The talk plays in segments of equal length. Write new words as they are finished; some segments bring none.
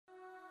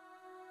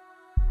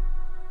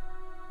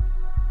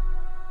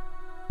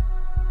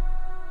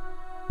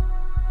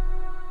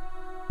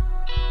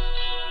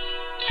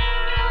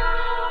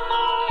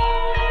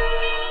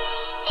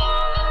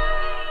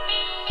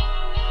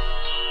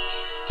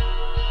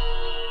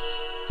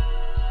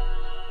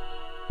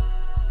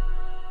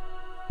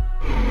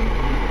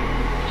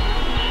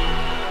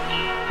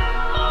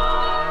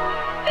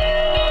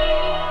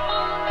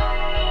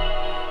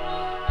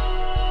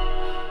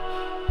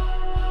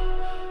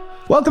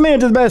Welcome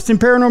into the best in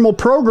paranormal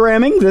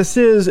programming. This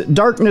is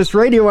Darkness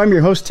Radio. I'm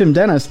your host, Tim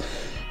Dennis.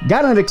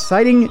 Got an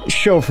exciting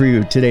show for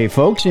you today,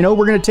 folks. You know,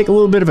 we're going to take a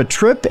little bit of a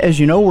trip. As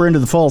you know, we're into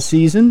the fall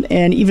season.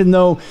 And even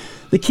though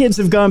the kids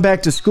have gone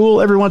back to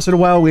school, every once in a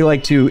while we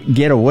like to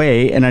get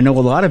away. And I know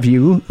a lot of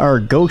you are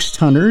ghost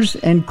hunters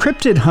and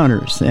cryptid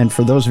hunters. And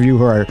for those of you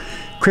who are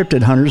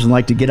cryptid hunters and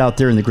like to get out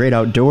there in the great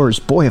outdoors,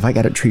 boy, have I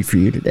got a treat for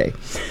you today.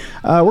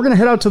 We're going to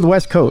head out to the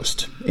West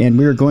Coast, and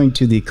we're going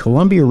to the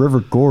Columbia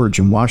River Gorge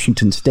in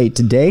Washington State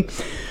today.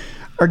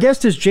 Our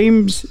guest is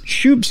James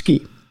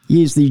Szubski.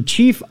 He is the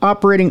Chief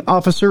Operating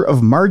Officer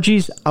of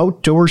Margie's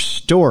Outdoor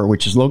Store,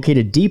 which is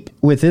located deep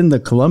within the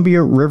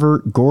Columbia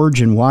River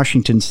Gorge in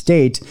Washington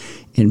State.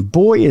 And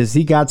boy, has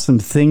he got some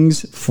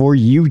things for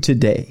you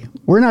today.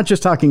 We're not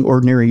just talking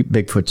ordinary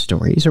Bigfoot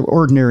stories or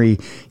ordinary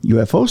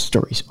UFO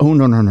stories. Oh,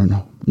 no, no, no,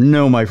 no.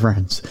 No, my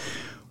friends.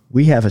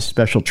 We have a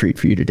special treat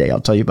for you today.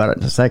 I'll tell you about it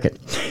in a second.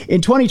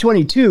 In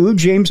 2022,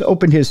 James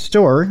opened his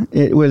store.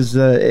 It was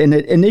and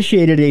it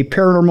initiated a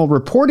paranormal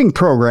reporting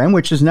program,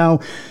 which has now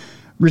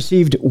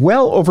received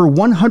well over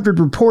 100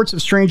 reports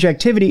of strange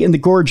activity in the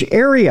Gorge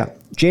area.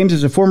 James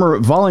is a former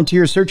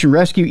volunteer search and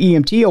rescue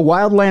EMT, a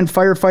wildland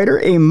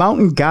firefighter, a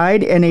mountain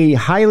guide, and a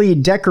highly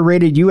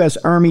decorated U.S.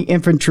 Army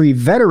infantry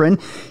veteran.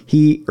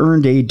 He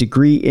earned a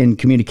degree in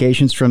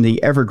communications from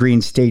the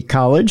Evergreen State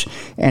College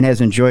and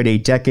has enjoyed a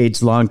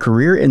decades-long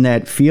career in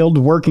that field,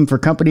 working for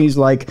companies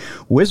like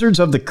Wizards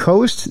of the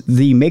Coast,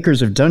 the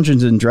makers of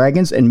Dungeons &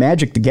 Dragons, and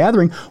Magic the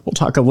Gathering. We'll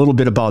talk a little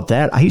bit about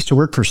that. I used to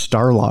work for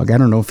Starlog. I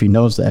don't know if he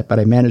knows that, but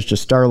I managed a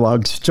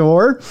Starlog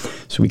store,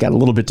 so we got a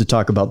little bit to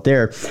talk about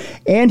there.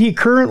 And he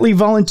currently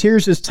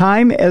volunteers his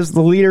time as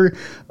the leader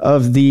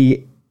of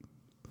the,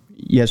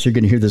 yes, you're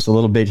going to hear this a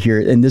little bit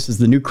here, and this is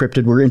the new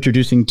cryptid we're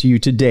introducing to you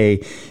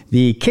today,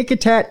 the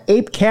Klickitat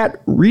Ape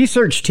Cat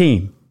Research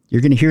Team.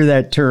 You're going to hear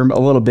that term a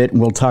little bit,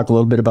 and we'll talk a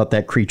little bit about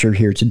that creature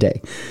here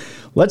today.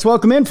 Let's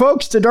welcome in,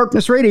 folks, to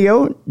Darkness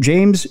Radio,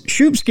 James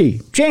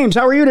Szubski. James,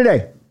 how are you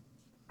today?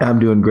 I'm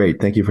doing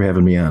great. Thank you for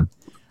having me on.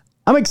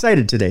 I'm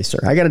excited today, sir.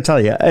 I got to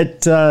tell you,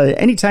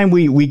 anytime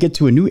we get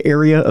to a new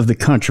area of the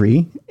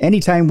country,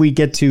 anytime we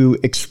get to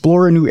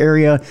explore a new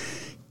area,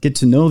 get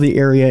to know the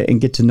area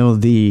and get to know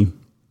the,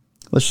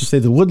 let's just say,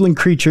 the woodland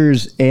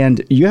creatures,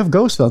 and you have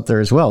ghosts out there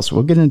as well. So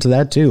we'll get into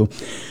that too.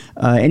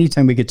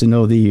 Anytime we get to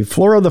know the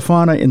flora, the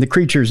fauna, and the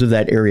creatures of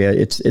that area,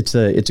 it's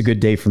a good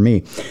day for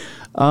me.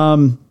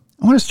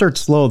 I want to start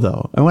slow,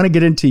 though. I want to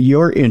get into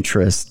your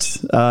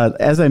interests.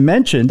 As I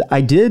mentioned, I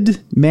did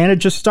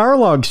manage a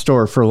Starlog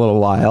store for a little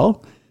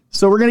while.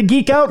 So we're going to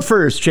geek out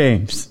first,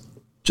 James.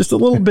 Just a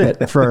little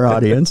bit for our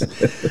audience.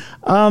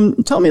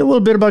 Tell me a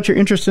little bit about your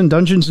interest in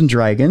Dungeons and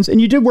Dragons.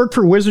 And you did work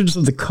for Wizards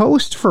of the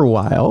Coast for a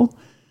while.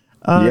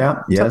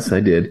 Yes,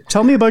 I did.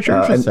 Tell me about your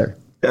interest there.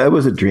 That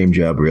was a dream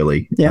job,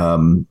 really. Yeah.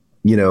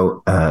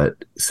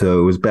 So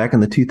it was back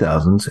in the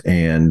 2000s,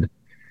 and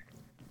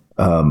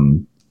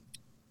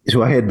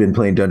so I had been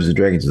playing Dungeons and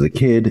Dragons as a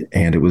kid,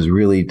 and it was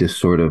really just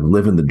sort of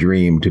living the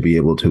dream to be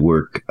able to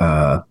work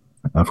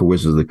for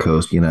Wizards of the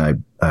Coast. You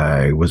know,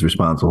 I was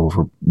responsible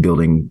for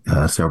building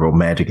several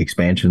Magic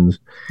expansions.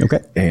 Okay.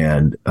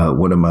 And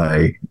one of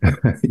my,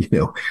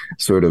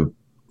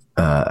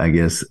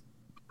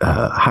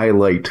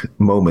 highlight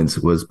moments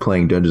was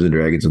playing Dungeons and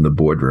Dragons in the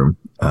boardroom.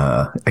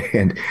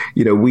 And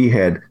we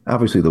had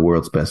obviously the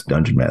world's best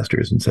dungeon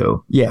masters. And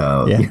so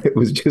it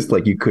was just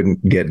like you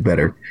couldn't get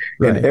better.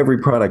 Right. And every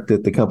product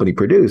that the company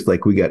produced,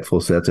 like we got full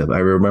sets of. I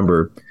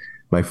remember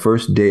my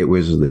first day at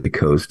Wizards of the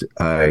Coast,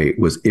 I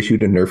was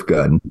issued a Nerf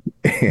gun,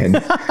 and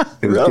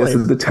it was just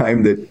at the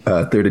time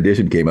that third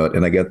edition came out,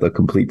 and I got the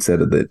complete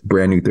set of the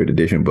brand new third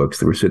edition books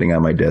that were sitting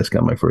on my desk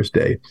on my first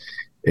day.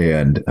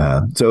 And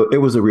so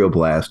it was a real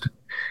blast.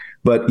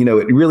 But,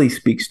 it really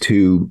speaks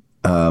to,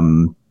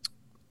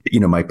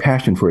 my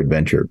passion for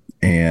adventure.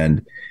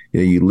 And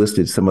you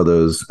listed some of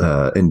those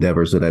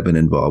endeavors that I've been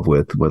involved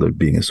with, whether it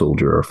being a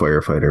soldier or a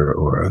firefighter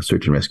or a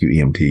search and rescue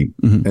EMT.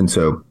 Mm-hmm. And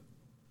so,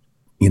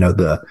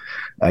 the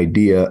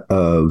idea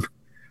of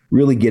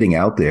really getting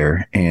out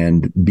there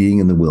and being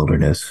in the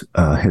wilderness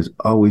has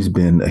always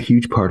been a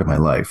huge part of my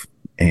life.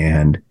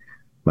 And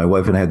my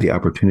wife and I had the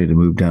opportunity to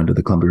move down to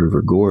the Columbia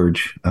River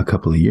Gorge a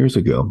couple of years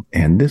ago,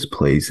 and this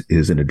place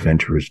is an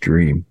adventurer's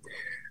dream.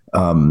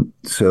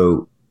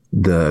 So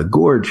the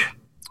gorge,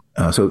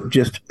 so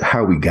just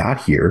how we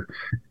got here.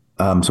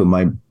 So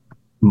my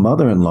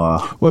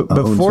mother-in-law. Well,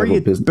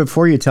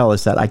 before you tell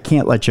us that, I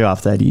can't let you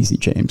off that easy,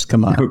 James.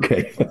 Come on.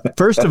 Okay.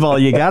 First of all,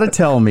 you got to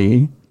tell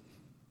me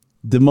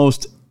the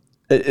most,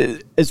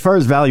 as far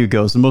as value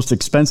goes, the most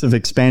expensive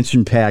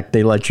expansion pack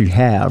they let you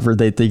have, or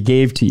that they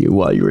gave to you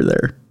while you were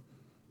there.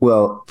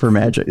 Well, for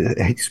Magic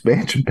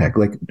expansion pack,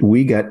 like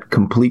we got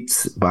complete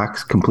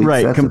sets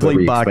of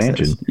every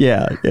boxes. Expansion.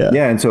 Yeah.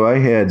 And so I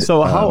had. So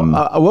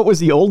what was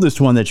the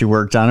oldest one that you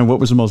worked on, and what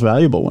was the most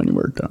valuable one you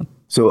worked on?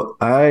 So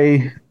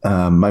my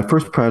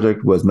first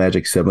project was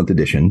Magic 7th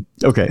edition.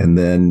 Okay, and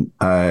then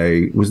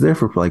I was there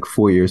for like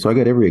 4 years, so I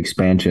got every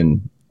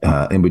expansion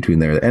in between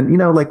there. And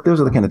those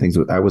are the kind of things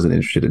that I wasn't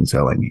interested in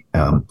selling.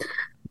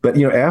 But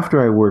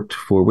after I worked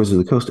for Wizards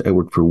of the Coast, I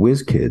worked for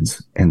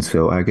WizKids, and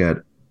so I got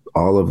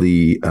all of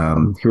the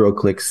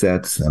HeroClix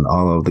sets and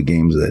all of the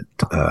games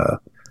that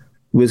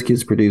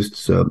WizKids produced.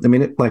 So I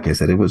mean, like I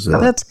said, it was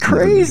that's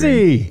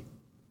crazy.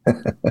 I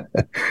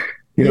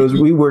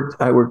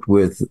worked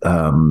with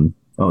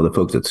the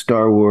folks at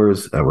Star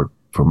Wars. I worked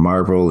for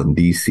Marvel and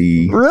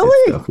DC.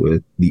 Really? Did stuff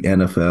with the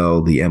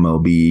NFL, the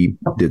MLB.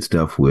 Did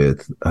stuff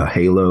with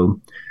Halo.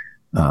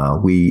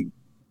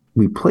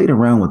 We played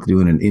around with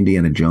doing an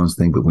Indiana Jones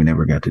thing, but we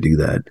never got to do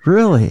that.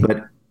 Really?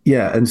 But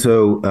yeah, and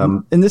so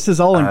and this is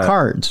all in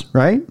cards,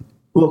 right?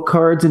 Well,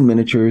 cards and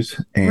miniatures,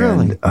 and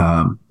really?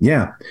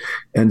 Yeah,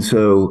 and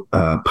so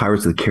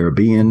Pirates of the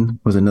Caribbean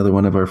was another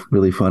one of our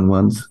really fun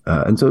ones,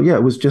 and so yeah,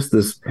 it was just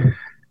this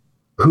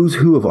who's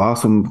who of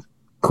awesome,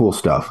 cool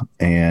stuff,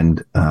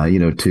 and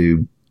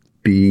to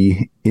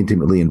be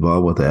intimately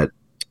involved with that.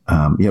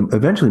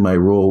 Eventually, my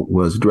role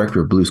was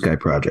director of Blue Sky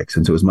Projects,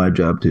 and so it was my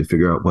job to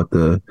figure out what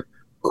the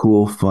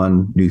cool,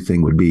 fun new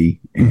thing would be,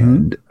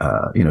 and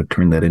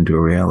turn that into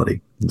a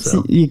reality.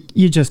 So see,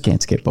 you just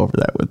can't skip over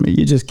that with me.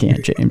 You just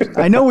can't, James.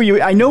 I know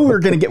we're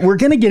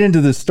gonna get into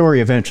this story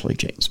eventually,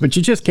 James, but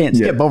you just can't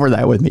skip over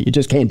that with me. You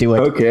just can't do it.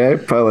 Okay, I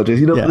apologize.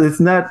 It's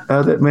not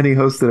that many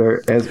hosts that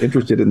are as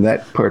interested in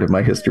that part of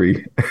my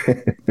history.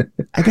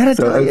 I gotta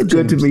tell you, it's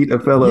good to meet a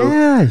fellow,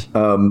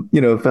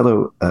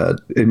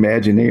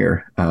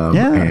 Imagineer,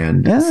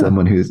 and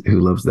someone who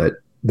loves that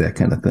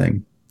kind of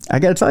thing. I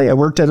got to tell you, I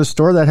worked at a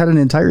store that had an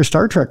entire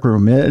Star Trek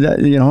room. Had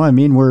the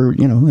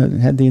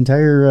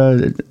entire.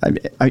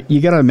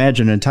 You got to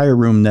imagine an entire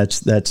room that's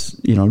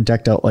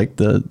decked out like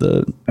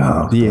the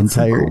entire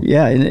so cool.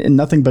 And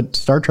nothing but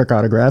Star Trek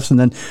autographs. And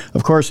then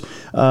of course,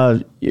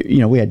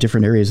 we had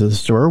different areas of the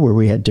store where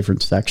we had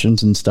different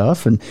sections and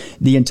stuff. And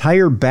the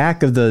entire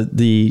back of the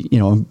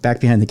back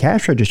behind the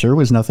cash register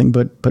was nothing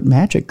but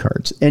Magic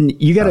cards. And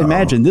you got to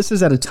imagine this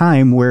is at a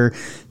time where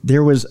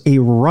there was a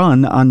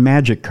run on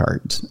Magic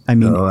cards. I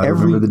mean, I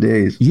remember the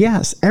days.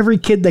 Yes, every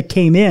kid that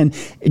came in,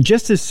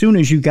 just as soon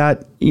as you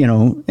got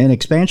an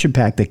expansion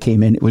pack that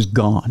came in, it was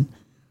gone.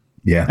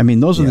 Yeah, I mean,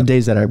 those are the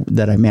days that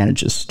I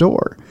managed a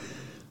store.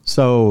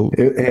 So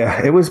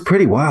it was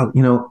pretty wild.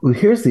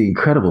 Here's the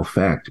incredible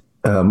fact.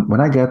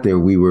 When I got there,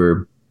 we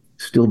were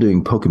still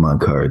doing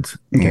Pokemon cards,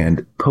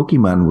 and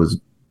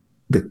Pokemon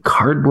the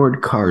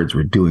cardboard cards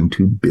were doing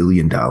 $2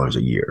 billion a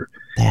year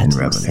in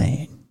revenue.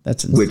 Insane.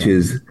 That's insane. Which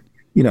is,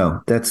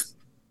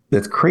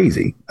 that's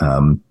crazy.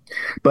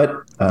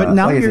 But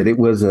now like I said, it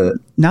was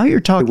now you're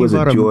talking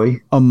about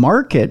a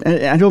market.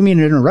 I don't mean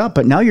to interrupt,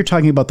 but now you're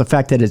talking about the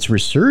fact that it's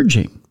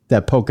resurging,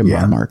 that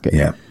Pokemon market.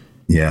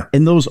 Yeah.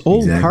 And those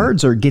old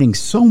cards are getting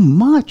so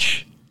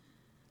much.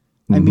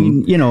 I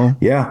mean,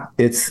 Yeah,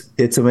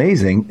 it's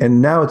amazing.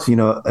 And now it's,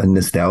 a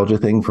nostalgia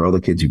thing for all the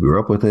kids who grew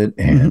up with it.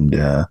 And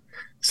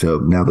so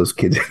now those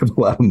kids have a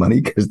lot of money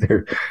because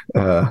they're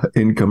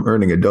income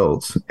earning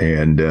adults,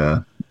 and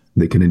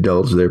they can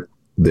indulge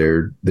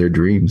their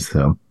dreams.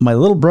 So my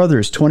little brother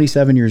is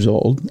 27 years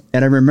old,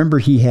 and I remember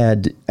he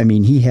had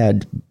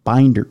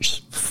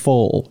binders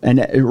full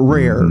and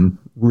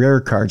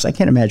rare cards. I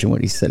can't imagine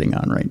what he's sitting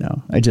on right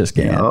now. I just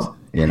can't.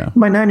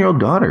 My 9-year-old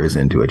daughter is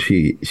into it.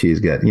 She's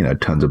got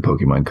tons of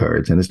Pokemon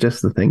cards, and it's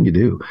just the thing you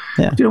do.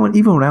 Yeah.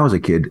 Even when I was a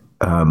kid,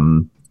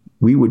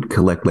 we would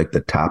collect like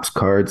the Topps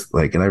cards,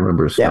 and I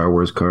remember Star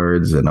Wars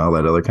cards and all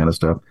that other kind of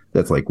stuff.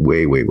 That's like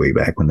way, way, way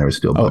back when there was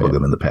still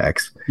bubblegum in the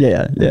packs.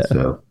 Yeah.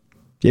 So.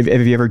 Have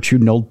you ever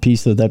chewed an old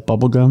piece of that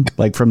bubble gum,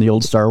 like from the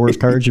old Star Wars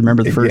cards? You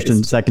remember the first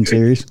and second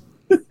series?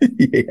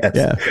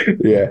 Yes.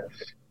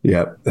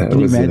 Yeah. Can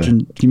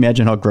you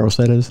imagine how gross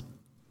that is?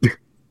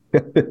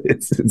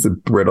 It's a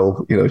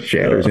brittle,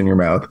 shatters in your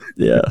mouth.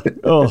 Yeah.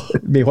 Oh,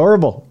 it'd be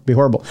horrible.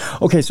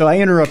 Okay, so I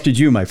interrupted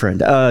you, my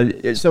friend.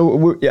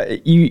 So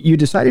you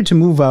decided to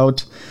move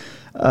out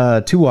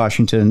to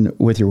Washington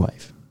with your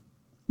wife.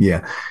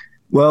 Yeah.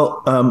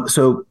 Well,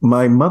 so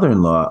my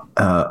mother-in-law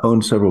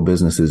owned several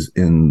businesses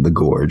in the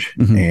Gorge,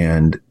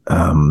 and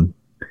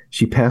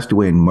she passed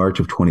away in March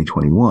of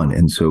 2021.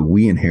 And so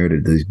we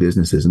inherited these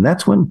businesses, and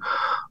that's when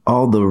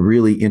all the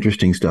really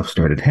interesting stuff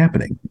started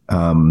happening.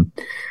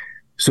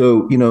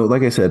 So,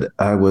 like I said,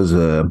 I was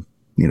a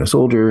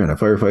soldier and a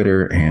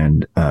firefighter,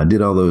 and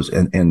did all those.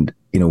 And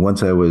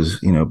once I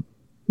was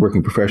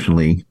working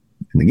professionally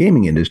in the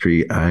gaming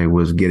industry, I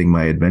was getting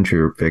my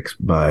adventure fix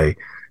by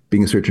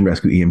being a search and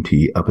rescue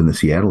EMT up in the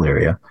Seattle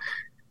area.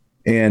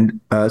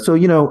 And so,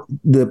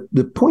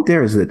 the point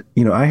there is that,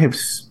 I have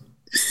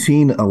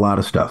seen a lot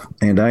of stuff,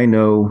 and I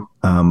know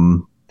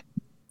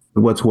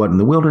what's what in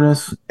the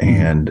wilderness,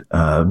 and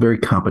very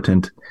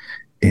competent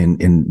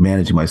in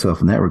managing myself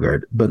in that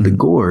regard. But the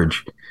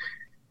Gorge,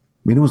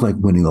 it was like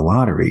winning the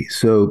lottery.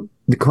 So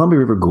the Columbia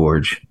River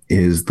Gorge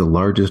is the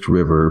largest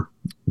river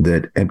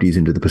that empties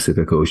into the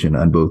Pacific Ocean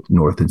on both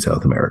North and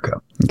South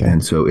America. Okay.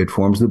 And so it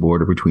forms the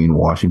border between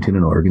Washington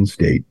and Oregon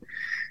State.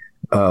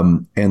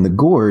 And the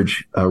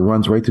Gorge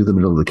runs right through the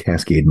middle of the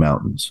Cascade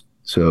Mountains.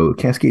 So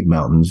Cascade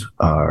Mountains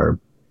are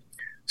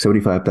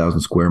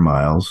 75,000 square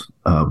miles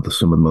of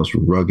some of the most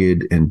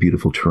rugged and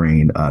beautiful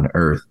terrain on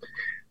Earth.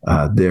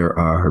 There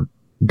are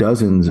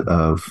dozens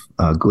of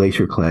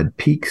glacier-clad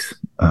peaks.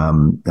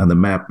 On the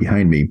map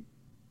behind me,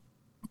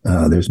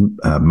 there's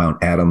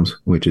Mount Adams,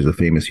 which is a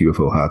famous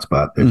UFO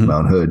hotspot. There's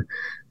Mount Hood,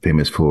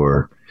 famous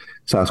for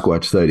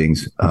Sasquatch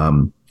sightings.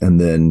 And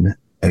then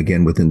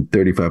again, within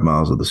 35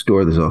 miles of the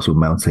store, there's also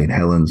Mount St.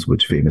 Helens,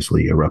 which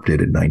famously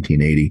erupted in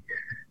 1980.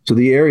 So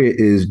the area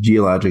is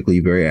geologically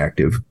very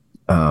active.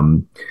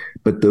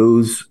 But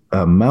those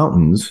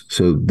mountains,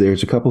 so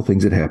there's a couple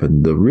things that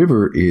happen. The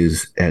river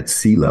is at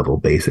sea level,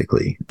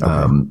 basically.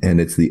 Okay.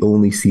 And it's the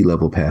only sea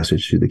level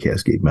passage through the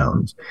Cascade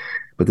Mountains.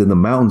 But then the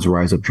mountains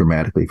rise up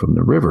dramatically from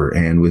the river.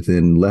 And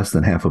within less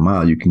than half a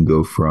mile, you can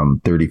go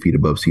from 30 feet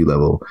above sea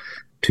level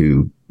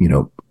to,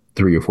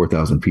 3,000 or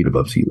 4,000 feet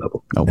above sea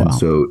level. Oh, wow. And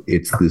so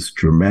it's this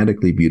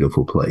dramatically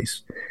beautiful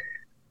place.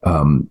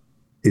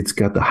 It's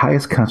got the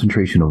highest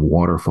concentration of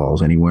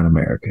waterfalls anywhere in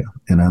America.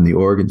 And on the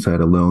Oregon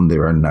side alone,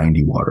 there are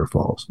 90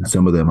 waterfalls. And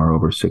some of them are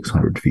over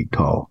 600 feet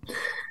tall.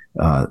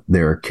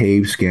 There are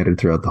caves scattered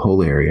throughout the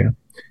whole area.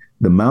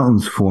 The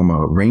mountains form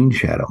a rain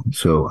shadow.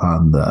 So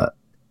on the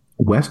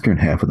western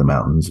half of the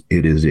mountains,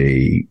 it is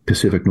a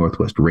Pacific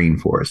Northwest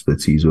rainforest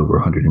that sees over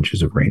 100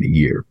 inches of rain a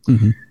year.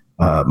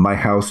 My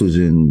house is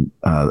in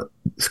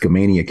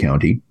Skamania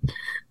County,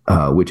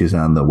 which is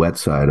on the wet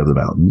side of the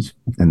mountains.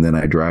 And then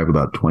I drive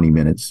about 20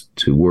 minutes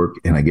to work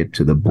and I get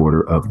to the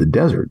border of the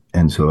desert.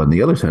 And so on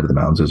the other side of the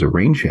mountains is a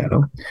rain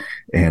shadow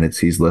and it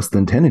sees less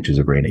than 10 inches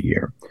of rain a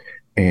year.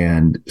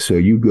 And so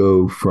you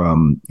go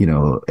from,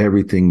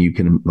 everything you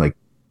can, like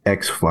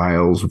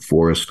X-Files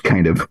forest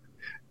kind of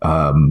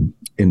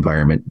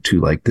environment to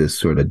like this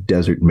sort of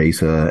desert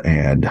mesa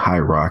and high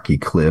rocky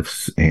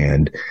cliffs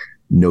and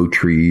no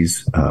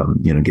trees,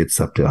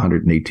 gets up to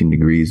 118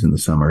 degrees in the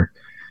summer.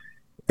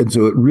 And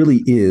so it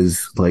really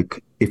is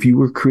like, if you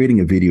were creating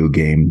a video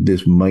game,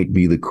 this might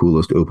be the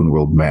coolest open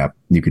world map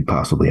you could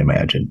possibly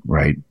imagine,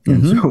 right?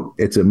 And so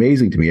it's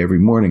amazing to me. Every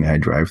morning I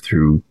drive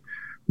through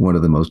one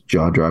of the most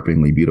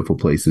jaw-droppingly beautiful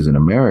places in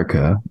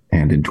America.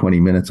 And in 20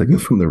 minutes, I go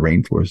from the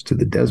rainforest to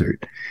the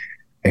desert.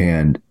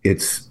 And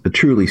it's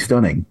truly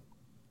stunning.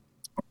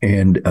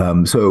 And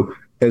so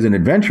as an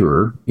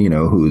adventurer,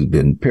 who's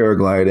been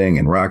paragliding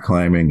and rock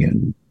climbing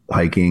and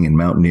hiking and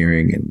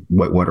mountaineering and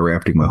whitewater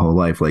rafting my whole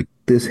life, like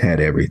this had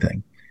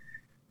everything.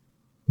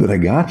 But I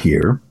got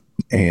here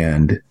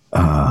and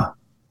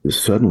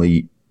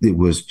suddenly it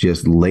was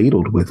just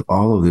ladled with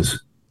all of this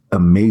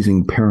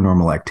amazing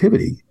paranormal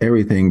activity,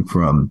 everything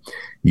from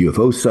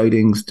UFO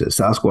sightings to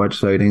Sasquatch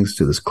sightings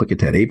to this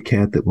Klickitat ape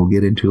cat that we'll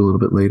get into a little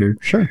bit later.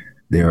 Sure.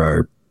 There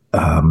are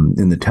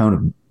in the town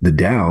of the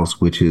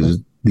Dalles, which is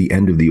the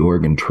end of the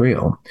Oregon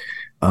Trail.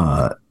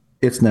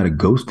 It's not a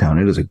ghost town.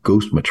 It is a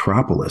ghost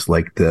metropolis.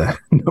 Like the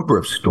number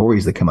of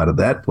stories that come out of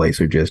that place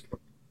are just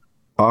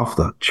off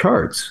the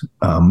charts.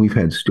 We've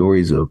had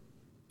stories of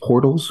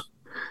portals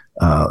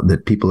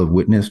that people have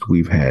witnessed.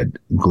 We've had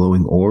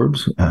glowing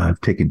orbs.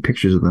 I've taken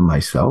pictures of them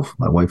myself.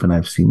 My wife and I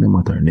have seen them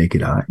with our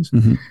naked eyes.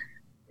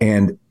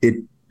 And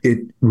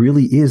it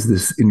really is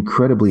this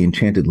incredibly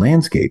enchanted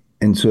landscape.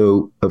 And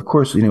so, of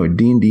course, a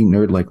D&D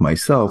nerd like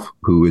myself,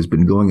 who has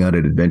been going out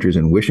at adventures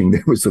and wishing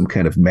there was some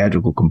kind of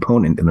magical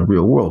component in the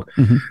real world,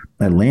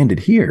 I landed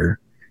here,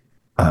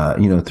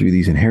 through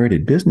these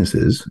inherited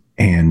businesses.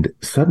 And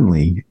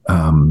suddenly,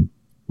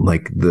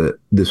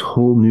 this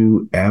whole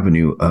new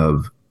avenue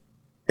of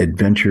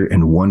adventure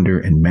and wonder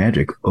and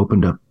magic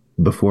opened up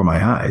before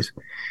my eyes.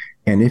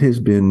 And it has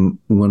been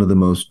one of the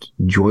most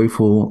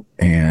joyful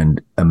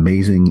and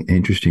amazing,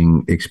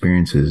 interesting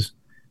experiences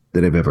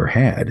that I've ever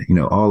had.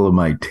 All of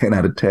my 10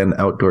 out of 10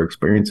 outdoor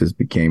experiences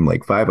became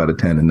like 5 out of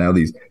 10. And now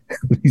these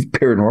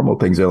paranormal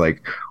things are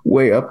like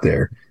way up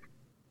there.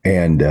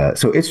 And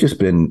so it's just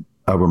been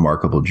a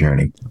remarkable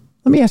journey.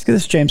 Let me ask you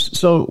this, James.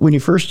 So when you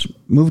first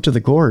moved to the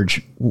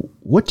Gorge,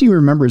 what do you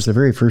remember as the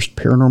very first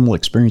paranormal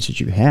experience that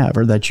you have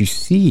or that you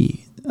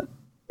see?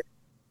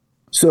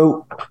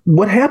 So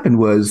what happened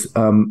was,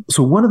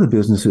 so one of the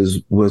businesses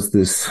was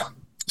this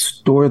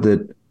store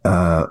that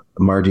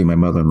Margie, my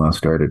mother-in-law,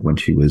 started when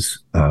she was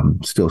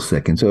still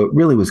sick. And so it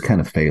really was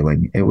kind of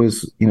failing. It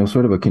was,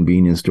 sort of a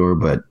convenience store,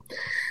 but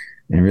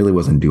it really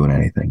wasn't doing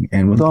anything.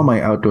 And with all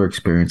my outdoor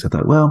experience, I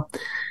thought, well,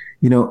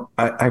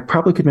 I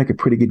probably could make a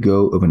pretty good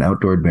go of an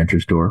outdoor adventure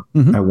store.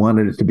 I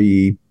wanted it to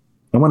be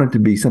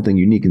something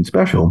unique and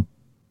special.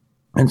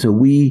 And so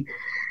we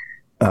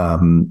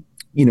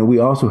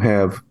also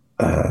have,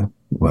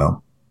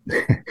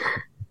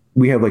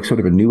 we have like sort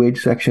of a new age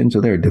section.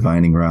 So there are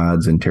divining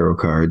rods and tarot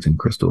cards and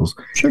crystals.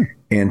 Sure.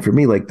 And for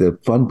me, like the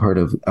fun part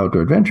of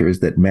outdoor adventure is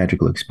that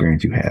magical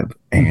experience you have.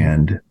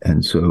 And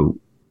so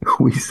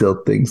we sell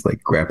things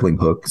like grappling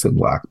hooks and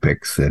lock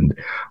picks and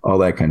all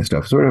that kind of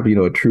stuff. Sort of,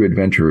 a true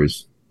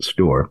adventurer's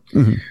store.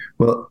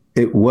 Well,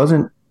 it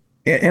wasn't,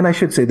 and I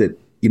should say that,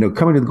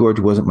 coming to the Gorge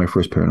wasn't my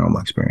first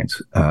paranormal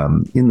experience.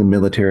 In the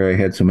military, I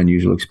had some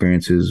unusual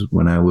experiences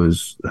when I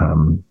was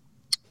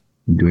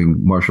doing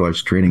martial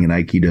arts training in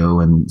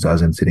Aikido and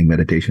Zazen sitting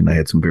meditation. I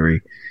had some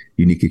very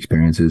unique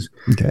experiences.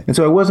 Okay. And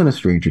so I wasn't a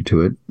stranger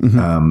to it.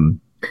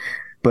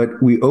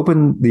 But we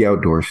opened the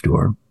outdoor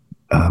store.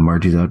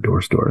 Margie's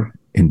Outdoor Store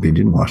in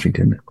Bingen,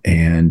 Washington.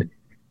 And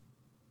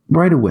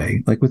right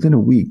away, like within a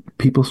week,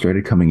 people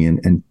started coming in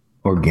and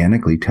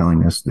organically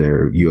telling us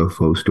their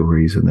UFO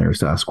stories and their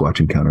Sasquatch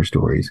encounter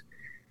stories.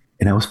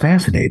 And I was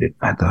fascinated.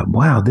 I thought,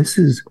 wow, this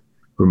is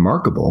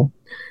remarkable.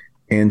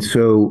 And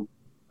so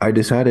I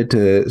decided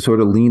to sort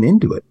of lean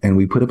into it. And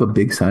we put up a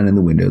big sign in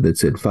the window that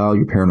said, file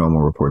your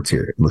paranormal reports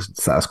here. Listen,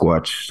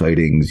 Sasquatch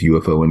sightings,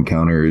 UFO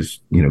encounters,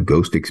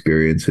 ghost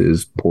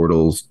experiences,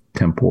 portals,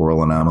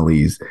 temporal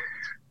anomalies,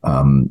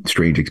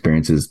 strange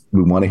experiences.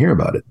 We want to hear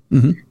about it.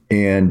 Mm-hmm.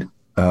 And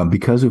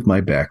because of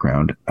my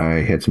background,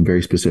 I had some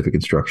very specific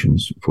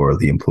instructions for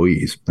the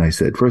employees. I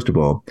said, first of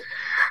all,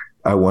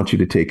 I want you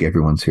to take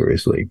everyone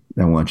seriously.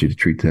 I want you to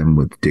treat them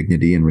with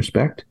dignity and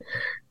respect.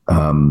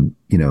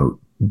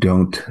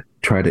 Don't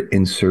try to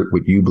insert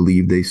what you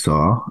believe they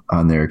saw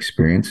on their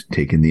experience.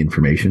 Take in the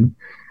information.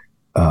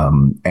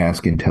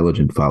 Ask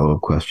intelligent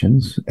follow-up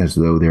questions as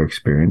though their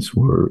experience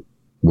were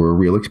a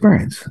real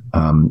experience.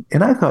 And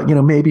I thought,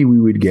 maybe we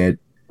would get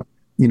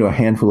a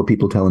handful of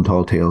people telling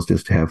tall tales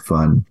just to have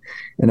fun.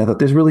 And I thought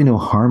there's really no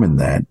harm in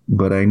that.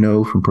 But I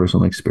know from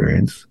personal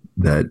experience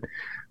that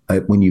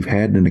when you've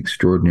had an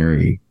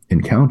extraordinary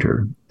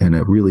encounter and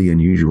a really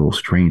unusual,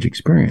 strange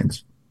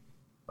experience,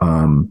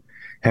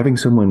 having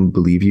someone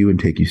believe you and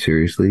take you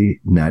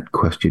seriously, not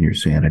question your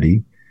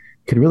sanity,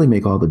 can really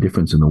make all the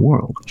difference in the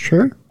world.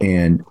 Sure.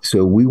 And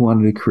so we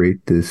wanted to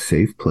create this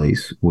safe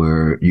place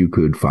where you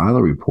could file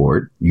a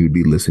report, you'd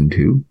be listened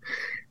to,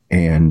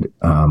 and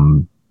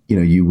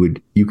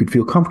you could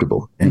feel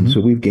comfortable. And mm-hmm. so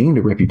we've gained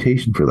a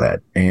reputation for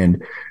that.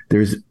 And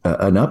there's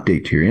an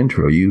update to your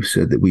intro. You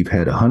said that we've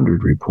had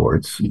 100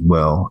 reports.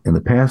 Well, in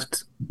the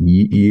past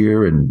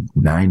year and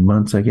 9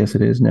 months, I guess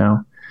it is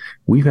now,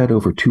 we've had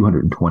over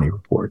 220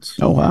 reports.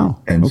 Oh,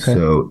 wow. And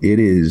so it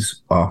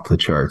is off the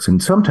charts.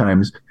 And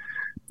sometimes,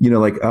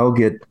 I'll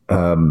get,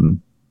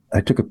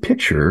 I took a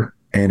picture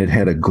and it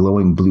had a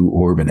glowing blue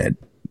orb in it.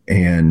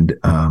 And,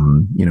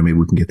 maybe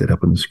we can get that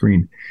up on the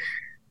screen.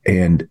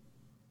 And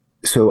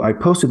so I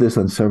posted this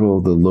on several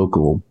of the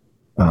local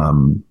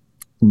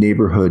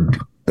neighborhood,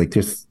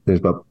 there's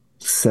about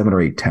 7 or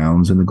 8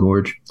 towns in the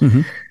gorge.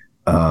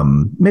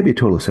 Mm-hmm. Maybe a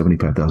total of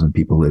 75,000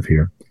 people live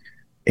here.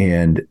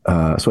 And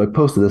so I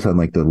posted this on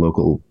the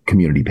local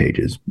community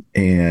pages,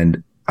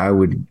 and I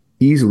would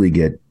easily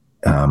get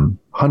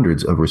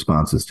hundreds of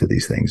responses to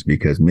these things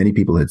because many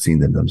people had seen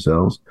them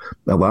themselves.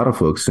 A lot of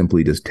folks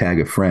simply just tag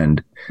a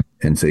friend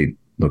and say,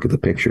 look at the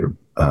picture.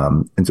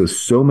 And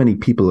so many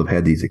people have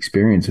had these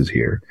experiences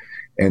here.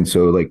 And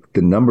so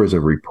the numbers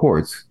of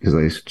reports, because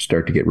I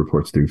start to get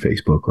reports through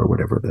Facebook or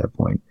whatever at that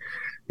point,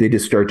 they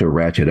just start to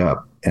ratchet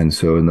up. And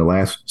so in the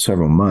last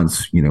several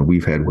months,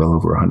 we've had well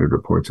over 100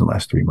 reports in the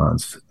last 3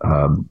 months.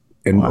 And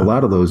wow. A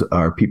lot of those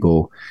are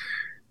people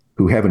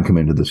who haven't come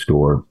into the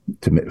store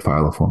to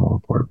file a formal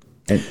report.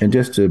 And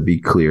just to be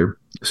clear,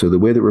 so the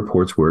way that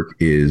reports work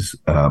is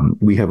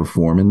we have a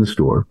form in the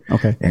store,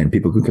 and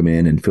people can come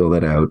in and fill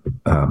that out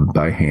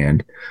by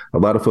hand. A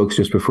lot of folks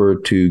just prefer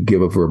to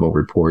give a verbal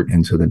report,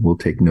 and so then we'll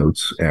take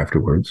notes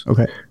afterwards.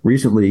 Okay.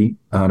 Recently,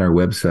 on our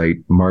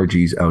website,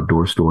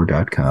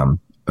 margiesoutdoorstore.com,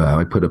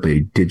 I put up a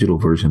digital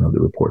version of the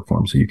report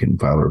form, so you can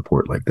file a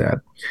report like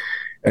that.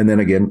 And then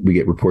again, we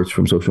get reports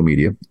from social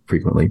media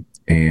frequently,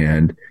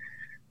 and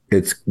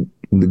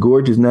the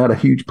gorge is not a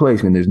huge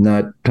place, and there's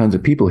not tons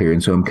of people here.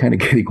 And so I'm kind of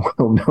getting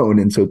well known.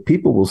 And so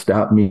people will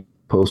stop me at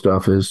the post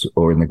office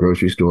or in the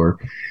grocery store,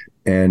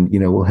 and,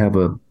 we'll have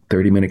a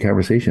 30-minute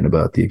conversation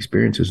about the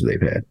experiences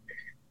they've had.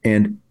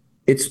 And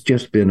it's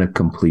just been a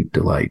complete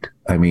delight.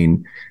 I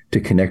mean, to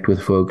connect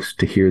with folks,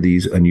 to hear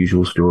these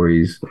unusual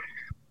stories,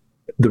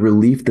 the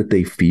relief that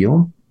they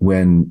feel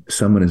when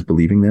someone is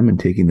believing them and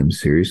taking them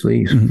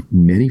seriously. Mm-hmm.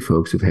 Many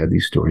folks have had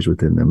these stories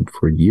within them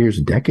for years,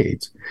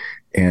 decades.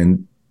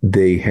 And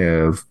they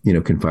have,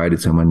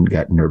 confided someone,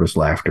 got nervous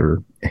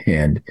laughter,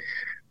 and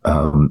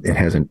it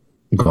hasn't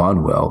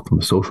gone well from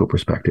a social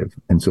perspective.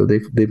 And so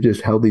they've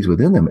just held these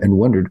within them and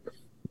wondered,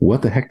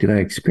 what the heck did I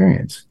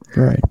experience?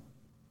 Right.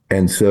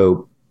 And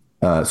so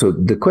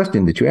the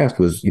question that you asked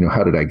was,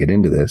 how did I get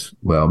into this?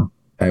 Well,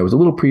 I was a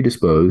little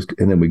predisposed,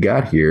 and then we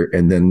got here,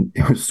 and then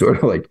it was sort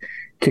of like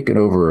kicking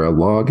over a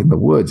log in the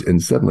woods,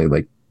 and suddenly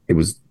it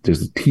was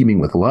just teeming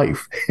with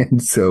life.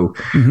 And so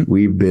mm-hmm.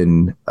 we've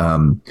been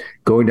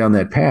going down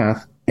that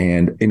path,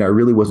 and I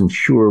really wasn't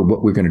sure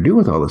what we're going to do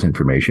with all this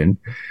information,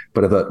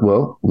 but I thought,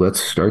 well, let's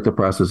start the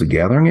process of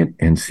gathering it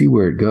and see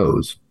where it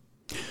goes.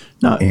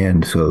 Now,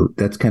 and so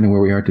that's kind of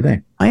where we are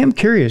today. I am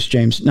curious,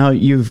 James. Now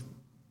you've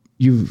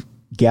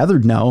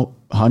gathered now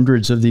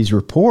hundreds of these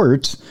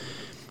reports.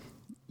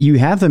 You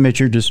have them at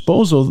your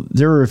disposal.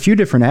 There are a few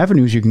different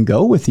avenues you can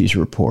go with these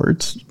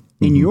reports.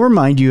 In mm-hmm. your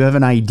mind, do you have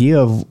an idea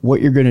of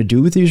what you're going to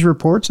do with these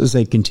reports as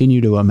they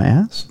continue to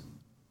amass?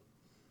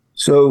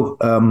 So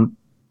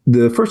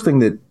the first thing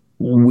that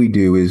we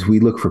do is we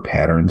look for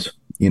patterns,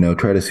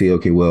 try to see,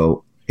 okay,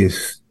 well,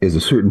 is a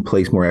certain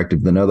place more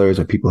active than others?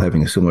 Are people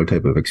having a similar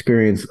type of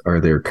experience? Are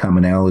there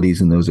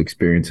commonalities in those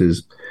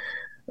experiences?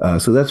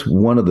 So that's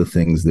one of the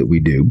things that we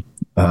do.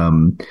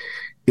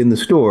 in the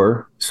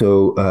store,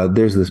 so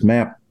there's this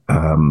map,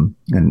 and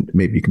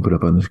maybe you can put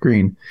up on the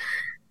screen.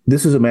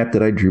 This is a map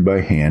that I drew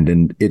by hand,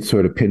 and it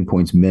sort of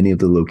pinpoints many of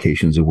the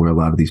locations of where a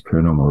lot of these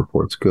paranormal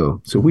reports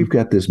go. So we've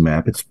got this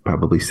map. It's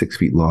probably 6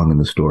 feet long in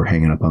the store,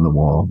 hanging up on the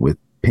wall with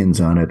pins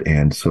on it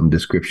and some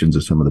descriptions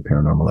of some of the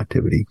paranormal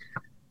activity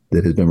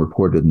that has been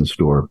reported in the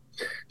store.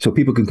 So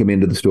people can come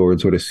into the store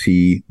and sort of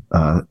see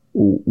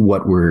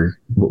what we're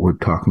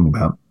talking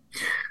about.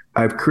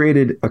 I've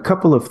created a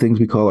couple of things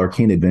we call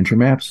arcane adventure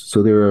maps.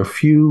 So there are a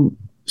few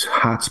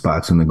hot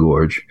spots in the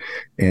gorge.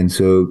 And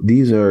so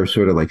these are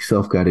sort of like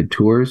self-guided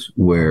tours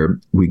where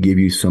we give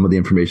you some of the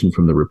information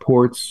from the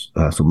reports,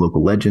 some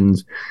local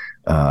legends,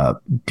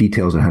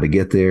 details on how to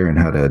get there and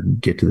how to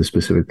get to the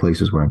specific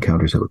places where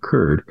encounters have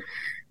occurred.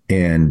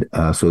 And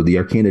so the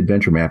arcane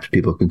adventure maps,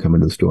 people can come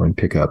into the store and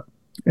pick up.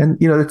 And,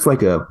 it's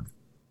like a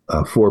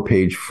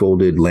 4-page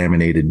folded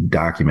laminated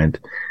document.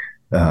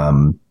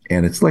 And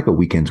it's like a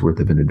weekend's worth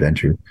of an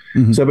adventure.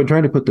 Mm-hmm. So I've been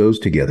trying to put those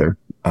together.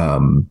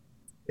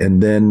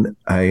 And then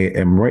I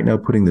am right now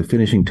putting the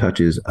finishing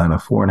touches on a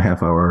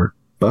 4.5-hour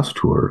bus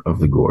tour of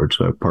the gorge.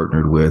 So I've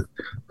partnered with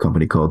a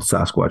company called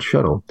Sasquatch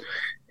Shuttle.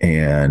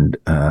 And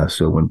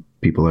so when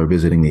people are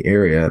visiting the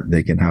area,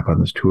 they can hop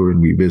on this tour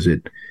and we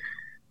visit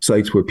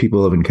sites where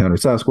people have encountered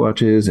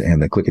Sasquatches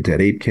and the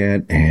Klickitat ape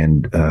cat.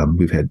 And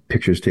we've had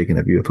pictures taken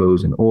of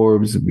UFOs and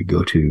orbs. We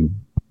go to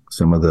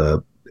some of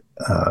the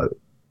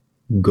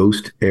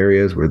ghost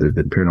areas where there's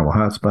been paranormal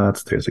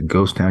hotspots. There's a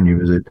ghost town you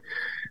visit.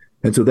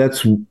 And so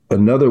that's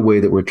another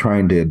way that we're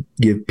trying to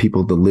give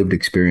people the lived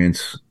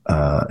experience.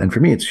 And for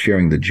me, it's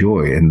sharing the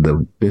joy and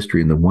the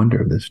mystery and the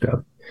wonder of this stuff.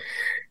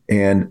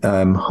 And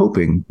I'm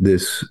hoping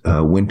this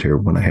winter,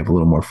 when I have a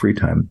little more free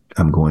time,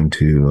 I'm going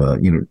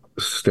to,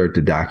 start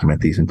to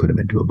document these and put them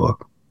into a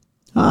book.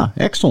 Ah,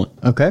 excellent.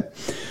 Okay.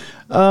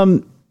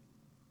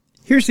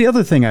 Here's the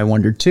other thing I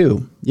wondered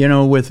too.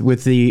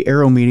 With the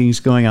Aero meetings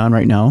going on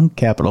right now,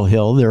 Capitol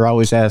Hill, they're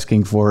always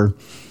asking for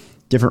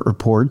different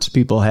reports,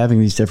 people having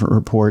these different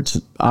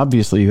reports.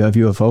 Obviously, you have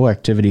UFO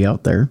activity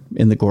out there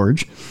in the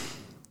gorge.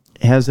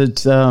 Has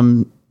it,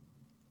 and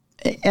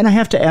I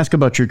have to ask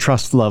about your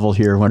trust level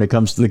here when it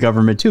comes to the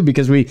government too,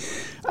 because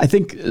I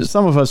think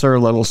some of us are a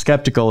little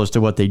skeptical as to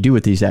what they do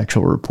with these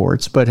actual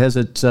reports, but has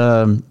it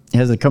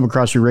come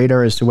across your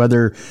radar as to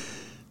whether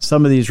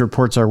some of these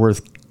reports are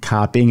worth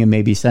copying and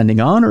maybe sending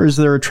on, or is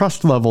there a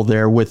trust level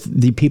there with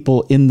the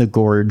people in the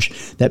gorge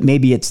that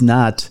maybe it's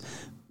not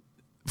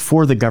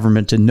for the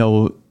government to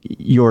know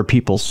your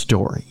people's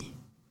story?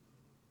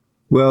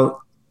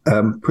 Well,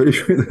 I'm pretty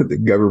sure that the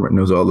government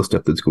knows all the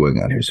stuff that's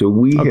going on here. So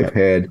we have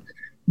had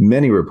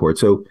many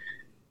reports. So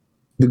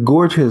the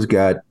gorge has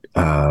got,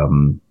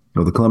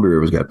 the Columbia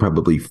River's got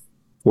probably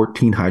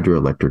 14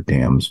 hydroelectric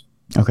dams.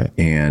 Okay.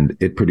 And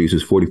it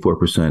produces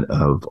 44%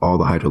 of all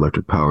the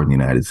hydroelectric power in the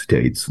United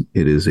States.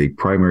 It is a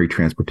primary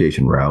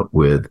transportation route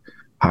with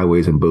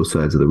highways on both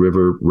sides of the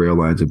river, rail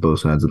lines on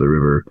both sides of the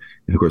river.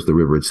 And of course, the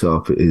river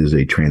itself is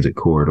a transit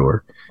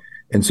corridor.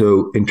 And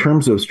so in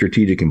terms of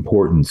strategic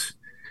importance,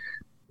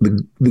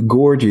 the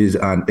gorge is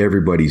on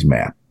everybody's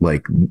map.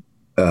 Like,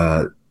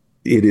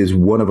 it is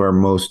one of our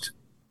most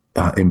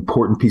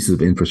important pieces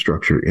of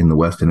infrastructure in the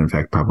West, and in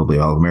fact, probably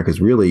all of America's.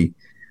 Really,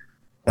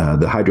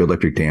 the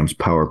hydroelectric dams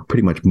power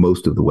pretty much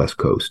most of the West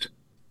Coast.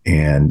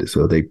 And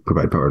so they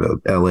provide power to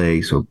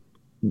LA. So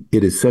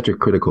it is such a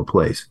critical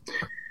place.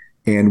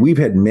 And we've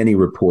had many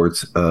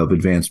reports of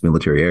advanced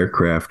military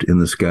aircraft in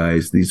the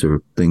skies. These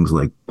are things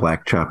like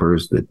black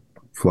choppers that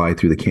fly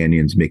through the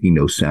canyons, making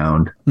no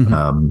sound.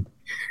 Mm-hmm.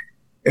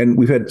 And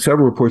we've had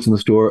several reports in the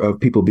store of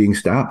people being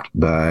stopped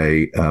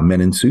by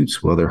men in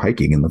suits while they're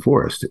hiking in the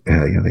forest.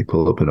 They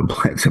pull up in a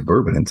black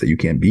Suburban and say, "You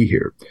can't be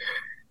here."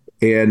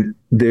 And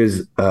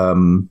there's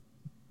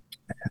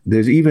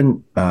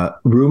even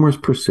rumors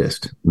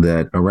persist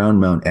that around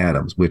Mount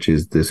Adams, which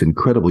is this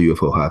incredible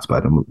UFO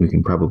hotspot, and we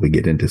can probably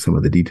get into some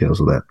of the details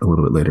of that a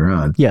little bit later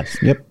on. Yes.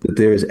 Yep. That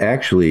there is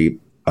actually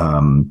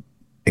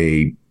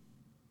a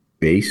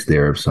base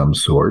there of some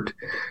sort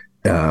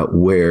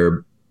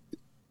where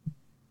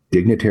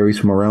dignitaries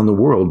from around the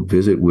world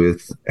visit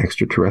with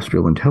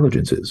extraterrestrial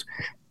intelligences.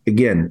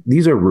 Again,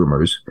 these are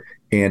rumors,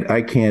 and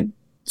I can't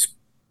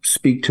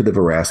speak to the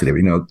veracity of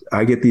it.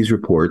 I get these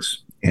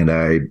reports, and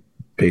I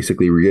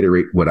basically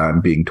reiterate what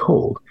I'm being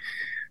told.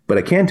 But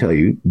I can tell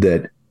you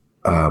that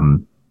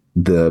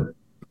the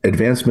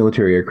advanced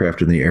military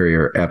aircraft in the area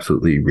are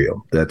absolutely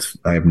real.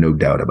 I have no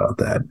doubt about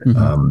that.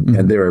 Mm-hmm.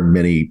 And there are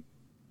many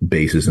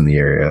bases in the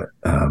area,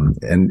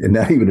 and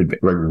not even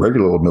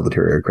regular old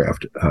military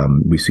aircraft.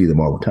 We see them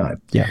all the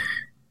time. Yeah.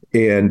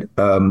 And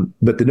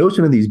but the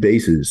notion of these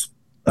bases,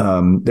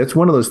 that's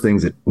one of those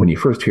things that when you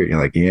first hear it, you're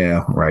like,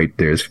 yeah, right.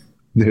 There's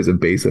a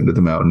base under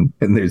the mountain,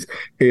 and there's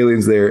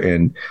aliens there,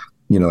 and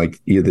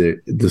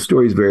either the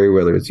stories vary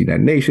whether it's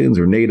United Nations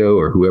or NATO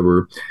or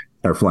whoever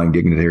are flying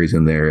dignitaries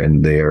in there,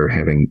 and they are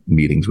having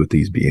meetings with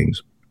these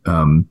beings.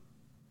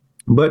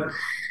 But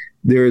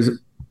there is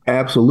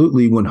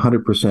absolutely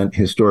 100%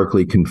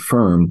 historically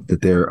confirmed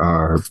that there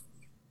are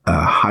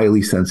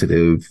highly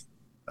sensitive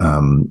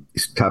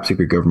top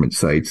secret government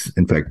sites.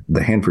 In fact,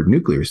 the Hanford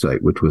nuclear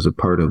site, which was a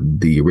part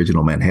of the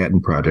original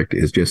Manhattan Project,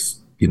 is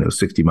just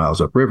 60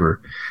 miles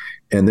upriver.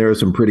 And there are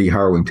some pretty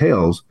harrowing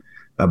tales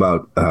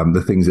about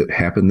the things that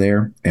happened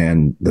there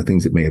and the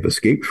things that may have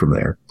escaped from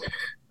there.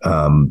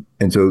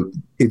 And so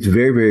it's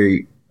very,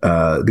 very,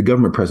 the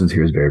government presence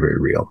here is very, very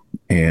real.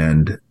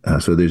 And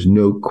so there's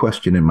no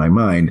question in my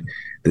mind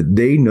that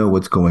they know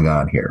what's going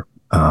on here.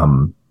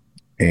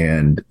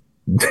 And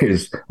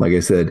there's, like I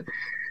said,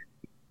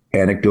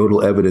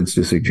 anecdotal evidence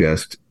to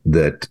suggest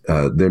that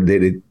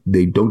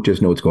they don't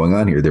just know what's going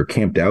on here. They're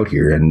camped out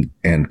here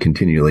and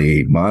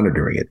continually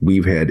monitoring it.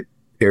 We've had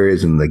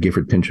areas in the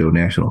Gifford-Pinchot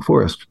National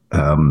Forest,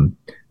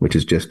 which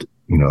is just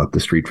up the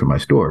street from my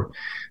store,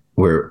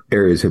 where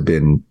areas have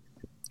been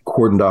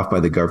cordoned off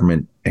by the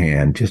government.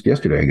 And just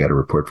yesterday, I got a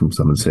report from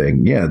someone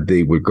saying, yeah,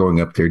 they were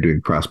going up there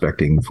doing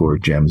prospecting for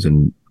gems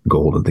and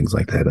gold and things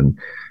like that. And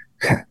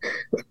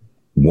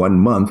 1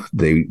 month,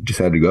 they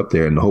decided to go up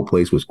there and the whole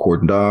place was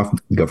cordoned off.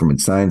 Government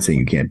signs saying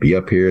you can't be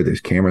up here.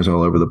 There's cameras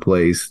all over the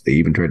place. They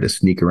even tried to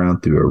sneak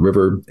around through a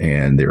river,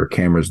 and there were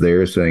cameras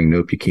there saying,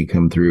 nope, you can't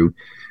come through.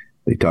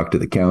 They talked to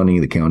the county.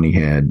 The county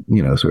had,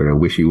 sort of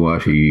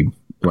wishy-washy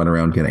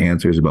runaround kind of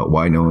answers about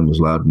why no one was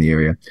allowed in the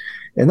area.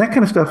 And that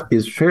kind of stuff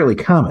is fairly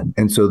common.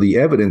 And so the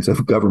evidence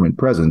of government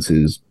presence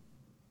is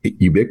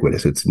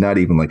ubiquitous. It's not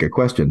even like a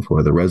question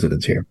for the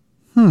residents here.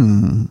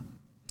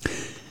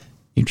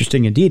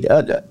 Interesting indeed.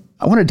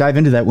 I want to dive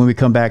into that when we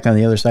come back on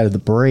the other side of the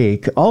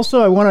break.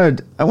 Also, I want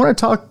to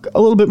talk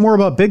a little bit more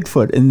about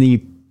Bigfoot and the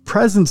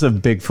presence of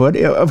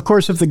Bigfoot. Of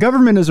course, if the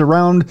government is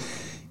around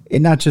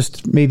and not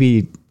just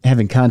maybe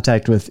having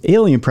contact with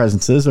alien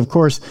presences, of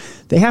course,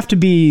 they have to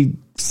be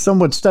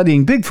somewhat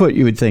studying Bigfoot,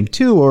 you would think,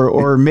 too,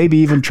 or maybe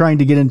even trying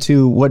to get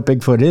into what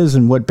Bigfoot is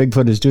and what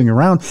Bigfoot is doing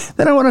around.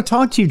 Then I want to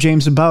talk to you,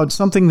 James, about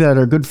something that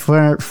our good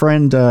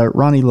friend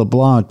Ronnie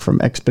LeBlanc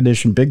from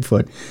Expedition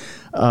Bigfoot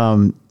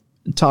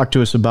talked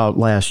to us about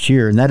last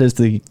year, and that is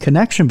the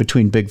connection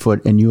between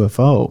Bigfoot and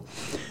UFO,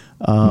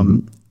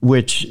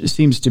 which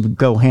seems to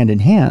go hand in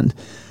hand,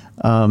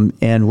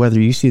 and whether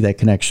you see that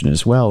connection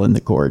as well in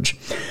the gorge.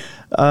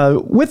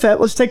 With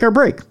that, let's take our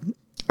break.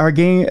 Our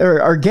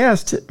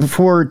guest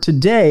for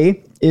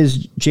today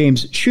is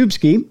James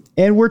Szubski,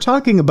 and we're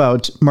talking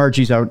about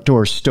Margie's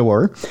Outdoor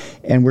Store,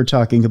 and we're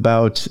talking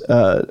about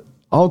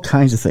all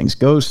kinds of things: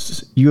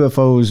 ghosts,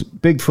 UFOs,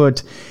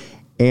 Bigfoot,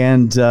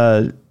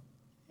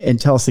 and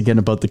tell us again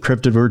about the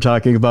cryptid we're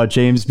talking about,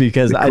 James,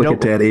 because I don't...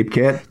 Klickitat Ape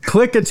Cat?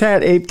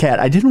 Klickitat Ape Cat.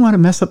 I didn't want to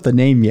mess up the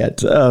name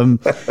yet.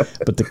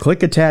 But the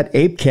Klickitat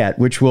Ape Cat,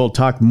 which we'll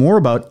talk more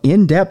about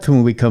in depth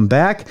when we come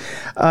back.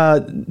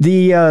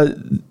 We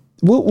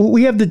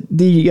have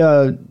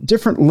the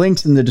different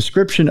links in the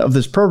description of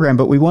this program,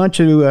 but we want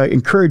to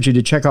encourage you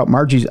to check out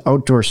Margie's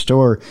Outdoor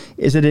Store.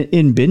 Is it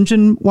in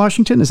Bingen,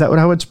 Washington? Is that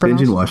how it's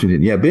pronounced? Bingen,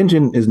 Washington. Yeah,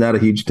 Bingen is not a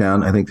huge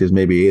town. I think there's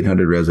maybe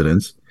 800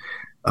 residents.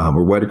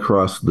 We're right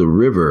across the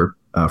river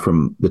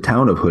from the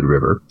town of Hood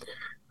River,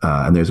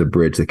 and there's a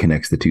bridge that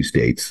connects the two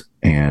states.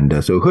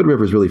 And so Hood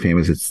River is really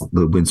famous. It's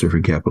the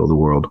windsurfing capital of the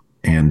world.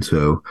 And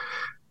so,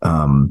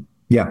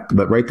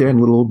 but right there in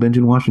little old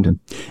Bingen, Washington.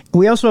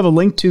 We also have a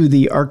link to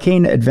the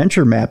Arcane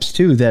Adventure maps,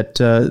 too,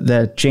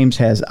 that James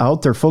has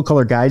out. They're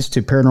full-color guides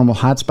to paranormal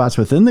hotspots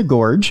within the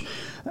gorge.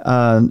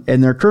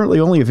 And they're currently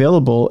only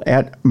available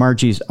at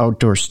Margie's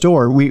Outdoor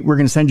Store. We're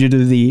going to send you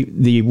to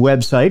the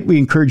website. We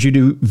encourage you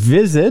to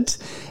visit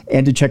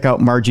and to check out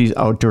Margie's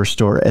Outdoor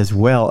Store as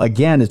well.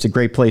 Again, it's a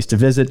great place to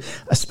visit,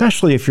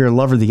 especially if you're a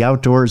lover of the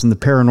outdoors and the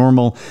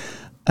paranormal.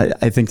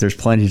 I think there's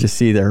plenty to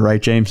see there,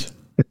 right, James?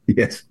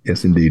 Yes,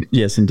 indeed.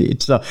 Yes,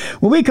 indeed. So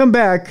when we come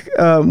back,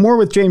 more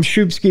with James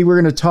Szubski,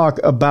 we're going to talk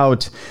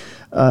about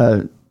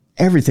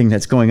everything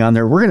that's going on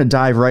there. We're going to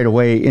dive right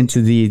away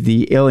into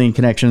the alien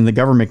connection and the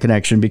government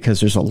connection, because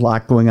there's a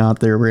lot going on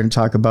there. We're going to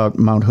talk about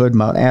Mount Hood,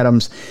 Mount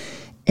Adams,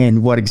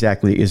 and what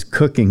exactly is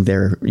cooking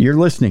there. You're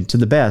listening to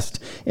the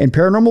best in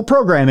paranormal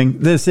programming.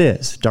 This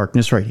is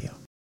Darkness Radio.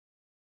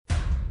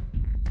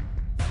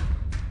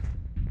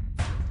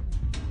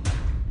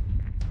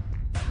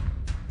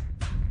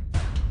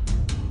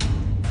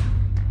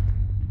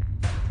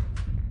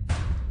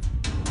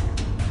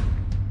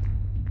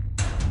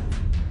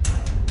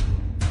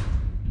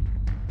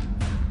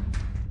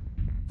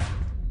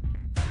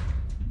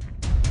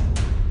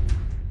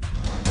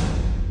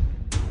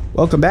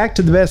 Welcome back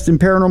to the best in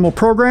paranormal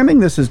programming.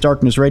 This is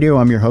Darkness Radio.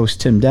 I'm your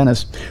host, Tim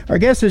Dennis. Our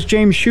guest is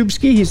James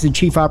Szubski. He's the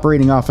Chief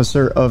Operating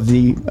Officer of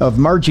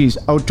Margie's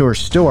Outdoor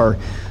Store,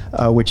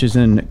 which is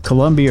in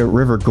Columbia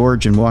River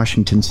Gorge in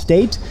Washington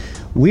State.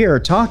 We are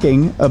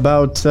talking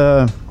about,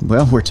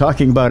 we're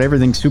talking about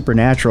everything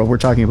supernatural. We're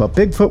talking about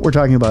Bigfoot, we're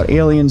talking about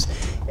aliens,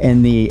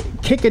 and the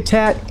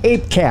Klickitat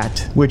Ape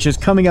Cat, which is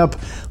coming up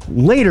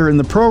later in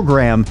the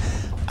program.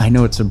 I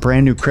know it's a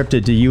brand new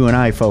cryptid to you and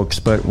I, folks,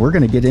 but we're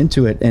going to get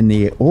into it and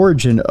the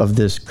origin of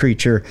this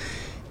creature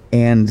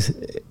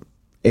and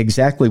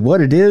exactly what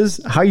it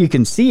is, how you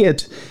can see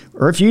it,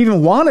 or if you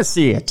even want to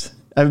see it.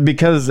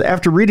 Because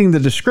after reading the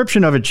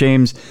description of it,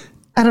 James,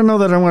 I don't know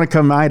that I want to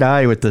come eye to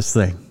eye with this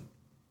thing.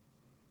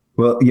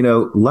 Well,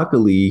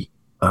 luckily,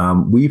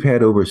 we've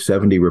had over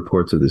 70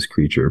 reports of this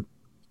creature,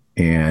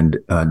 and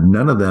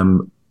none of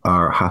them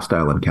are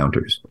hostile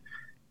encounters.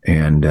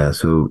 And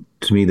so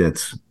to me,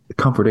 that's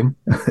comforting,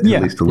 at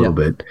least a little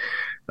bit.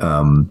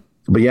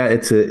 But yeah,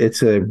 it's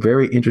a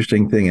very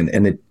interesting thing,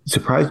 and it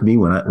surprised me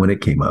when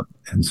it came up.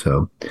 And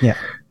so,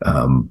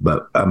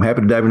 but I'm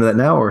happy to dive into that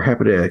now, or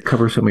happy to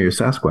cover some of your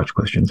Sasquatch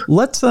questions.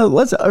 Let's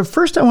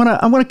first. I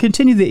want to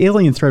continue the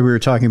alien thread we were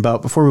talking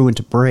about before we went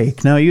to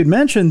break. Now, you had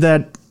mentioned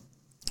that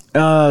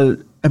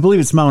I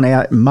believe it's Mount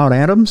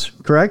Adams,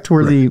 correct?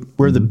 Where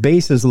the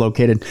base is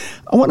located.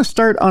 I want to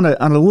start on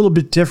a little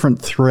bit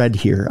different thread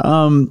here.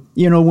 When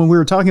we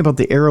were talking about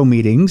the Arrow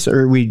meetings,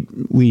 or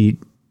we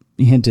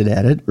hinted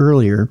at it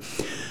earlier,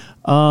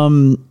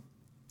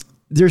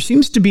 there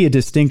seems to be a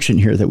distinction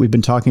here that we've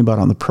been talking about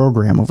on the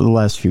program over the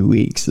last few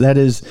weeks. That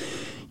is,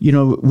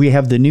 we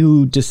have the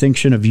new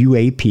distinction of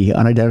UAP,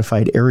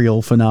 unidentified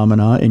aerial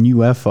phenomena, and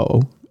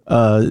UFO.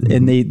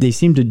 And they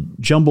seem to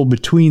jumble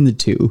between the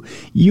two.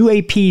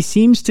 UAP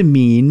seems to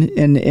mean,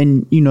 and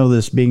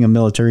this being a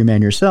military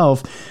man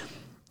yourself,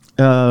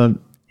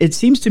 it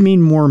seems to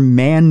mean more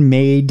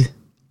man-made,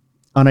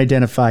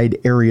 unidentified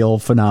aerial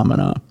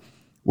phenomena,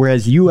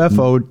 whereas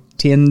UFO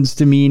tends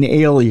to mean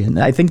alien.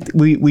 I think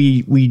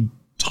we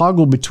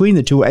toggle between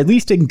the two, at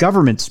least in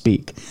government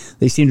speak.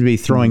 They seem to be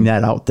throwing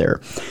that out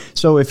there.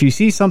 So if you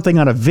see something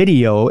on a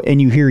video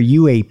and you hear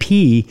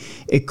UAP,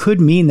 it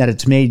could mean that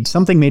it's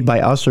something made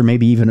by us or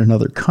maybe even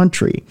another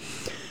country.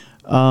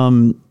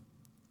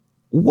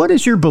 What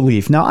is your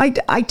belief? Now,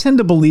 I tend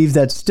to believe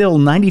that still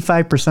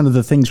 95% of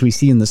the things we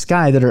see in the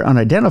sky that are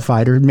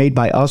unidentified are made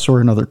by us or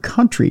another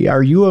country.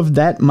 Are you of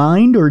that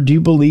mind, or do you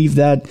believe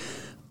that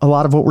a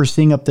lot of what we're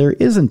seeing up there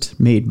isn't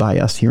made by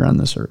us here on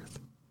this earth?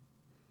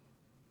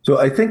 So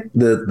I think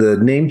the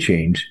name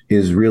change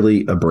is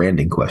really a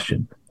branding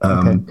question.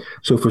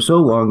 So for so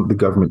long, the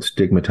government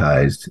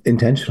stigmatized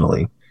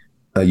intentionally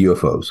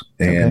UFOs.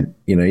 And,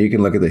 you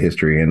can look at the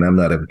history, and I'm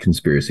not a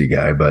conspiracy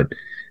guy, but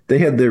they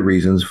had their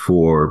reasons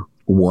for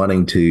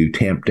wanting to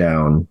tamp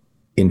down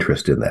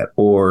interest in that,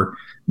 or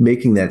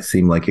making that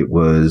seem like it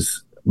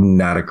was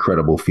not a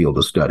credible field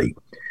of study.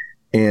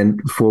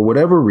 And for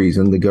whatever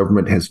reason, the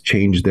government has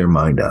changed their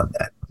mind on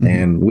that.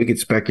 And we could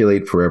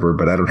speculate forever,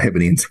 but I don't have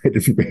any inside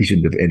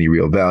information of any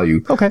real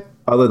value.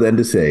 Other than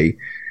to say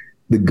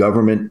the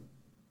government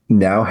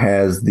now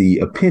has the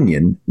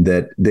opinion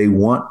that they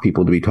want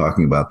people to be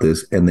talking about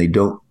this, and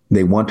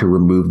they want to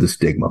remove the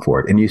stigma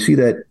for it. And you see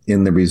that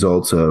in the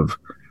results of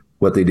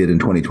what they did in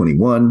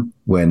 2021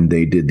 when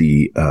they did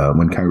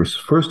when Congress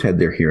first had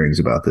their hearings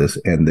about this,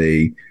 and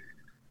they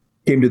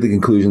came to the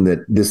conclusion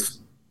that this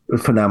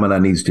phenomena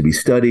needs to be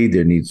studied.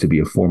 There needs to be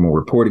a formal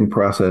reporting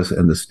process,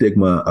 and the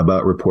stigma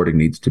about reporting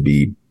needs to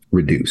be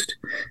reduced.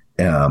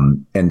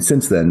 And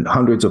since then,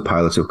 hundreds of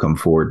pilots have come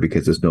forward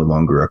because it's no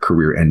longer a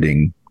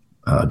career-ending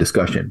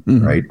discussion,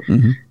 right?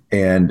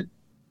 And,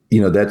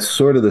 that's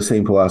sort of the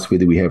same philosophy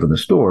that we have in the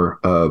store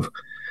of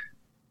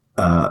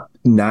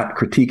not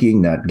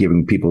critiquing, not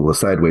giving people the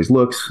sideways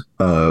looks,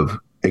 of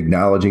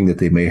acknowledging that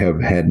they may have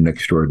had an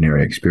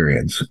extraordinary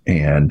experience.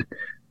 And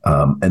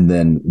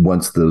then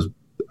once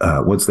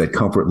that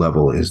comfort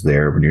level is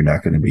there, when you're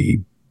not going to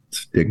be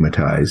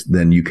stigmatized,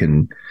 then you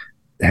can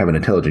have an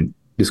intelligent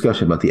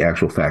discussion about the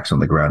actual facts on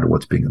the ground and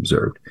what's being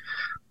observed.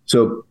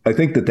 So I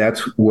think that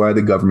that's why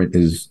the government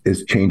is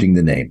changing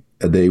the name.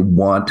 They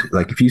want,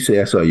 like, if you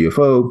say I saw a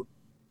UFO,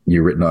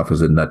 you're written off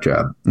as a nut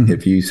job.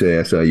 If you say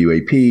I saw a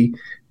UAP,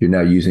 you're now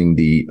using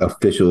the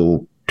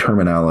official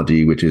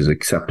terminology, which is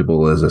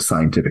acceptable as a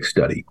scientific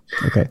study.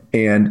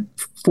 And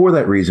for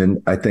that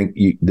reason, I think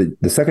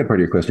the second part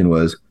of your question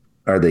was,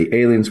 are they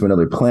aliens from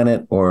another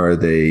planet, or are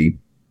they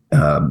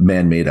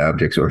man-made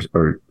objects, or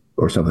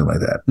something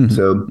like that?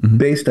 So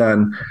based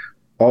on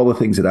all the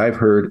things that I've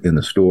heard in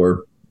the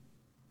store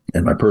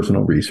and my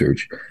personal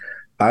research,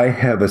 I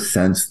have a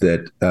sense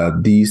that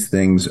these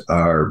things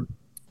are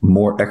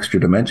more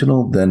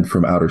extra-dimensional than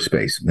from outer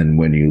space. And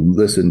when you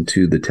listen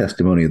to the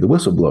testimony of the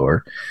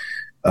whistleblower,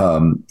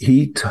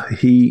 he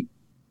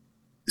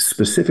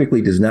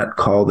specifically does not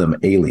call them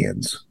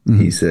aliens.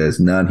 He says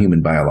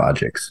non-human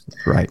biologics.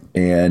 Right.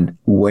 And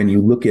when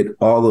you look at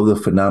all of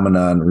the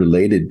phenomenon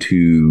related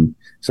to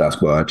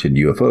Sasquatch and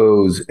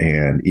UFOs,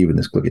 and even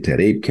this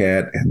Klickitat ape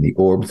cat, and the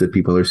orbs that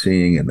people are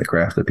seeing, and the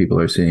craft that people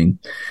are seeing,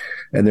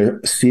 and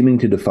they're seeming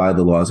to defy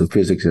the laws of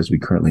physics as we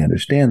currently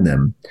understand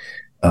them.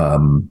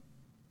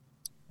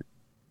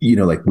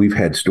 Like we've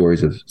had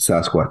stories of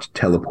Sasquatch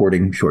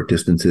teleporting short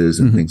distances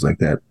and things like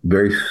that,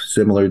 very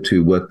similar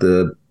to what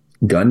the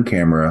gun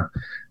camera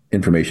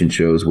information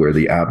shows, where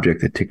the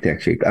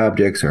tic-tac shaped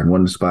objects are in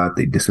one spot,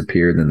 they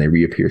disappear, then they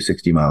reappear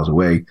 60 miles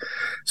away.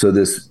 So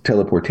this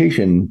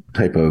teleportation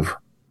type of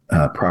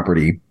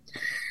property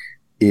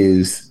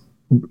is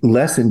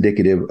less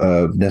indicative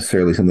of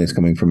necessarily something that's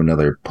coming from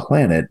another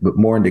planet, but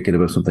more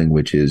indicative of something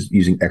which is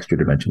using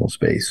extra-dimensional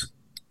space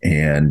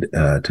and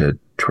to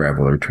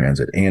travel or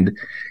transit. And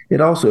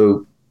it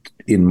also,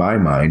 in my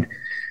mind,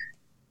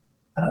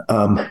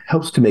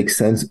 helps to make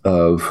sense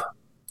of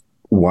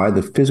why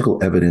the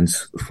physical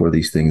evidence for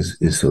these things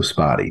is so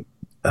spotty.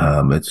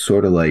 It's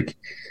sort of like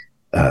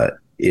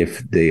if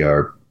they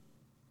are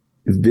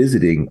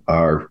visiting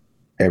our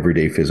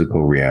everyday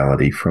physical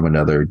reality from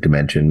another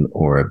dimension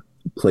or a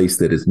place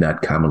that is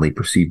not commonly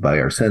perceived by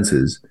our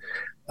senses,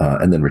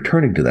 and then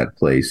returning to that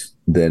place,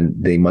 then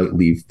they might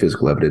leave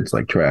physical evidence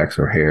like tracks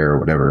or hair or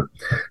whatever.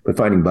 But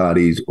finding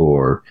bodies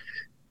or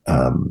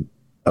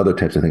other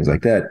types of things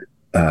like that,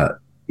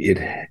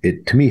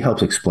 it to me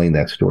helps explain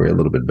that story a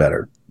little bit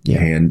better. Yeah.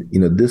 And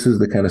this is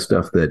the kind of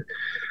stuff that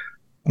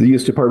the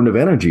U.S. Department of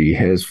Energy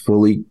has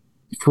fully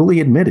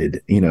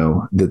admitted,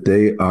 that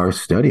they are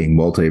studying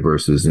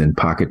multiverses and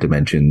pocket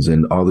dimensions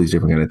and all these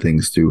different kind of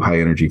things through high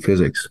energy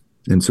physics.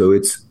 And so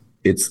it's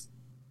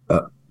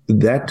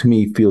that to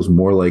me feels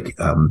more like,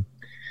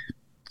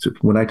 so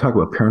when I talk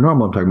about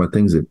paranormal, I'm talking about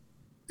things that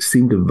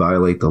seem to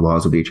violate the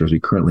laws of nature as we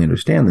currently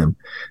understand them.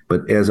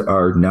 But as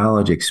our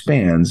knowledge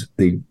expands,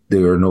 they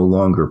are no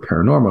longer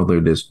paranormal. They're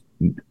this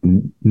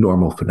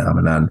normal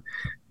phenomenon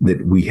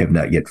that we have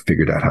not yet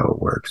figured out how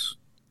it works.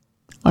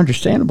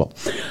 Understandable.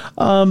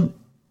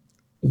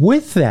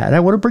 With that, I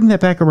want to bring that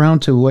back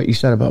around to what you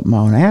said about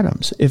Mount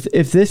Adams.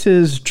 If this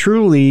is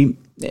truly,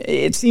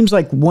 it seems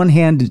like one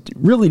hand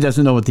really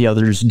doesn't know what the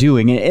other is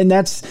doing. And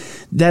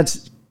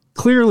that's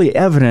clearly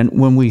evident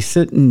when we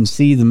sit and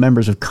see the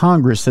members of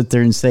Congress sit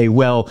there and say,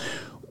 well,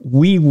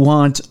 we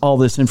want all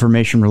this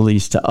information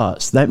released to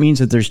us. That means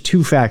that there's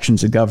two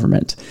factions of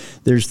government.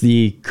 There's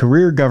the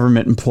career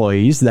government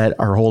employees that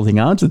are holding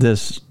on to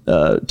this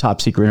top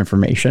secret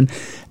information.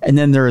 And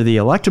then there are the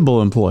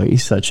electable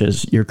employees, such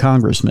as your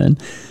congressmen,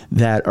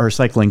 that are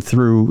cycling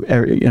through,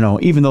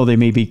 even though they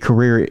may be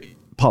career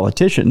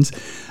politicians,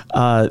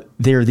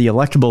 they're the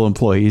electable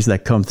employees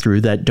that come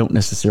through that don't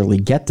necessarily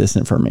get this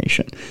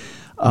information,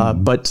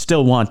 but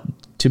still want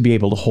to be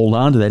able to hold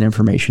on to that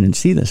information and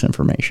see this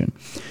information,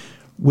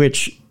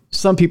 which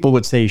some people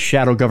would say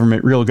shadow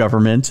government, real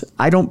government.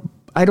 I don't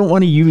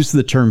want to use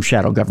the term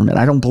shadow government.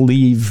 I don't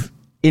believe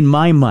in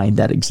my mind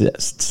that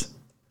exists.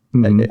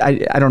 Mm-hmm.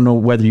 I don't know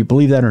whether you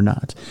believe that or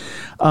not.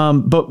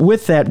 But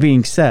with that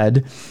being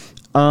said,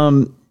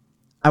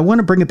 I want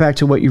to bring it back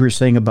to what you were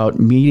saying about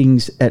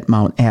meetings at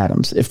Mount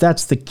Adams. If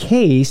that's the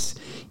case,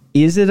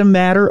 is it a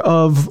matter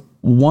of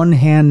one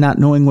hand not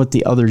knowing what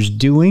the other's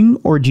doing,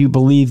 or do you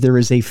believe there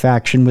is a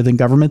faction within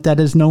government that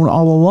has known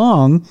all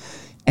along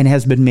and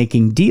has been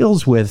making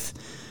deals with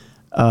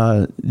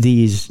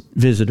these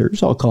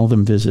visitors? I'll call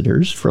them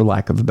visitors for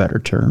lack of a better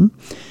term.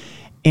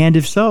 And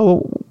if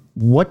so,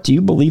 what do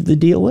you believe the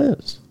deal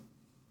is?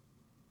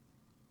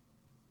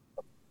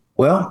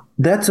 Well,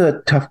 that's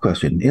a tough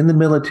question. In the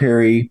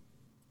military,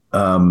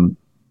 to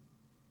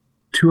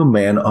a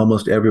man,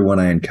 almost everyone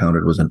I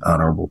encountered was an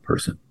honorable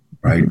person,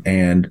 right? Mm-hmm.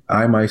 And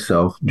I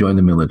myself joined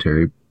the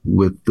military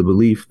with the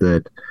belief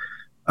that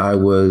I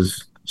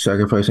was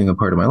sacrificing a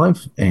part of my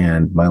life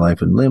and my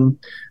life and limb,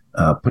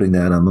 putting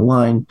that on the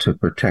line to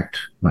protect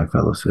my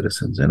fellow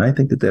citizens. And I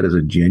think that that is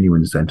a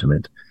genuine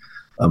sentiment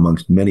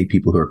amongst many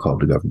people who are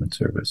called to government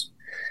service.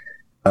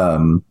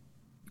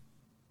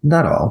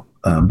 Not all,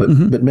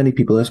 but many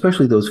people,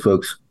 especially those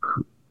folks.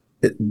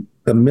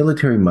 A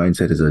military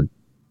mindset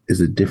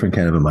is a different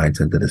kind of a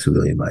mindset than a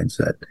civilian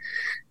mindset.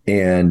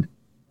 And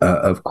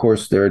of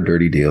course, there are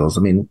dirty deals.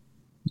 I mean,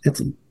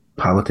 it's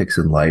politics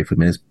in life. I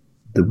mean, it's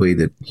the way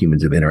that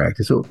humans have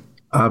interacted. So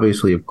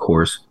obviously, of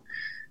course,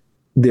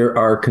 there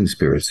are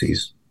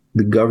conspiracies.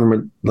 The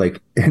government,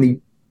 like any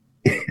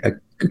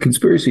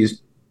conspiracy,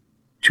 is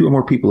two or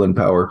more people in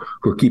power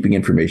who are keeping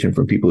information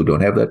from people who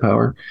don't have that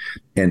power.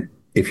 And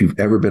if you've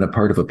ever been a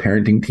part of a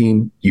parenting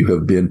team, you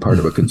have been part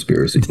of a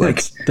conspiracy.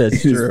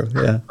 That's true.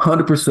 Yeah.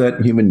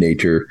 100% human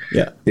nature.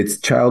 Yeah. It's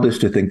childish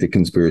to think that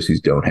conspiracies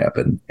don't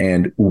happen.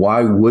 And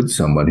why would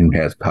someone who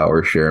has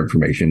power share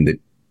information that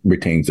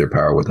retains their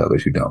power with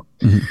others who don't?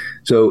 Mm-hmm.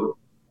 So,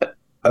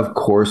 of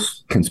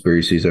course,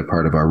 conspiracies are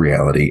part of our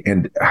reality.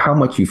 And how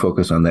much you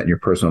focus on that in your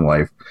personal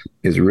life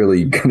is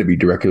really going to be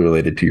directly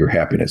related to your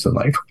happiness in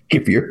life.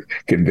 If you're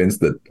convinced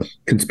that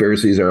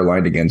conspiracies are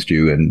aligned against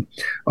you and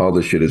all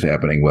this shit is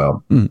happening,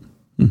 well,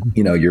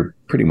 you're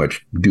pretty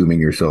much dooming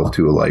yourself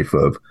to a life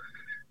of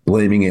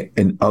blaming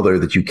an other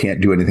that you can't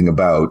do anything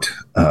about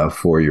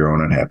for your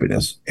own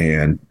unhappiness.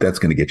 And that's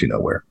going to get you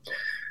nowhere.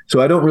 So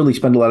I don't really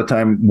spend a lot of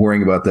time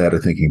worrying about that or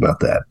thinking about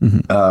that.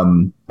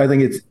 Mm-hmm. I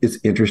think it's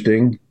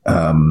interesting.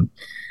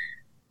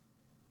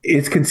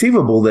 It's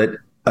conceivable that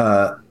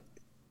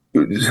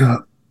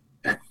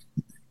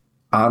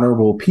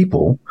honorable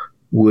people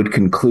would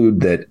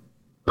conclude that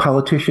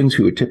politicians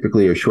who are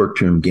typically are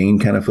short-term gain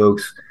kind of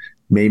folks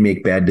may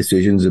make bad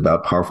decisions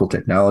about powerful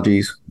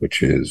technologies,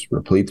 which is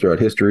replete throughout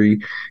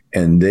history.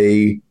 And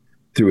they,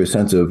 through a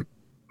sense of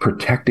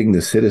protecting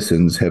the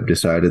citizens, have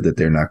decided that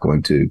they're not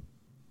going to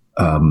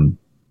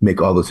make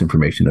all this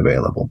information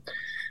available.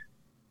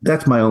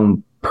 That's my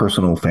own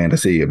personal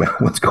fantasy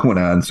about what's going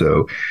on.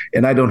 So,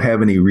 and I don't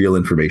have any real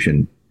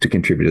information to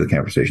contribute to the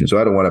conversation.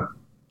 So I don't want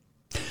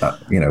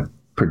to,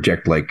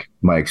 project like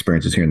my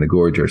experiences here in the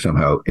Gorge are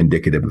somehow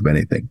indicative of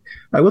anything.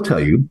 I will tell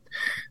you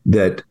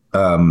that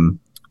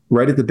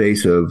right at the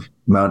base of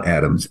Mount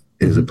Adams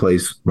is a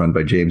place run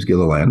by James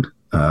Gilliland,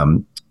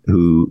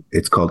 who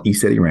it's called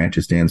ESETI Ranch.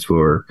 It stands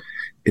for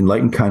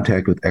Enlightened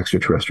Contact with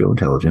Extraterrestrial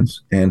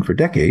Intelligence. And for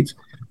decades,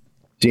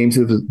 James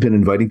has been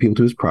inviting people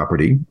to his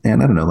property.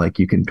 And I don't know, like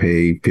you can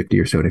pay $50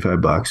 or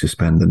 $75 to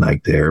spend the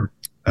night there.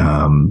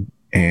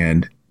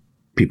 And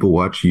people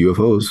watch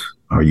UFOs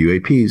or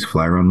UAPs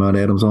fly around Mount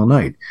Adams all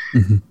night.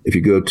 If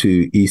you go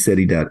to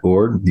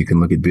eseti.org, you can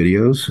look at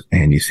videos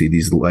and you see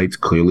these lights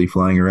clearly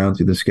flying around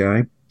through the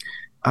sky.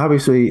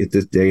 Obviously, at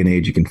this day and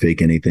age, you can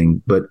fake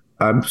anything, but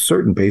I'm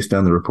certain, based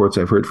on the reports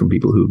I've heard from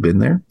people who've been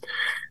there,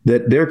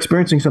 that they're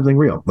experiencing something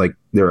real. Like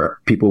there are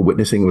people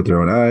witnessing with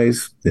their own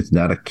eyes. It's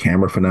not a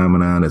camera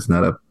phenomenon. It's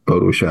not a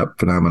Photoshop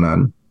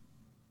phenomenon.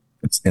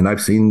 And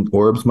I've seen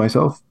orbs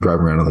myself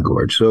driving around on the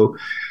gorge. So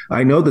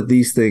I know that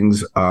these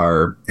things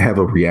have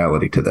a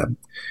reality to them.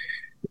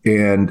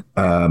 And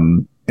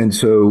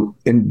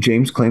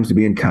James claims to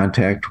be in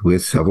contact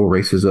with several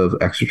races of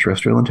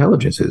extraterrestrial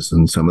intelligences.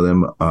 And some of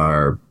them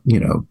are,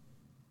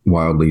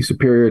 wildly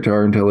superior to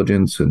our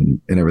intelligence and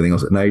everything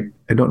else. And I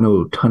don't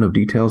know a ton of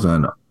details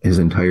on his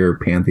entire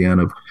pantheon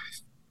of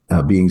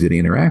beings that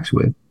he interacts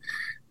with,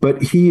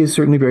 but he is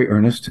certainly very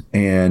earnest,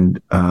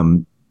 and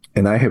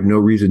I have no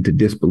reason to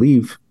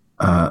disbelieve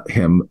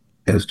him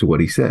as to what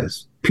he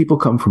says. People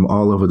come from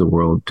all over the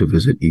world to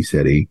visit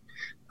ESETI.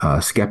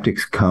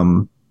 Skeptics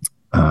come,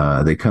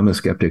 they come as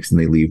skeptics and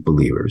they leave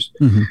believers.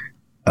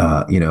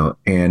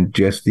 And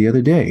just the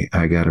other day,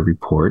 I got a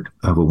report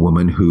of a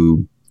woman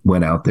who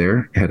went out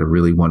there, had a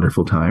really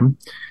wonderful time.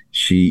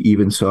 She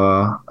even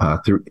saw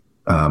through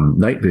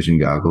night vision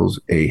goggles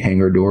a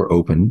hangar door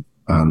open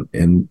on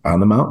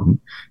the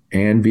mountain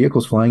and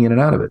vehicles flying in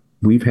and out of it.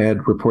 We've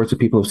had reports of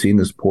people have seen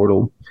this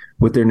portal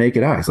with their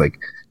naked eyes, like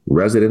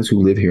residents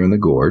who live here in the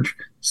gorge,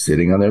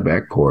 sitting on their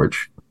back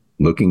porch,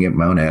 looking at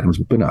Mount Adams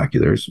with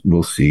binoculars,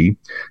 will see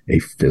a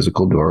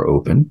physical door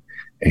open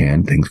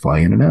and things fly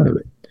in and out of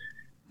it.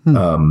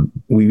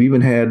 We've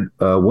even had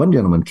one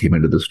gentleman came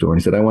into the store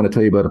and he said, I want to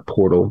tell you about a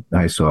portal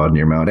I saw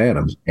near Mount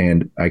Adams.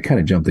 And I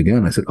kind of jumped the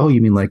gun. I said, oh, you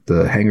mean like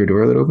the hangar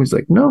door that opens? He's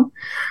like, no,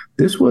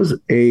 this was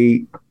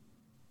a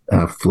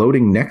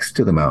floating next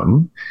to the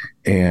mountain.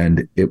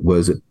 And it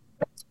was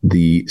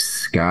the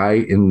sky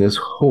in this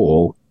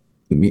hole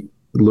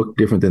looked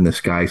different than the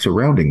sky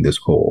surrounding this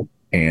hole.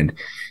 And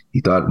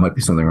he thought it might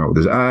be something wrong with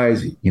his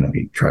eyes.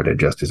 He tried to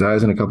adjust his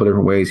eyes in a couple of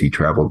different ways. He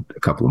traveled a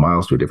couple of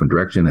miles to a different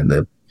direction, and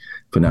the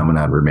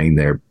phenomenon remained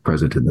there,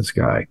 present in the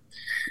sky.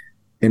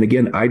 And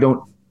again,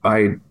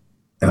 and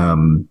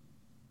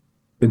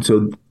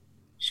so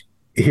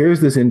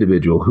here's this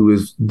individual who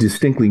is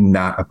distinctly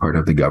not a part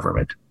of the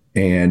government.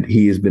 And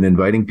he has been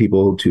inviting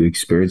people to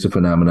experience a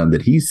phenomenon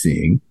that he's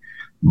seeing,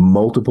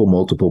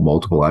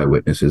 multiple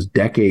eyewitnesses,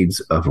 decades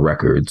of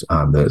records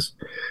on this.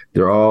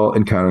 They're all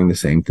encountering the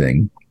same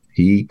thing.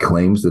 He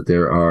claims that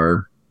there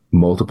are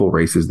multiple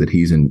races that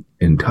he's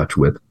in touch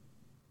with.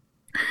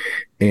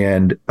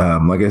 And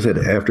like I said,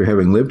 after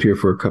having lived here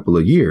for a couple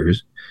of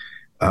years,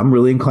 I'm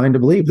really inclined to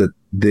believe that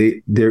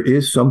there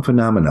is some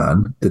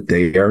phenomenon that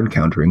they are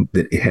encountering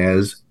that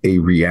has a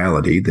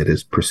reality that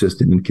is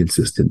persistent and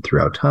consistent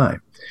throughout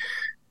time.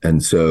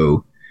 And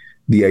so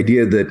the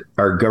idea that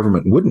our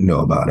government wouldn't know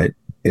about it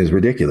is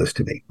ridiculous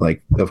to me.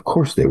 Like, of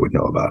course they would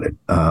know about it.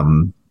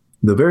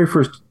 The very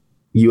first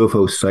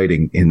UFO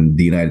sighting in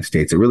the United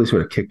States that really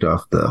sort of kicked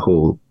off the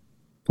whole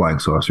flying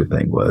saucer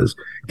thing was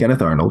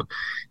Kenneth Arnold.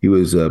 He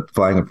was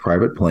flying a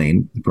private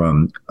plane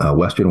from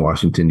Western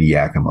Washington to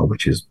Yakima,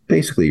 which is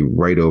basically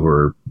right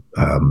over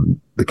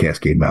the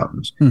Cascade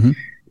Mountains.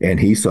 And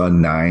he saw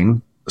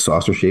 9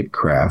 saucer-shaped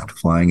craft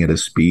flying at a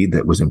speed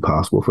that was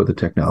impossible for the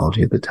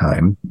technology at the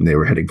time. They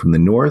were heading from the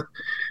north,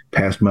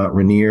 past Mount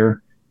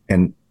Rainier,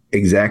 and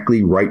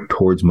exactly right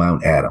towards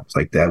Mount Adams.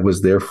 Like that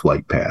was their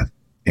flight path.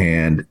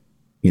 And,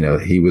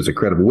 he was a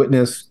credible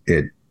witness.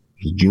 It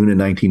was June of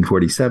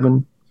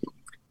 1947.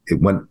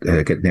 It went,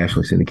 got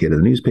nationally syndicated in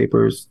the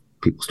newspapers.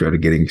 People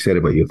started getting excited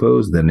about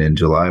UFOs. Then in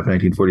July of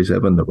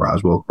 1947, the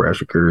Roswell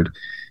crash occurred.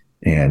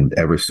 And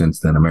ever since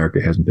then, America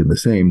hasn't been the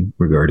same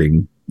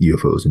regarding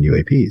UFOs and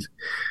UAPs.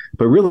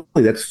 But really,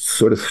 that's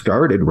sort of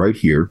started right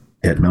here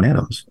at Mount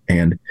Adams.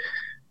 And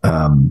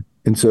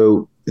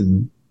so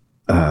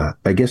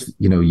I guess,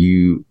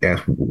 you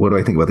asked, what do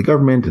I think about the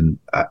government? And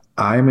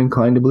I'm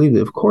inclined to believe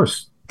that, of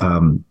course,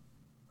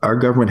 our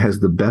government has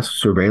the best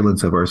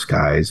surveillance of our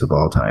skies of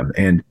all time.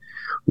 And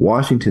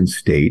Washington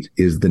State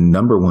is the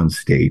 #1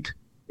 state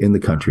in the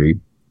country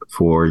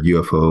for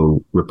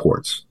UFO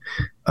reports.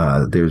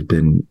 There's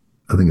been,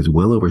 I think it's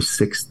well over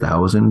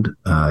 6,000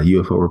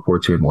 UFO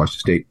reports here in Washington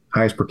State,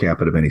 highest per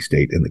capita of any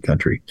state in the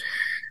country.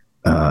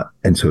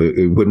 And so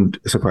it wouldn't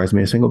surprise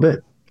me a single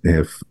bit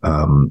if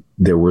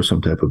there were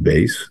some type of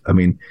base. I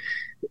mean,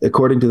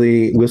 according to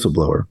the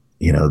whistleblower,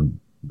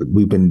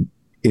 we've been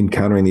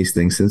encountering these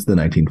things since the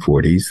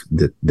 1940s,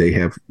 that they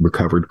have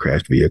recovered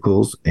crashed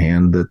vehicles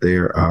and that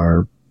there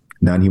are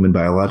non-human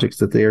biologics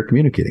that they are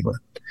communicating with.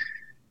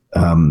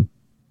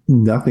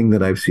 Nothing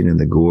that I've seen in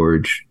the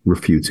gorge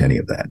refutes any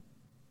of that.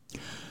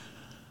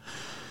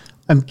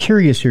 I'm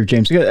curious here,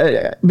 James,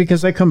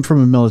 because I come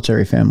from a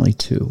military family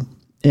too.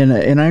 And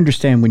I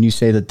understand when you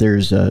say that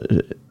there's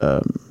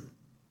a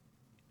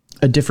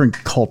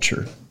different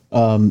culture,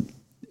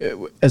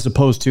 as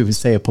opposed to,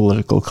 say, a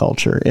political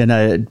culture.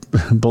 And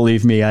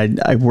believe me,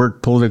 I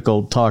worked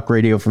political talk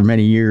radio for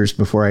many years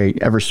before I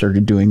ever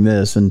started doing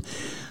this. And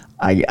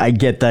I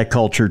get that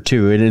culture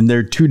too. And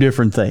they're two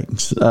different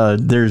things.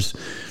 There's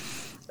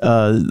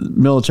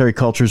military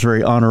culture is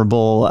very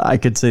honorable. I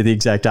could say the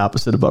exact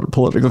opposite about a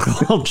political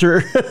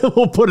culture.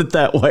 We'll put it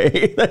that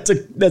way.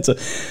 That's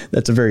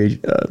a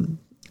very,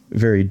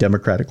 very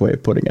democratic way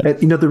of putting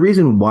it. And, the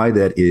reason why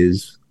that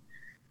is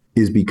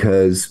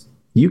because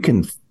you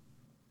can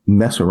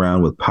mess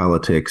around with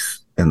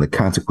politics and the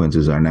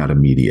consequences are not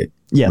immediate.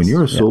 Yes. When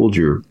you're a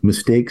soldier,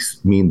 mistakes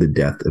mean the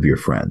death of your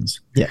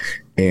friends. Yes.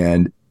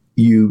 And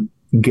you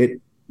get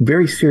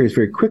very serious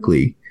very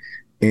quickly.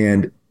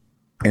 And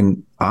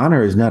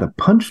honor is not a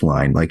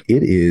punchline. Like,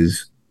 it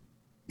is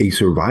a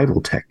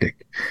survival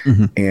tactic.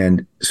 Mm-hmm.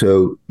 And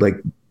so, like,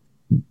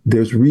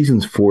 there's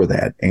reasons for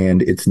that.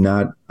 And it's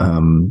not,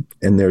 and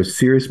there's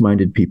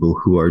serious-minded people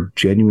who are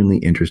genuinely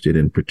interested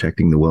in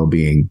protecting the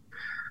well-being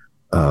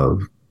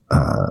of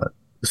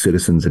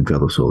citizens and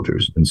fellow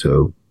soldiers. And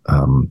so,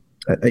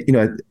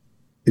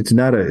 it's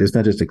not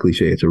just a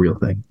cliche. It's a real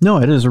thing. No,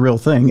 it is a real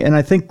thing. And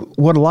I think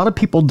what a lot of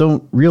people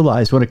don't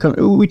realize when it comes,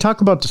 we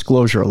talk about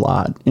disclosure a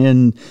lot.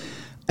 And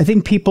I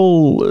think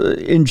people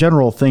in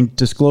general think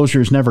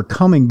disclosure is never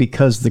coming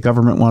because the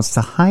government wants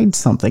to hide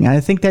something. And I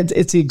think that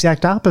it's the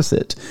exact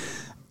opposite.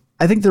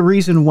 I think the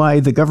reason why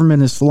the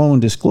government is slow in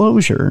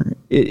disclosure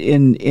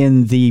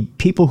in the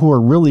people who are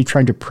really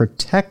trying to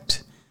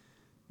protect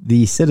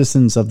the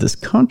citizens of this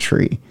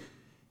country,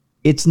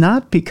 it's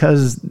not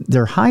because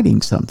they're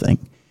hiding something.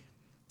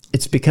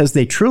 It's because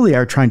they truly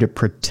are trying to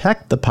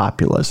protect the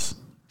populace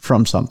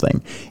from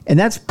something. And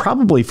that's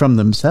probably from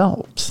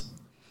themselves.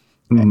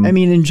 Mm-hmm. I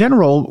mean, in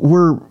general,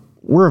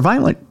 we're a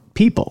violent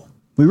people.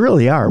 We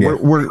really are. Yeah.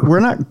 We're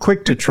not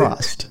quick to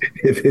trust.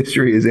 If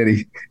history is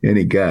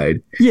any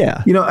guide.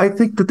 Yeah. I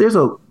think that there's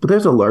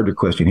a larger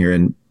question here.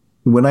 And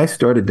when I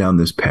started down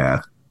this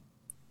path,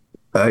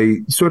 I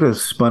sort of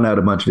spun out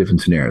a bunch of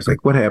different scenarios.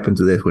 Like, what happens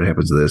to this? What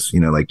happens to this?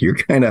 Like, you're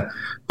kind of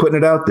putting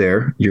it out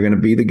there. You're going to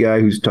be the guy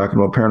who's talking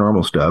about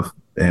paranormal stuff.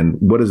 And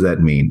what does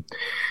that mean?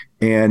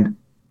 And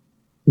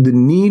the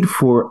need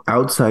for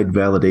outside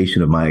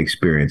validation of my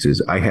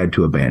experiences, I had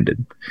to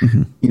abandon.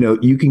 Mm-hmm.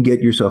 You can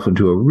get yourself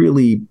into a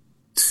really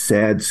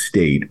sad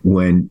state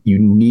when you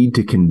need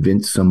to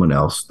convince someone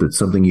else that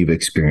something you've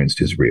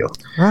experienced is real.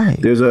 Right.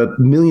 There's a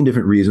million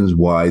different reasons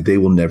why they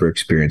will never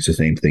experience the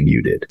same thing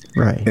you did.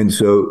 Right. And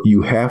so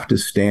you have to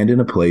stand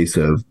in a place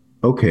of,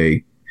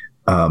 okay,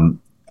 I'm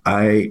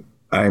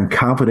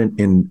confident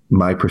in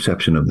my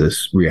perception of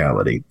this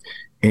reality.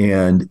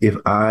 And if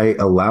I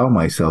allow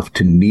myself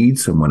to need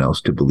someone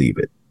else to believe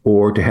it,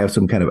 or to have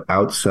some kind of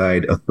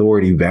outside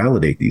authority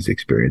validate these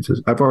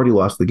experiences, I've already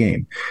lost the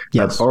game.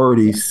 Yes. I've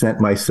already sent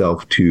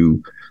myself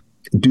to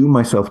doom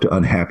myself to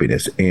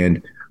unhappiness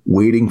and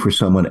waiting for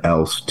someone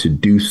else to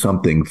do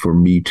something for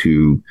me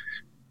to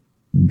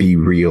be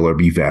real or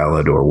be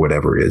valid or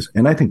whatever it is.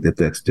 And I think that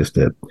that's just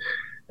a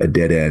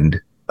dead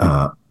end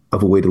of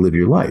a way to live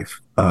your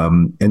life.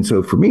 And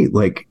so for me,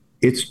 like,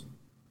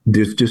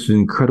 there's just an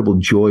incredible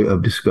joy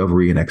of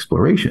discovery and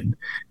exploration.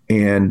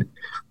 And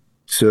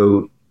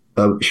so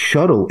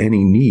shuttle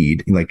any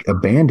need, like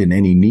abandon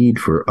any need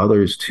for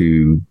others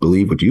to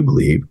believe what you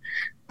believe.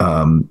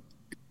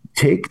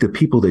 Take the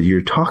people that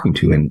you're talking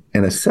to and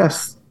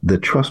assess the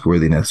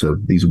trustworthiness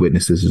of these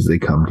witnesses as they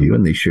come to you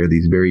and they share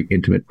these very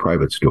intimate,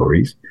 private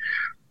stories.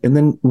 And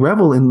then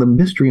revel in the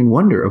mystery and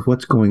wonder of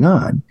what's going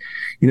on.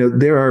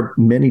 There are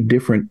many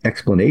different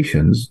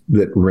explanations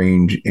that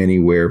range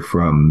anywhere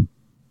from,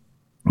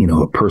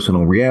 a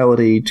personal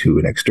reality to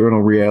an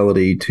external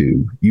reality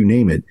to you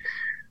name it.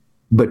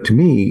 But to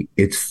me,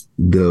 it's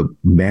the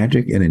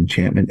magic and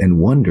enchantment and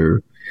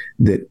wonder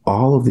that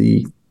all of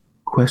the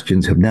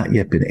questions have not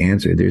yet been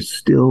answered. There's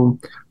still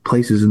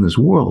places in this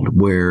world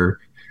where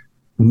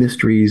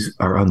mysteries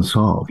are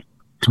unsolved.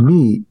 To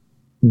me,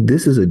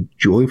 this is a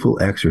joyful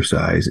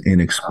exercise in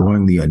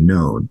exploring the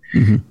unknown.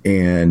 Mm-hmm.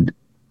 And,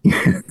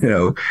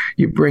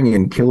 you bring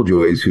in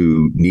killjoys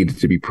who need it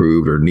to be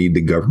proved or need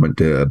the government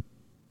to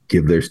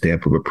give their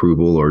stamp of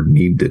approval or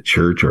need the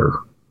church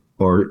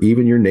or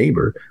even your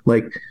neighbor.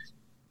 Like,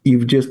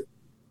 you've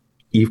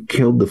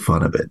killed the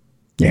fun of it.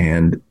 Yeah.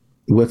 And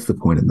what's the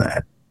point in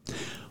that?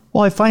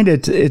 Well, I find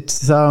it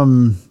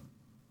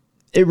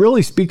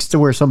really speaks to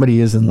where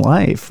somebody is in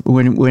life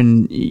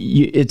when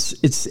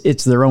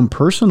it's their own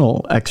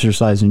personal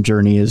exercise and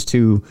journey as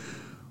to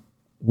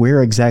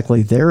where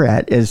exactly they're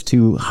at, as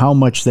to how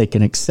much they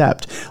can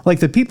accept. Like,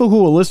 the people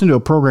who will listen to a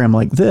program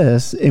like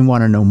this and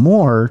want to know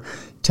more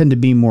tend to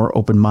be more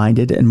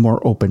open-minded and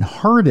more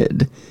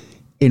open-hearted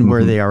in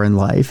where they are in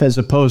life, as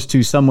opposed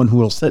to someone who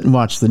will sit and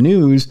watch the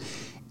news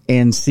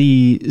and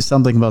see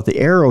something about the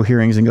Arrow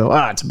hearings and go,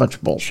 it's a bunch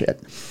of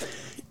bullshit,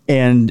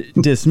 and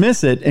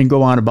dismiss it and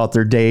go on about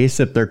their day,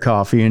 sip their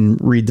coffee, and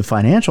read the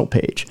financial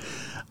page.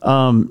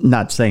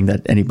 Not saying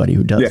that anybody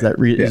who does that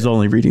is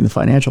only reading the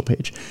financial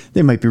page.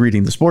 They might be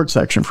reading the sports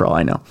section for all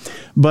I know.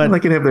 But they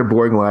can have their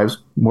boring lives.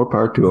 More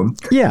power to them.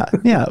 Yeah.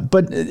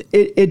 But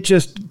it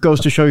just goes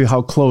to show you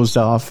how closed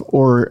off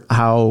or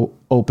how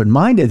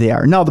open-minded they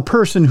are. Now, the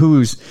person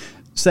who's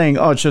saying,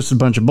 oh, it's just a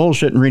bunch of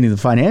bullshit and reading the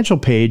financial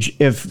page,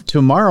 if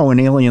tomorrow an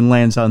alien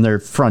lands on their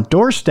front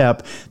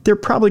doorstep, they're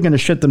probably going to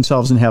shit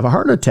themselves and have a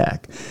heart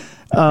attack.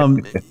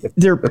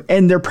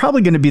 They're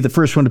probably going to be the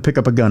first one to pick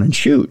up a gun and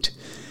shoot.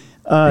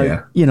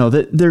 They're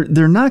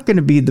not going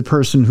to be the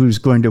person who's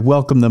going to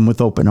welcome them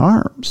with open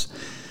arms.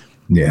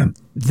 Yeah.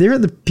 They're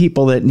the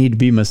people that need to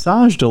be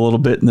massaged a little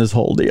bit in this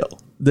whole deal.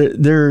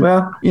 But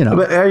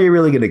are you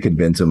really going to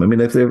convince them? I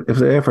mean, if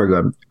they're ever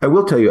gone, I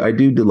will tell you, I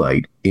do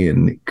delight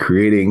in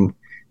creating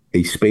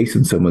a space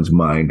in someone's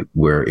mind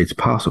where it's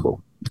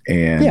possible.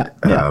 And,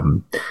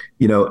 and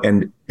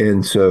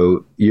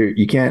so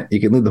you can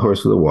lead the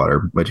horse to the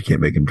water, but you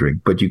can't make him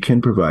drink, but you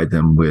can provide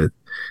them with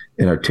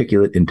an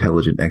articulate,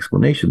 intelligent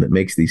explanation that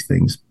makes these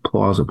things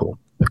plausible.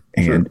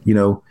 And,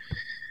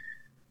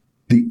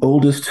 the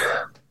oldest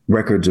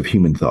records of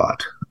human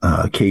thought,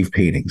 cave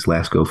paintings,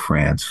 Lascaux,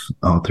 France,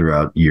 all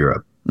throughout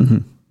Europe,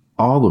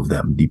 all of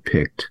them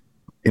depict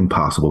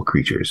impossible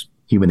creatures,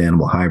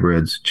 human-animal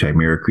hybrids,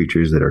 chimera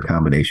creatures that are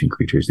combination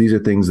creatures. These are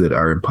things that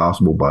are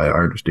impossible by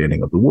our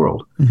understanding of the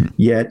world.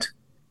 Yet,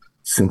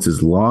 since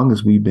as long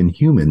as we've been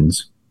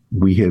humans,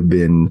 we have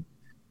been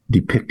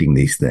depicting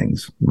these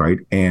things, right?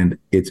 And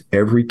it's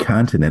every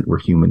continent where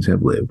humans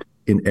have lived,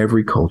 in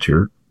every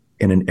culture,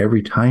 and in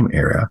every time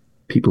era,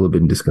 people have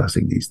been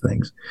discussing these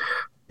things.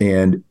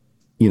 And,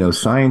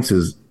 science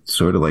is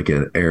sort of like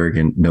an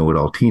arrogant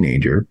know-it-all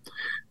teenager.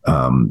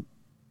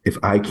 If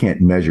I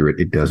can't measure it,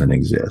 it doesn't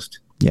exist.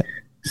 Yeah.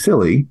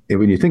 Silly. And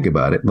when you think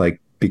about it,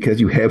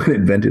 because you haven't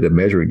invented a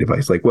measuring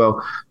device,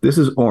 this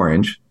is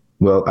orange.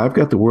 Well, I've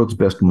got the world's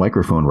best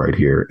microphone right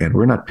here, and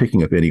we're not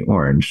picking up any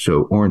orange,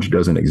 so orange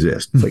doesn't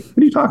exist. It's like, what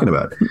are you talking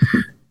about?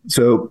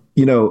 So,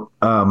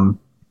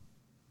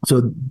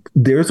 so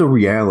there's a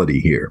reality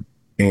here,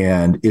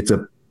 and it's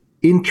a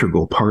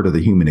integral part of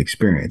the human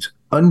experience,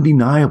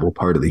 undeniable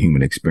part of the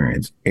human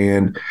experience.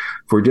 And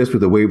for just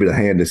with a wave of the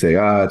hand to say,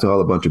 it's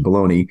all a bunch of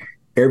baloney,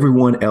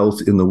 everyone else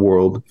in the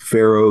world,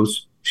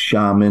 pharaohs,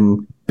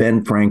 shaman,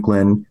 Ben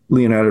Franklin,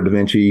 Leonardo da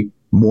Vinci,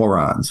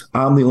 morons.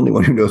 I'm the only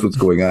one who knows what's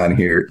going on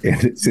here.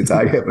 And since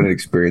I haven't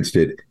experienced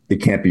it,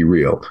 it can't be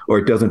real, or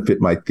it doesn't fit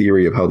my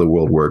theory of how the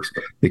world works.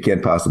 It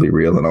can't possibly be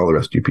real. And all the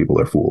rest of you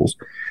people are fools.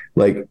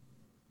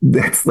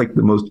 That's the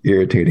most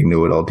irritating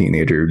know-it-all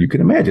teenager you can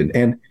imagine.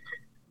 And,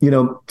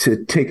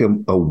 to take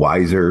a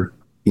wiser,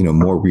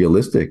 more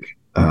realistic,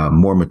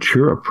 more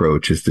mature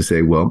approach is to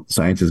say, well,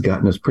 science has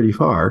gotten us pretty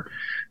far,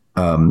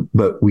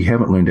 but we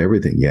haven't learned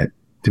everything yet.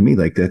 To me,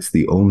 that's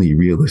the only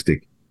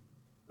realistic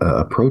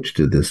approach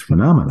to this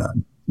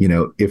phenomenon.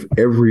 If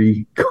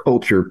every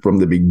culture from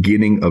the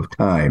beginning of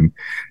time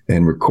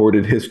and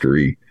recorded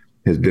history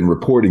has been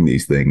reporting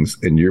these things,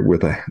 and you're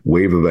with a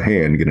wave of a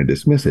hand going to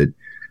dismiss it,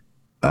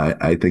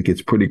 I think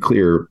it's pretty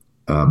clear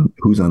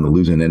who's on the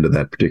losing end of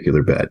that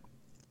particular bet.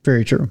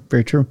 Very true.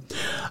 Very true.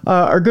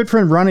 Our good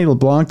friend Ronnie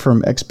LeBlanc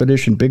from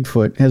Expedition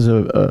Bigfoot has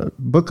a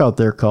book out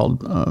there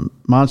called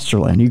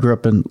Monsterland. He grew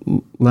up in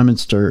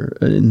Leominster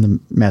in the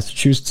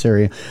Massachusetts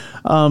area.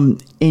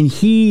 And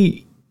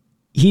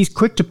he's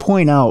quick to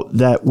point out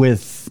that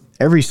with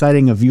every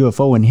sighting of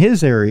UFO in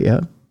his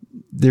area,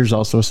 there's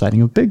also a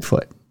sighting of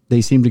Bigfoot.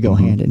 They seem to go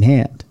hand in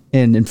hand.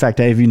 And in fact,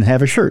 I even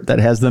have a shirt that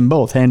has them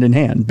both hand in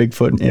hand,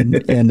 Bigfoot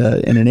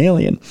and an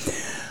alien.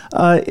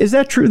 Is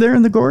that true there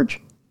in the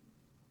gorge?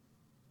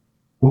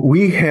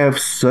 We have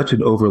such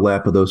an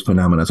overlap of those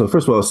phenomena. So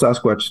first of all,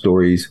 Sasquatch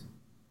stories,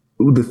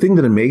 the thing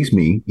that amazed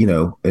me,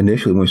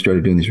 initially when we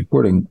started doing this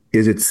reporting,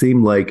 is it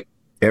seemed like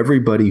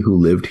everybody who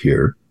lived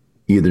here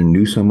either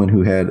knew someone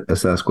who had a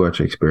Sasquatch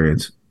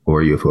experience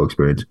or a UFO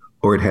experience,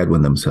 or had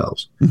one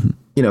themselves.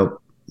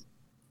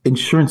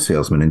 Insurance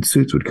salesmen in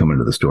suits would come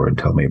into the store and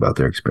tell me about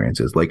their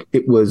experiences.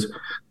 It was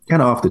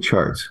kind of off the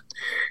charts.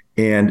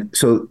 And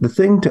so the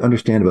thing to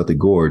understand about the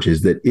gorge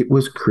is that it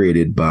was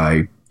created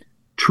by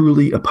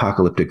truly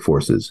apocalyptic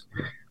forces.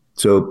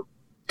 So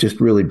just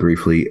really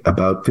briefly,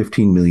 about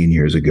 15 million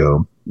years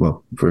ago,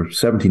 well, for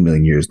 17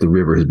 million years, the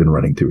river has been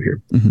running through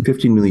here.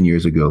 15 million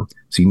years ago,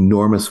 this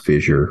enormous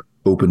fissure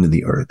opened in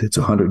the earth. It's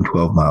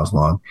 112 miles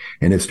long,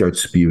 and it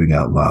starts spewing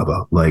out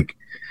lava,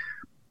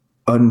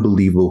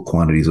 unbelievable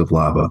quantities of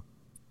lava.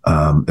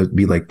 It'd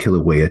be like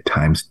Kilauea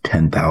times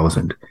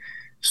 10,000.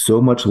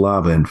 So much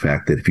lava, in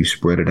fact, that if you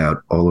spread it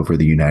out all over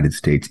the United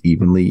States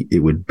evenly, it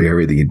would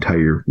bury the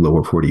entire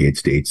lower 48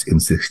 states in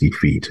 60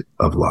 feet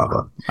of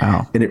lava.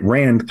 Wow. And it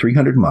ran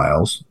 300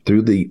 miles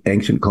through the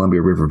ancient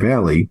Columbia River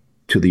Valley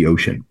to the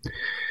ocean.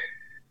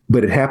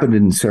 But it happened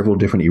in several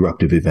different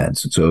eruptive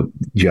events. So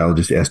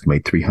geologists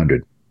estimate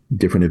 300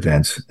 different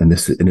events, and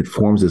it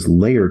forms this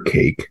layer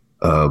cake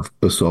of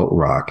basalt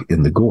rock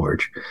in the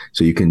gorge.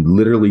 So you can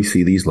literally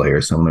see these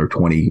layers. Some of them are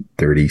 20,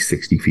 30,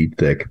 60 feet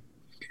thick.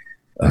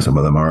 Some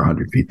of them are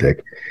 100 feet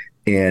thick.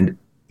 And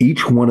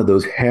each one of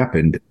those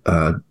happened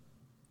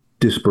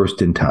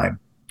dispersed in time.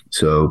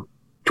 So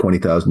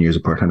 20,000 years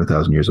apart,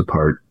 100,000 years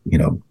apart,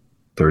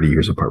 30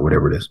 years apart,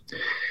 whatever it is.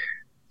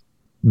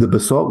 The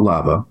basalt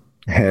lava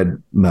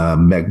had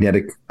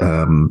magnetic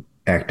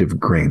active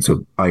grain,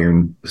 so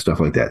iron, stuff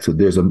like that. So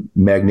there's a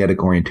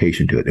magnetic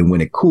orientation to it. And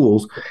when it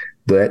cools,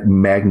 that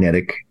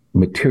magnetic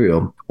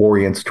material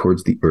orients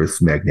towards the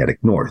Earth's magnetic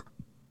north.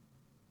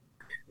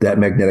 That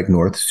magnetic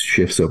north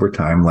shifts over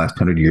time. Last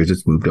 100 years,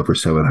 it's moved over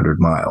 700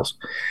 miles.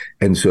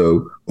 And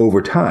so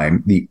over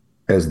time,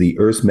 as the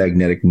Earth's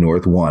magnetic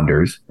north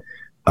wanders,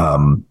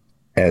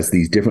 as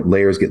these different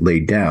layers get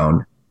laid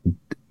down,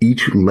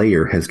 each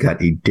layer has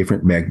got a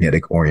different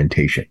magnetic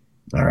orientation.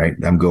 All right.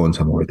 I'm going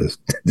somewhere with this.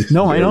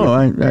 No, I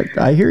know.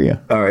 I hear you.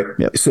 All right.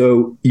 Yep.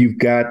 So you've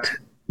got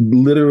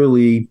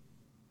literally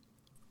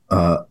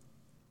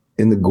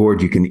in the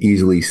gorge, you can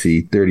easily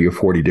see 30 or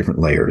 40 different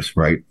layers,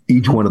 right?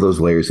 Each one of those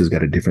layers has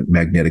got a different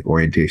magnetic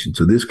orientation.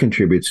 So this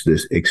contributes to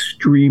this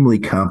extremely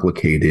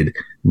complicated,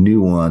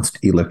 nuanced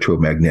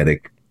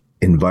electromagnetic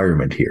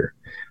environment here.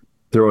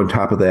 Throw on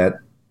top of that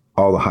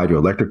all the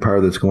hydroelectric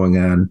power that's going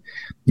on.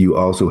 You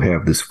also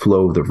have this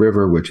flow of the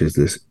river, which is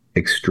this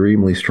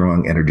extremely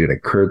strong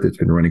energetic current that's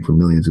been running for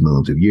millions and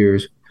millions of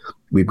years.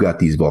 We've got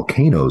these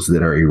volcanoes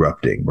that are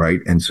erupting, right?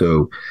 And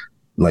so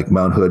like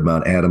Mount Hood,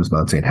 Mount Adams,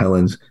 Mount St.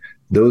 Helens,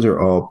 those are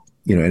all,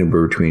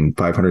 anywhere between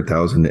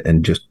 500,000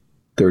 and just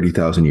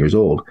 30,000 years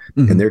old.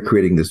 Mm-hmm. And they're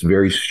creating this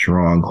very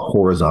strong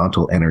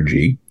horizontal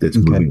energy that's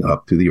moving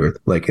up through the earth.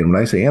 Like, and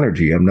when I say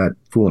energy, I'm not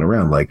fooling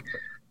around. Like,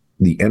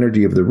 the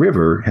energy of the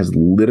river has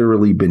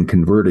literally been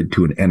converted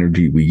to an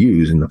energy we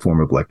use in the form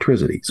of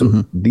electricity.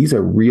 So these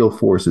are real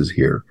forces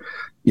here.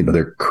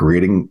 They're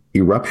creating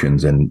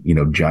eruptions and,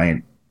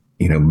 giant,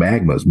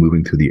 magmas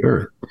moving through the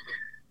earth.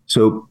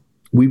 So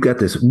we've got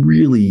this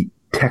really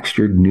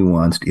textured,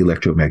 nuanced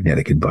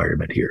electromagnetic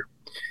environment here.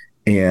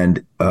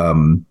 And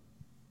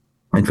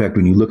in fact,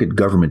 when you look at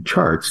government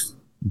charts,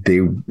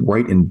 they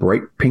write in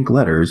bright pink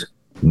letters,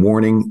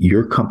 warning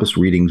your compass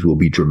readings will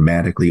be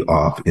dramatically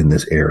off in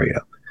this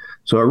area.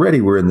 So already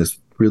we're in this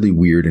really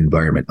weird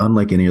environment,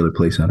 unlike any other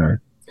place on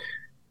Earth.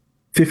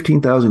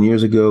 15,000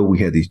 years ago, we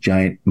had these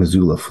giant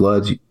Missoula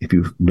floods. If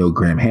you know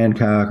Graham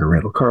Hancock or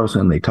Randall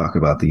Carlson, they talk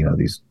about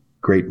these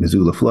great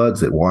Missoula floods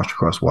that washed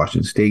across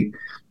Washington State.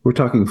 We're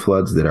talking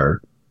floods that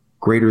are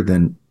greater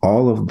than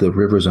all of the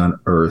rivers on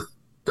Earth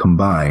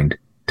combined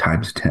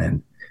times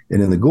 10.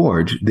 And in the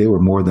gorge, they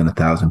were more than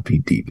 1,000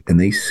 feet deep.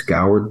 And they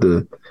scoured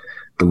the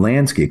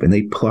landscape and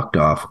they plucked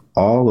off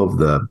all of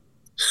the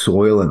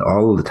soil and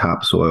all of the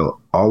topsoil,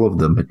 all of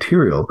the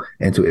material.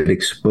 And so it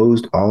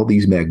exposed all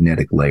these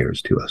magnetic layers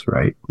to us,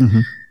 right? Mm-hmm.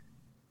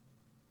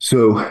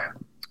 So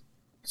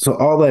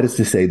all that is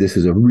to say, this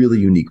is a really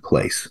unique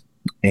place.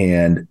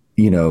 And,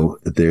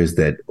 there's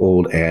that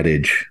old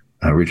adage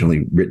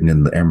originally written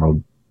in the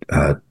Emerald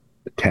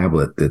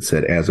tablet that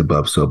said, as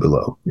above, so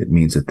below. It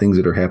means that things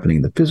that are happening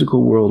in the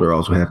physical world are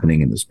also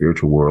happening in the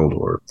spiritual world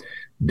or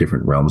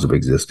different realms of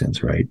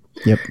existence, right?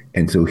 Yep.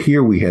 And so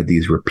here we had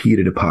these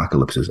repeated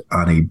apocalypses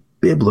on a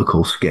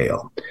biblical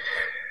scale.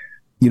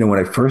 When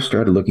I first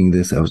started looking at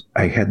this,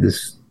 I had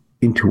this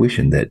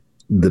intuition that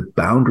the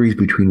boundaries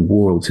between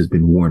worlds has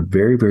been worn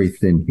very, very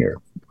thin here,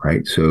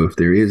 right? So if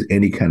there is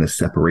any kind of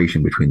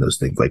separation between those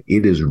things, like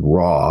it is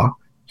raw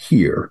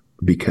here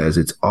because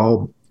it's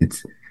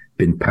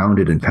been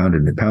pounded and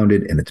pounded and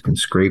pounded, and it's been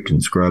scraped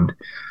and scrubbed.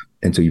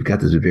 And so you've got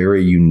this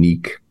very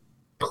unique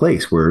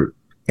place where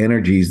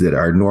energies that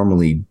are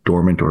normally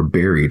dormant or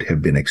buried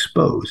have been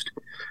exposed.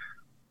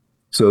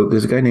 So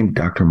there's a guy named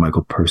Dr.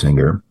 Michael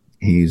Persinger.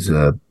 He's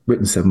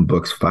written 7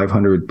 books,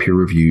 500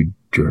 peer-reviewed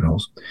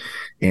journals.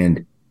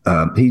 And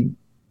he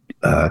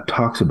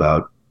talks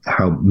about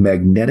how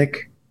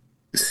magnetic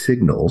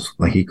signals,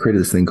 like he created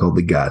this thing called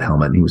the God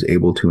helmet, and he was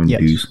able to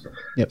induce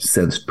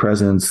sensed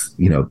presence.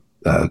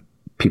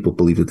 People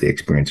believe that they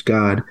experience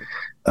God.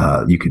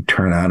 You could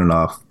turn on and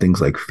off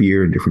things like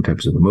fear and different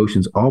types of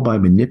emotions, all by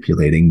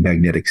manipulating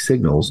magnetic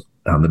signals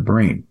on the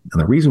brain.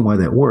 And the reason why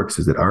that works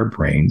is that our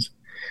brains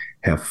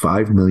have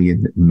 5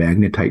 million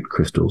magnetite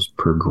crystals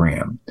per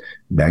gram.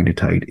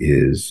 Magnetite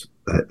is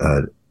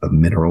a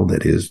mineral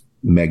that is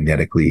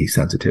magnetically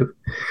sensitive.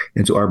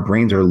 And so our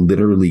brains are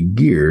literally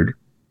geared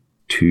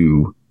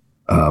to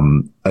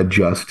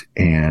adjust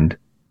and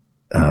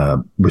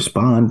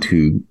respond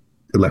to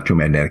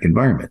electromagnetic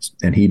environments.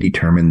 And he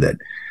determined that,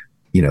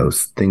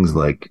 things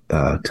like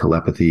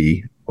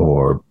telepathy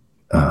or,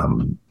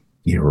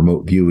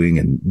 remote viewing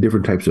and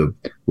different types of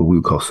what we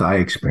would call psi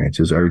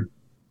experiences are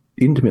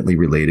intimately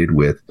related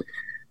with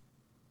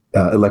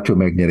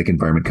electromagnetic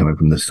environment coming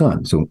from the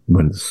sun. So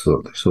when there's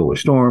solar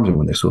storms and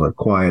when there's solar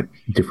quiet,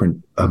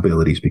 different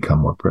abilities become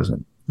more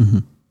present. Mm-hmm.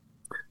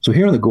 So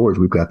here in the gorge,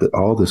 we've got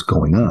all this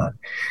going on.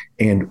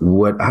 And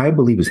what I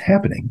believe is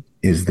happening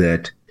is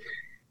that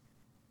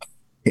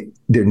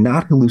they're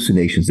not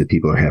hallucinations that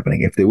people are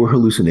happening. If they were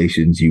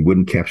hallucinations, you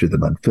wouldn't capture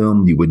them on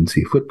film. You wouldn't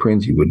see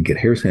footprints. You wouldn't get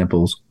hair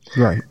samples.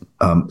 Right.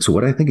 So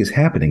what I think is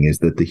happening is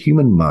that the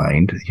human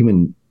mind,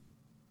 human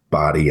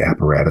body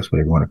apparatus,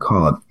 whatever you want to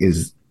call it,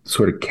 is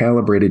sort of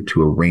calibrated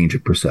to a range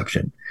of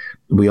perception.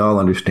 We all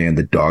understand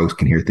that dogs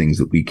can hear things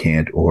that we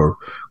can't, or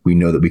we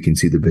know that we can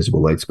see the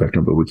visible light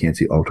spectrum, but we can't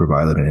see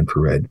ultraviolet and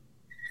infrared.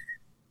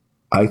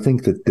 I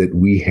think that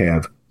we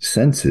have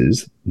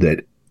senses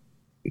that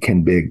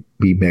can be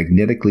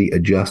magnetically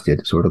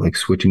adjusted, sort of like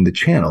switching the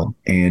channel,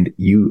 and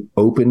you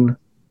open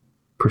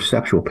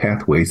perceptual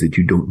pathways that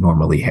you don't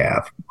normally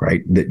have,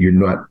 right? That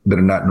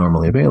are not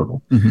normally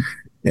available. Mm-hmm.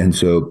 And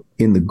so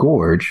in the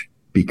gorge,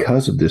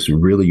 because of this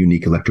really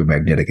unique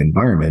electromagnetic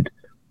environment,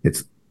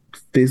 it's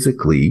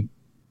physically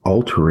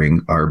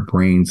altering our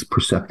brain's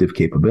perceptive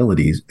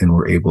capabilities, and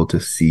we're able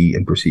to see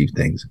and perceive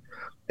things.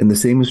 And the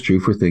same is true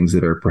for things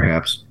that are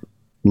perhaps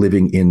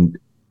living in,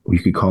 we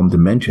could call them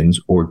dimensions,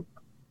 or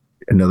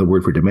another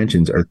word for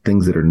dimensions are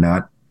things that are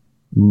not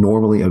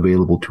normally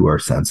available to our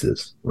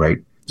senses, right?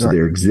 So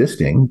They're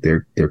existing.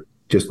 They're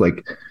just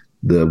like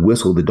the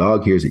whistle the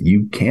dog hears that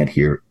you can't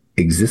hear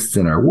exists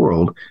in our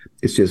world.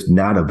 It's just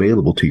not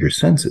available to your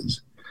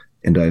senses.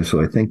 And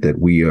so I think that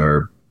we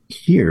are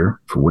here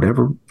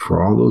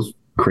for all those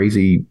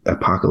crazy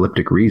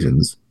apocalyptic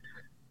reasons.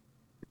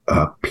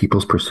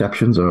 People's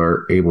perceptions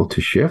are able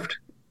to shift,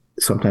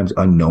 sometimes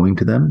unknowing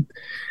to them.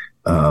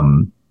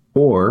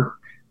 Or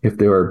if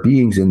there are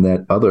beings in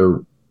that other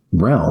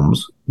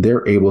realms,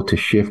 they're able to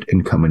shift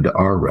and come into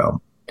our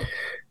realm.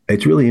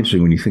 It's really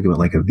interesting when you think about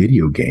like a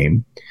video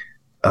game.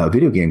 A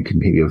video game can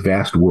be a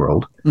vast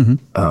world,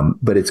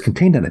 but it's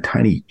contained on a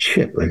tiny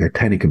chip, like a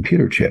tiny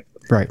computer chip.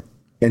 Right.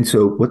 And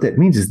so what that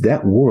means is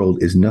that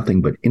world is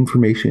nothing but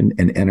information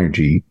and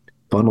energy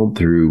funneled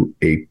through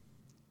a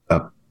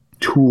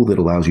tool that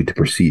allows you to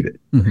perceive it.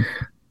 Mm-hmm.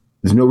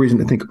 There's no reason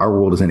to think our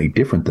world is any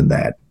different than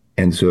that.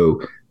 And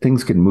so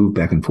things can move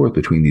back and forth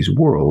between these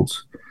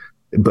worlds,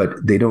 but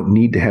they don't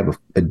need to have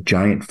a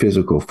giant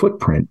physical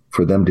footprint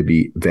for them to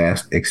be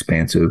vast,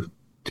 expansive,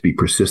 to be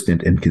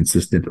persistent and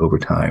consistent over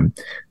time,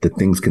 that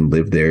things can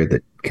live there,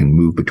 that can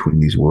move between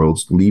these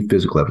worlds, leave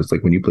physical evidence.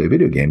 Like when you play a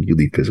video game, you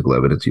leave physical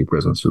evidence of your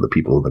presence to the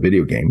people in the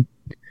video game.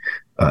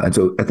 And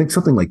so I think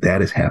something like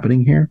that is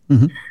happening here.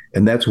 Mm-hmm.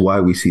 And that's why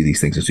we see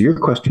these things. And so your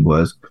question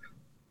was,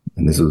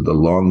 and this is the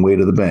long way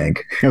to the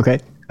bank. Okay.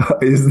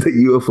 Is the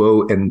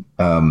UFO and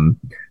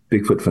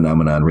Bigfoot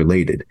phenomenon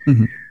related?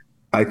 Mm-hmm.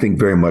 I think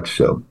very much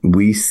so.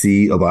 We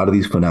see a lot of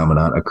these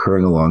phenomena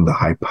occurring along the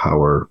high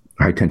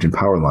tension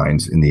power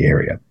lines in the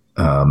area.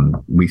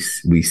 We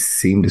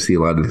seem to see a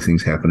lot of these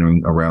things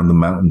happening around the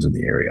mountains in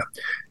the area.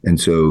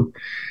 And so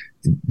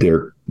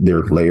they're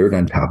layered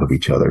on top of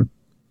each other,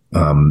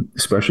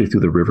 especially through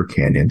the river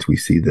canyons. We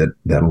see that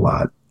a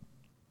lot.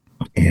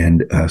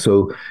 And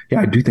so,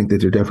 yeah, I do think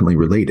that they're definitely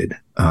related.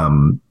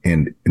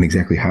 And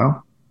exactly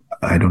how,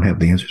 I don't have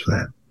the answers to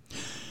that.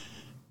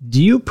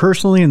 Do you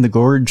personally, in the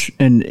gorge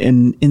and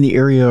in the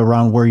area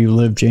around where you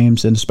live,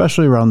 James, and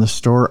especially around the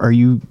store, are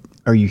you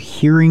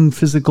hearing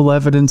physical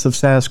evidence of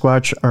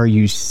Sasquatch? Are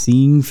you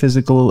seeing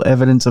physical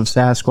evidence of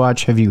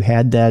Sasquatch? Have you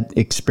had that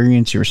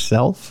experience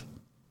yourself?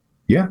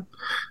 Yeah.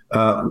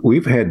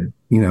 We've had,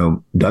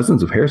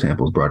 dozens of hair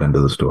samples brought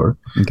into the store.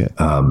 Okay.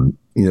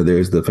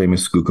 There's the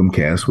famous Skookum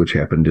cast, which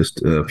happened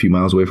just a few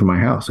miles away from my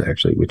house,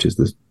 actually, which is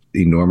this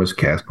enormous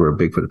cast where a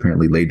Bigfoot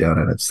apparently laid down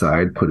on its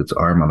side, put its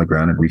arm on the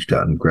ground, and reached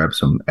out and grabbed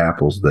some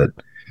apples that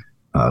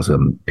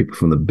some people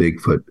from the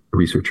Bigfoot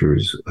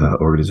researchers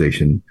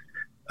organization,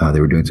 they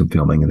were doing some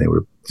filming, and they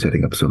were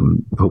setting up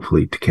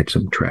hopefully to catch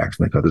some tracks.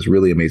 And they got this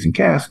really amazing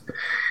cast.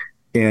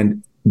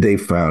 And they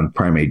found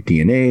primate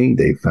DNA.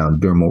 They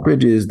found dermal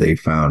ridges. They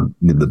found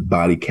the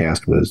body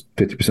cast was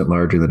 50%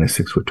 larger than a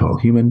 6-foot tall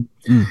human.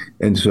 Mm.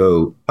 And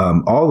so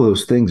all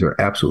those things are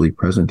absolutely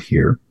present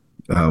here.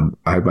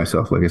 I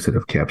myself, like I said,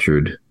 have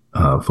captured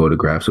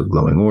photographs of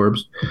glowing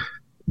orbs.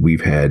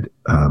 We've had,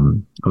 I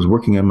was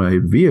working on my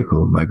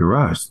vehicle in my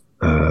garage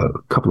a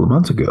couple of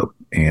months ago,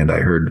 and I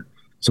heard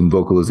some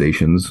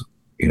vocalizations,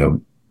 a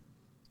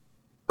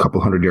couple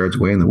hundred yards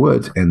away in the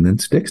woods, and then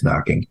sticks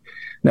knocking.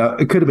 Now,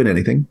 it could have been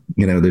anything.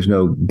 There's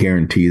no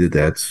guarantee that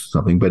that's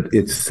something, but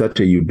it's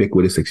such a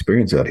ubiquitous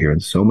experience out here.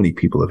 And so many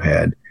people have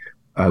had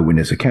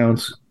eyewitness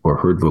accounts or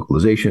heard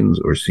vocalizations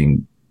or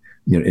seen,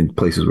 in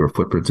places where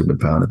footprints have been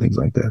found and things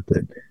like that,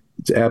 that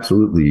it's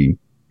absolutely,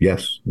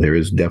 yes, there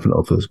is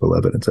definite physical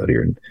evidence out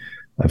here. And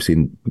I've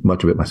seen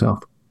much of it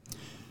myself.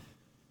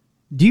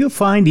 Do you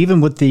find, even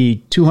with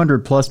the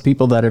 200 plus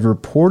people that have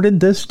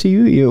reported this to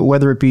you,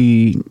 whether it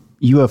be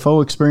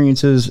UFO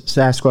experiences,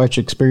 Sasquatch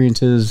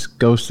experiences,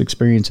 ghost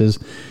experiences,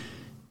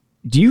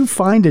 do you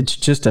find it's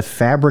just a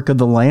fabric of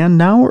the land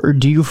now, or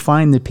do you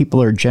find that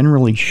people are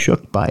generally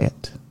shook by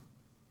it?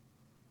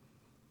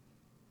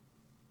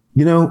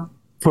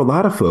 For a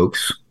lot of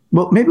folks,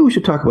 well, maybe we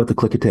should talk about the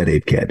Klickitat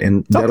ape cat,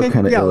 and that'll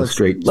kind of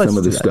illustrate some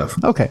of this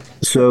stuff. Okay.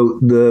 So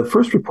the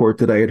first report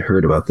that I had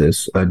heard about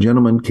this, a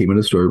gentleman came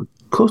into the store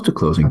close to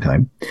closing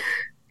time,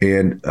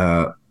 and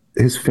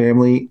his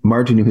family,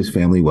 Margie knew his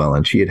family well,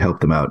 and she had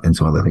helped him out and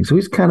some other things. So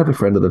he's kind of a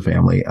friend of the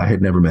family. I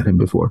had never met him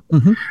before.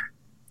 Mm-hmm.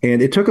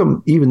 And it took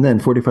him, even then,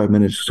 45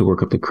 minutes to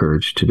work up the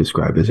courage to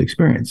describe his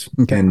experience.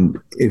 Okay. And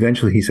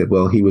eventually he said,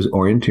 well, he was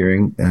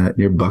orienteering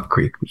near Buck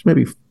Creek, which may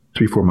be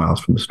 4 miles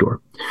from the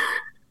store.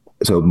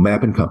 So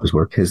map and compass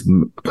work. His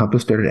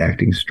compass started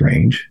acting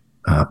strange,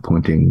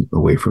 pointing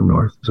away from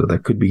north. So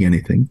that could be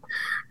anything.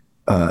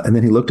 And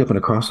then he looked up, and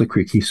across the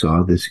creek, he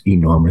saw this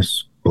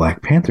enormous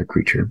Black Panther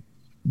creature.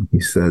 He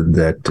said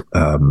that,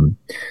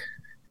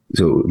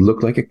 so it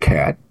looked like a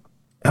cat,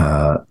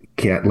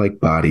 cat-like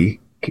body,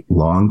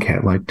 long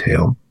cat-like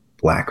tail,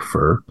 black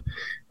fur,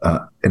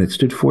 and it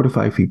stood 4 to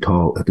 5 feet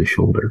tall at the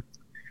shoulder.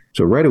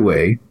 So right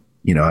away,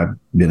 I've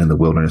been in the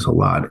wilderness a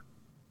lot.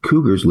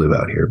 Cougars live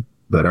out here,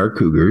 but our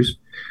cougars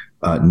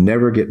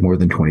never get more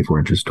than 24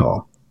 inches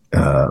tall,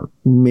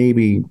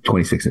 maybe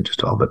 26 inches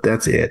tall, but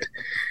that's it.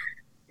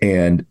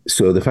 And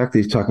so the fact that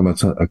he's talking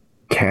about a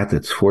cat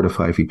that's 4 to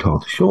 5 feet tall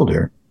at the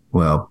shoulder,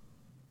 well,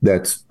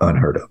 that's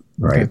unheard of,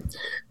 right? Okay.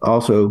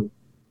 Also,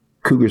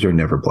 cougars are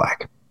never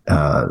black.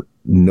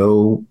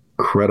 No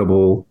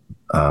credible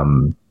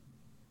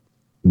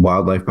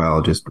wildlife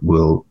biologist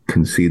will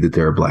concede that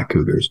there are black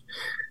cougars.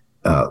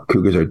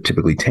 Cougars are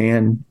typically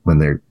tan. When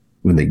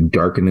they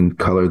darken in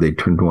color, they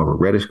turn to more of a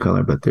reddish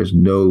color, but there's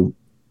no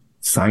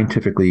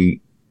scientifically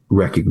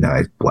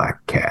recognized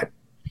black cat.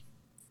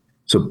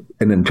 So,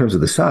 and in terms of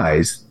the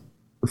size,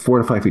 4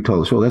 to 5 feet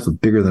tall, so that's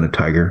bigger than a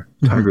tiger.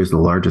 Tiger is the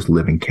largest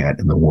living cat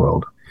in the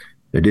world.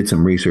 I did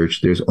some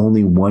research. There's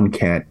only one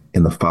cat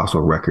in the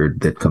fossil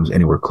record that comes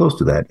anywhere close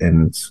to that,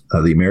 and it's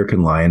the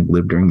American lion,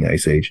 lived during the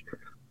Ice Age,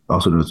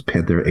 also known as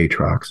Panthera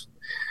atrox.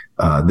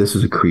 This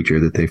is a creature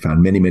that they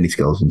found many, many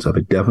skeletons of.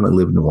 It definitely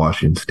lived in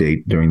Washington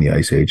State during the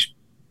Ice Age.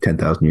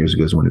 10,000 years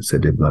ago is when it's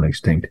said to have gone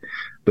extinct.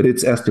 But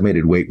its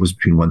estimated weight was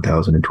between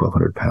 1,000 and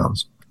 1,200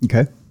 pounds.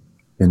 Okay.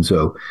 And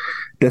so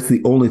that's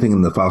the only thing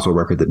in the fossil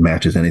record that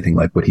matches anything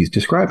like what he's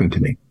describing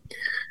to me.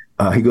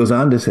 He goes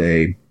on to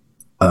say,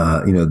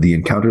 the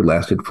encounter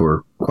lasted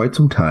for quite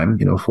some time,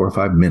 4 or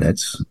 5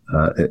 minutes.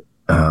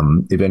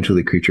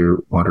 Eventually the creature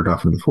wandered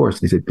off into the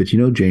forest. And he said, but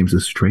James, the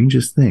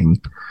strangest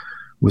thing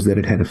was that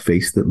it had a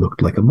face that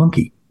looked like a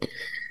monkey.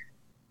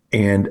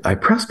 And I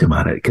pressed him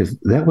on it because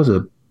that was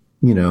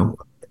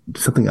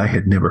something I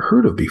had never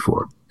heard of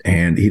before.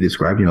 And he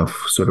described,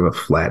 sort of a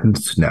flattened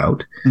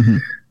snout,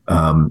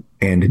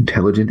 and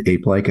intelligent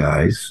ape-like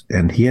eyes.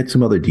 And he had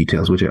some other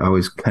details, which I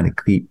always kind of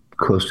keep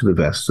close to the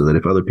vest so that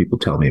if other people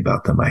tell me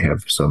about them, I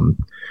have some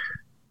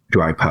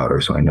dry powder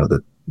so I know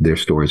that their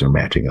stories are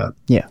matching up.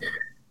 Yeah.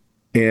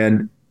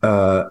 And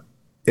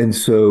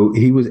so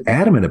he was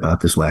adamant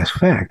about this last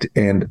fact.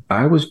 And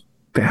I was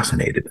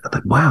fascinated. I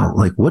thought, wow,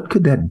 what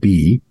could that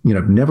be?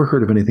 I've never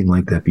heard of anything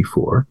like that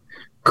before.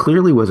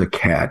 Clearly was a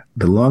cat.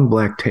 The long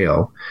black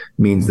tail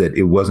means that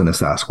it wasn't a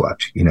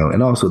Sasquatch,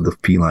 and also the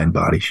feline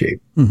body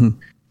shape. Mm-hmm.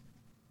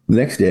 The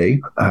next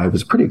day, I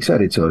was pretty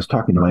excited. So I was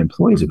talking to my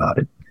employees about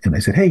it. And I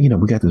said, hey,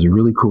 we got this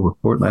really cool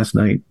report last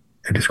night.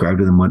 I described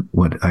to them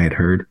what I had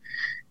heard.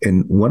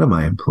 And one of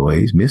my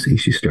employees, Missy,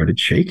 she started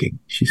shaking.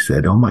 She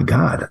said, oh my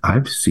God,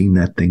 I've seen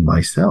that thing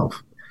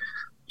myself.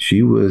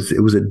 It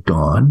was at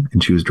dawn,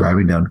 and she was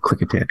driving down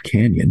Klickitat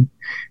Canyon,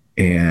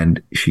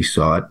 and she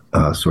saw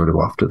it sort of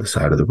off to the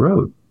side of the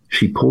road.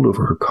 She pulled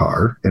over her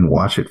car and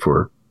watched it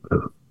for a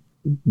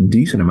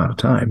decent amount of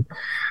time.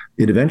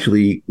 It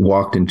eventually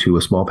walked into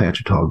a small patch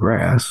of tall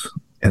grass,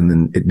 and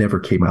then it never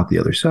came out the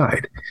other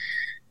side.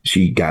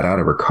 She got out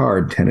of her car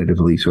and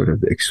tentatively sort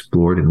of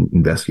explored and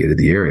investigated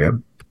the area.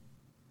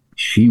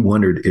 She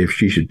wondered if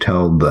she should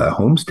tell the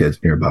homesteads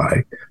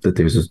nearby that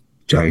there's this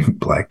giant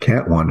black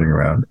cat wandering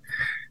around.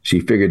 She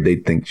figured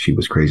they'd think she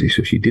was crazy,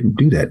 so she didn't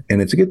do that.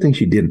 And it's a good thing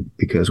she didn't,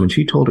 because when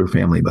she told her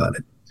family about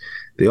it,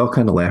 they all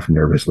kind of laughed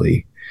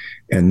nervously.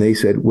 And they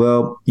said,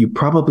 well, you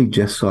probably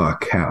just saw a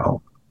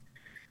cow.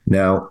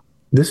 Now,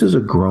 this is a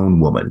grown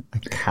woman. A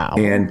cow.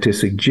 And to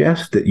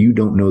suggest that you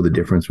don't know the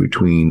difference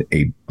between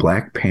a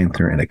black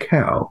panther and a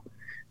cow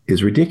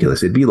is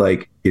ridiculous. It'd be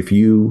like if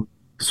you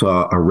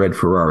saw a red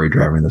Ferrari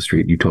driving the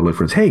street, you told your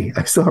friends, hey,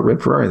 I saw a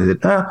red Ferrari. They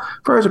said,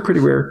 Ferraris are pretty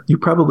rare. You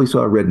probably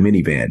saw a red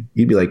minivan.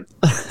 You'd be like,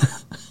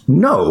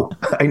 no,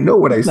 I know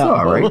what I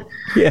saw, right?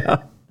 Yeah.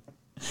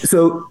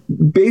 So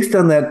based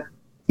on that,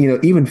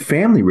 even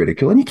family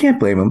ridicule, and you can't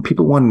blame them.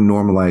 People want to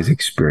normalize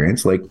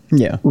experience.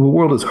 The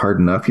world is hard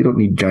enough. You don't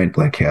need giant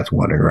black cats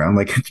wandering around.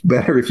 It's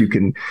better if you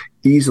can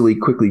easily,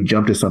 quickly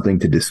jump to something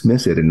to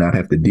dismiss it and not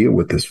have to deal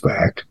with this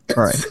fact.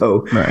 All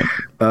right.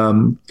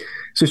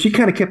 So she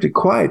kind of kept it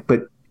quiet,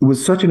 but it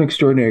was such an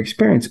extraordinary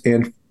experience.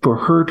 And for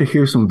her to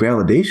hear some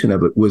validation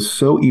of it was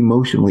so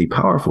emotionally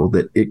powerful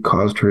that it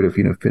caused her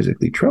to,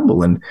 physically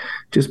tremble and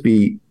just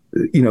be,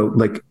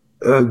 like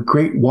a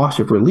great wash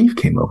of relief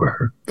came over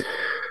her.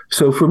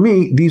 So for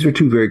me, these are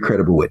two very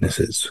credible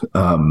witnesses.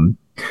 And,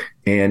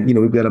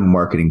 we've got a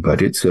marketing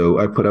budget. So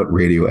I put out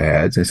radio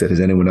ads. I said,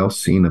 has anyone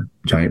else seen a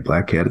giant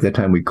black cat? At that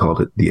time, we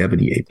called it the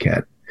ebony ape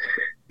cat.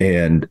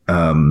 And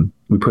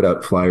we put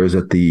out flyers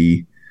at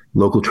the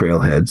local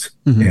trailheads.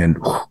 Mm-hmm. And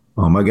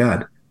oh my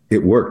God,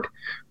 it worked.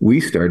 We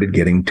started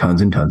getting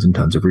tons and tons and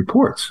tons of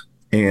reports.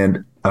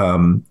 And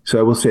so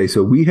I will say,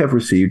 we have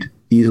received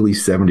easily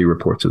 70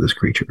 reports of this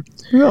creature.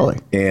 Really?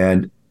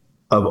 And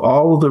of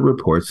all of the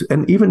reports,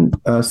 and even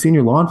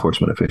senior law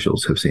enforcement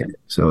officials have seen it.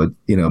 So,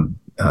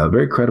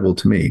 very credible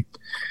to me.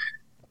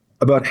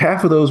 About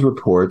half of those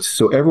reports,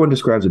 so everyone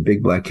describes a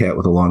big black cat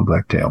with a long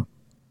black tail.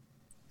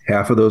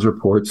 Half of those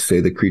reports say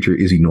the creature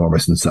is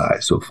enormous in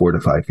size, so 4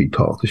 to 5 feet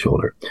tall at the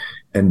shoulder.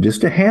 And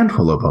just a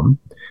handful of them,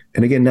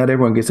 and again, not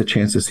everyone gets a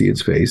chance to see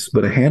its face,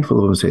 but a handful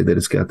of them say that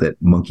it's got that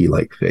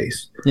monkey-like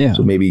face. Yeah.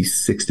 So maybe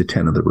 6 to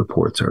 10 of the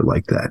reports are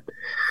like that.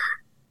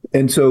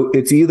 And so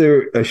it's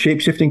either a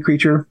shape-shifting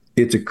creature,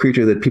 it's a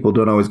creature that people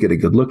don't always get a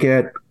good look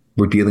at.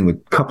 We're dealing with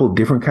a couple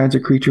different kinds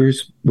of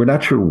creatures. We're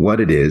not sure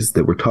what it is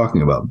that we're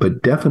talking about,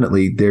 but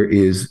definitely there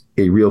is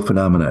a real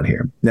phenomenon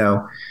here.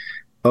 Now,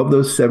 of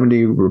those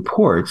 70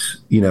 reports,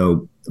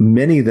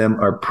 many of them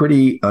are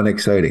pretty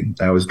unexciting.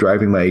 I was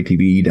driving my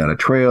ATV down a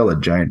trail, a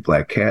giant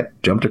black cat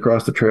jumped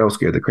across the trail,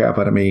 scared the crap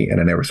out of me, and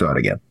I never saw it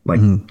again.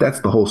 That's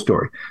the whole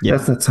story. Yep.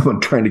 That's not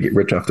someone trying to get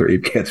rich off their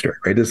ape cat story,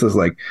 right? This is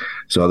like,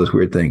 saw this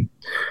weird thing.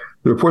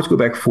 The reports go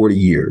back 40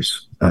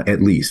 years,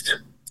 at least.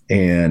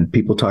 And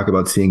people talk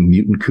about seeing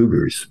mutant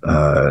cougars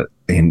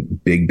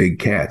and big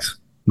cats.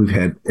 We've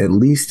had at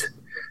least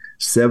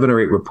 7 or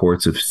 8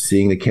 reports of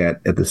seeing the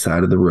cat at the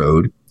side of the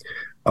road.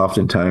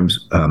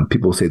 Oftentimes,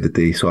 people say that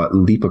they saw it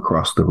leap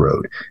across the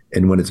road.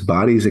 And when its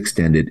body is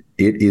extended,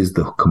 it is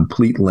the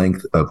complete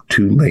length of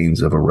 2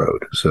 lanes of a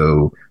road.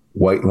 So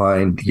white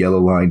line,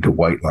 yellow line to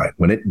white line.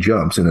 When it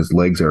jumps and its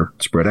legs are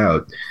spread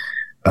out,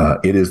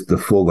 it is the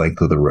full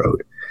length of the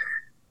road.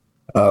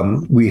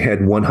 We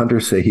had one hunter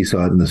say he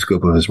saw it in the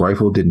scope of his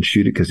rifle, didn't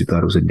shoot it because he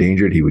thought it was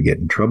endangered. He would get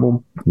in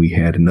trouble. We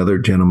had another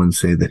gentleman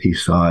say that he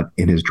saw it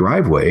in his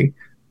driveway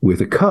with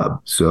a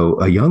cub, so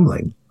a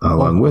youngling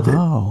along with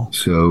it.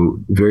 So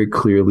very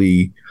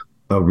clearly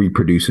a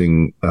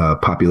reproducing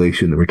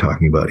population that we're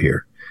talking about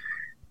here.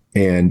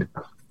 And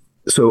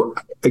so,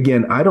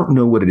 again, I don't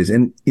know what it is.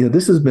 And,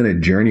 this has been a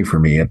journey for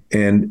me.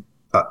 And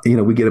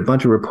we get a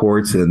bunch of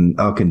reports and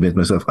I'll convince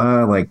myself,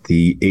 like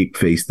the ape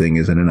face thing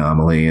is an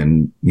anomaly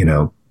and,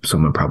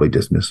 someone probably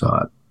just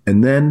missaw it.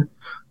 And then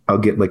I'll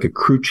get like a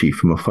crew chief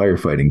from a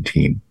firefighting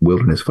team,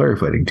 wilderness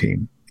firefighting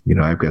team.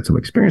 I've got some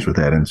experience with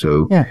that. And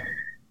so,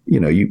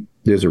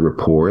 there's a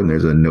rapport and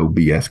there's a no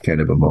BS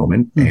kind of a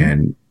moment. Mm-hmm.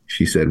 And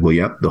she said, well,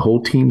 yep, the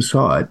whole team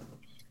saw it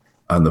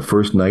on the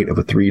first night of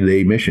a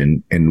 3-day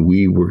mission. And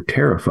we were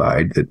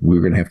terrified that we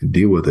were going to have to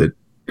deal with it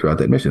throughout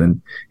that mission.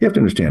 And you have to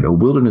understand, a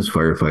wilderness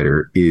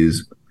firefighter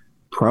is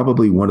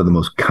probably one of the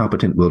most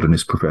competent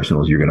wilderness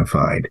professionals you're going to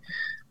find.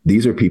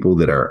 These are people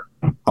that are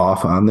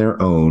off on their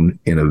own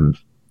and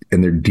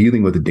they're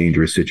dealing with a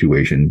dangerous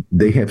situation.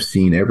 They have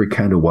seen every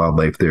kind of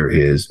wildlife there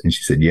is. And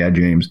she said, yeah,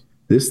 James,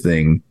 this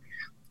thing,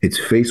 its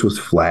face was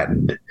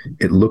flattened.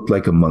 It looked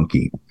like a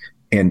monkey.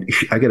 And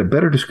I got a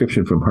better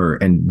description from her.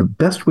 And the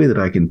best way that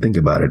I can think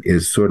about it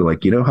is sort of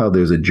like, how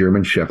there's a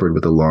German Shepherd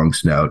with a long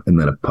snout and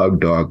then a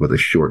pug dog with a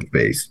short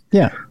face.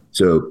 Yeah.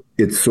 So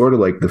it's sort of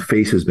like the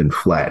face has been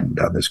flattened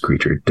on this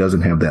creature. It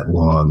doesn't have that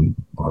long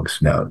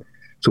snout.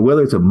 So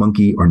whether it's a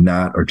monkey or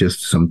not, or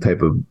just some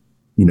type of,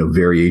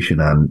 variation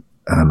on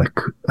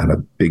a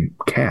big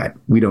cat,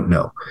 we don't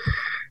know.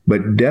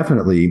 But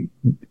definitely,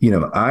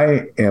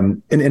 I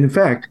am, and in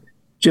fact,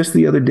 just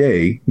the other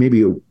day, maybe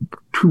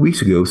 2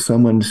 weeks ago,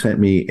 someone sent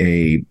me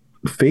a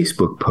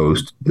Facebook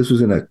post. This was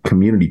in a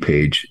community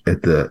page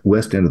at the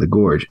west end of the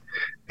gorge,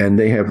 and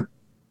they have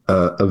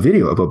a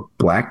video of a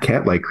black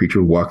cat-like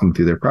creature walking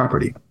through their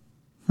property.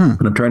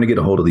 And I'm trying to get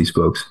a hold of these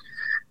folks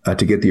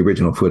to get the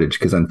original footage,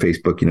 because on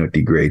Facebook, it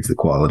degrades the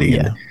quality.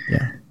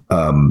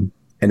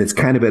 And it's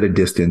kind of at a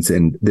distance,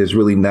 and there's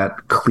really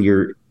not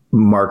clear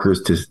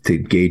markers to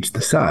gauge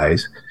the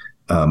size.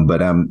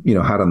 But I'm,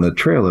 hot on the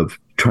trail of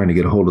trying to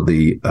get a hold of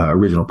the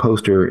original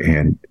poster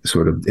and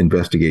sort of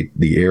investigate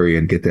the area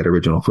and get that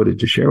original footage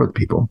to share with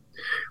people.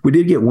 We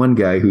did get one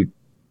guy who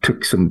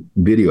took some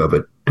video of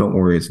it. Don't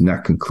worry, it's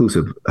not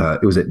conclusive.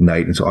 It was at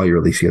night, and so all you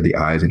really see are the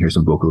eyes and hear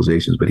some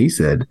vocalizations. But he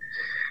said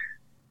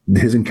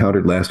his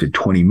encounter lasted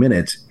 20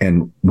 minutes,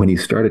 and when he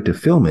started to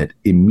film it,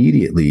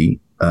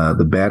 immediately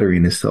the battery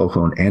in his cell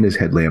phone and his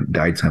headlamp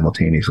died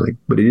simultaneously.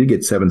 But he did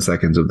get 7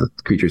 seconds of the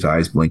creature's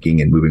eyes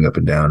blinking and moving up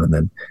and down, and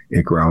then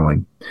it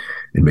growling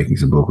and making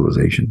some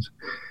vocalizations.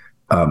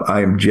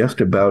 I am just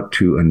about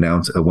to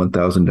announce a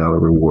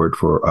 $1,000 reward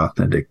for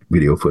authentic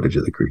video footage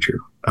of the creature.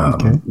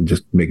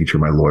 Just making sure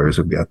my lawyers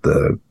have got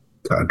the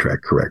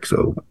contract correct,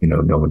 so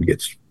no one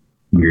gets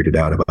weirded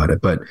out about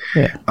it. But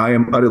I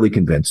am utterly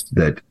convinced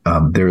that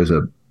there's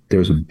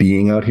a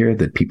being out here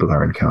that people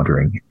are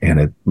encountering,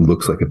 and it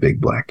looks like a big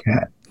black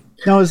cat.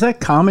 Now, is that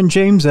common,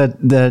 James,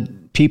 that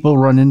people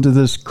run into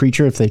this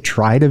creature if they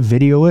try to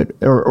video it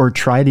or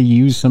try to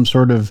use some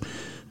sort of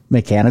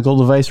mechanical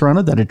device around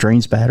it, that it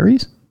drains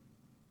batteries?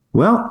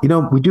 Well,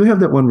 we do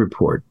have that one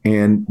report,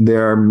 and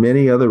there are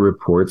many other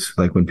reports,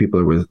 like when people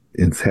are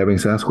having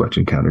Sasquatch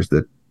encounters,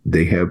 that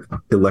they have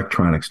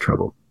electronics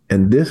trouble.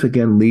 And this,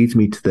 again, leads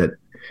me to that,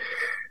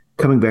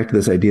 coming back to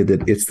this idea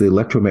that it's the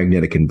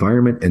electromagnetic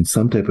environment, and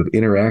some type of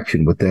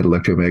interaction with that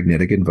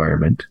electromagnetic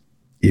environment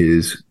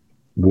is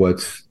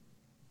what's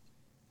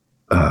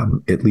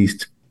at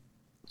least,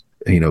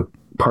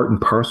 part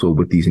and parcel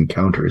with these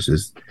encounters,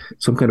 is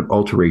some kind of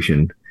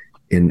alteration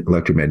in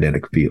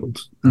electromagnetic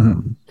fields.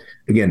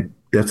 Again,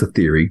 that's a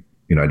theory.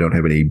 I don't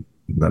have any, I'm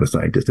not a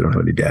scientist. I don't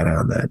have any data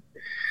on that.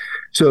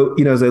 So,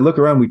 as I look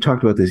around, we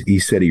talked about this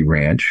ESETI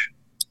ranch,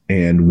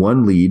 and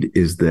one lead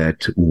is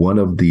that one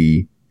of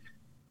the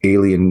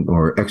alien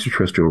or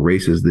extraterrestrial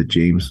races that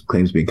James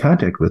claims to be in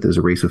contact with is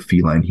a race of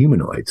feline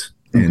humanoids.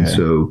 Okay. And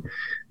so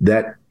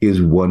that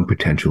is one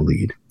potential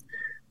lead.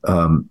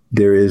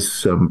 There is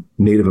some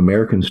Native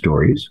American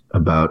stories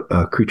about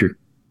a creature,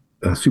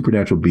 a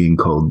supernatural being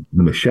called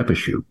the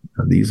Meshepeshu.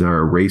 These are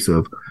a race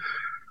of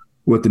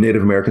what the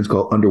Native Americans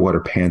call underwater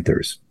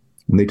panthers.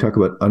 When they talk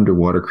about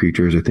underwater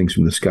creatures or things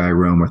from the sky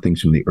realm or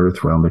things from the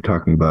earth realm, they're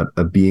talking about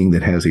a being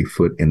that has a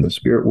foot in the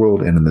spirit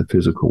world and in the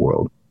physical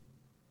world.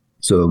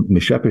 So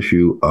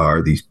Meshepeshu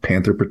are these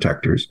panther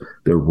protectors.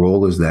 Their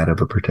role is that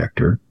of a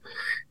protector.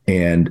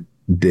 And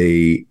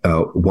they,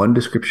 one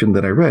description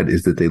that I read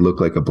is that they look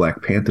like a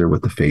black panther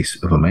with the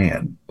face of a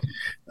man.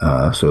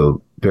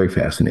 So very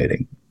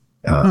fascinating.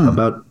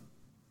 About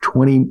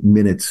 20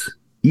 minutes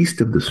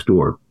east of the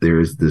store, there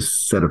is this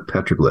set of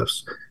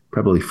petroglyphs,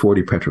 probably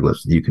 40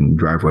 petroglyphs that you can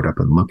drive right up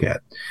and look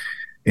at.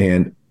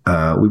 And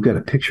we've got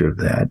a picture of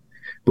that.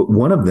 But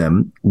one of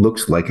them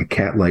looks like a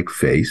cat-like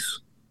face,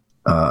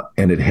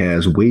 and it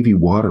has wavy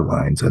water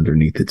lines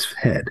underneath its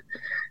head.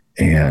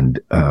 And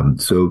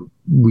so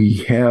we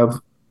have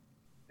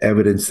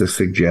evidence to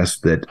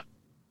suggest that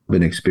we've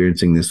been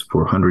experiencing this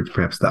for hundreds,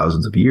 perhaps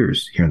thousands of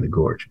years here in the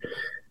gorge.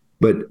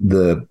 But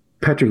the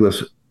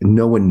petroglyphs,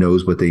 no one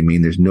knows what they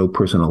mean. There's no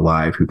person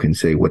alive who can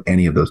say what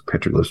any of those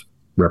petroglyphs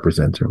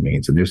represents or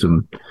means. And there's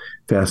some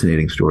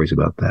fascinating stories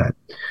about that.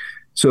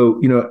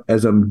 So,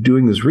 as I'm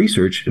doing this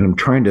research and I'm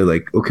trying to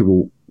okay,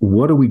 well,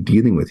 what are we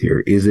dealing with here?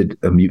 Is it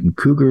a mutant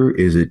cougar?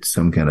 Is it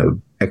some kind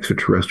of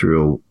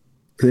extraterrestrial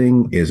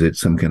thing? Is it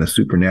some kind of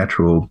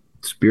supernatural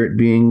spirit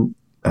being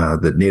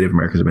that Native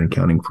Americans have been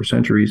encountering for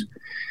centuries?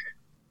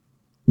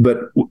 But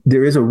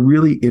there is a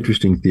really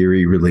interesting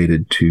theory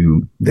related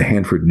to the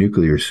Hanford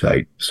nuclear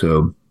site.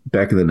 So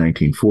back in the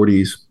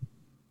 1940s,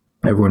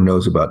 everyone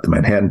knows about the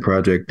Manhattan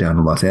Project down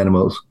in Los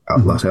Alamos.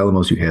 Los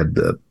Alamos, you had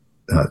the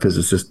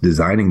physicist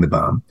designing the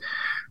bomb.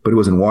 But it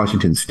was in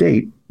Washington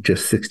State,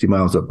 just 60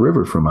 miles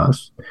upriver from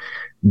us,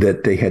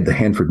 that they had the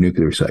Hanford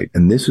nuclear site.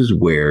 And this is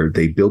where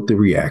they built the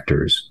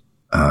reactors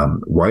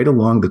right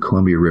along the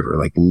Columbia River.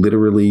 Like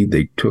literally,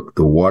 they took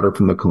the water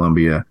from the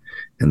Columbia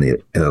and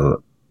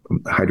the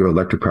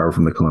hydroelectric power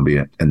from the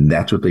Columbia, and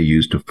that's what they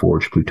used to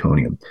forge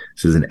plutonium.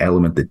 This is an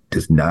element that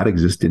does not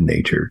exist in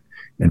nature.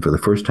 And for the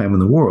first time in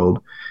the world,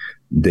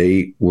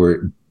 they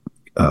were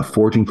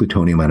forging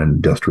plutonium on an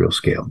industrial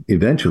scale.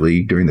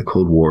 Eventually, during the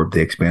Cold War, they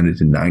expanded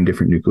to 9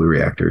 different nuclear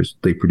reactors.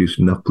 They produced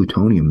enough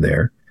plutonium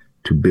there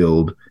to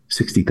build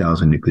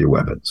 60,000 nuclear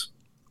weapons.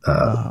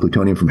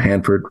 Plutonium from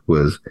Hanford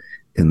was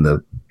in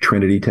the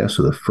Trinity test,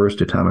 so the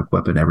first atomic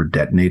weapon ever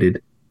detonated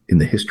in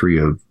the history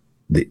of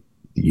the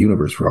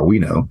universe, for all we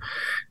know,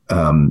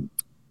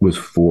 was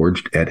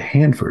forged at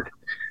Hanford.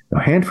 Now,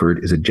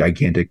 Hanford is a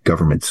gigantic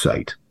government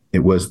site.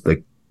 It was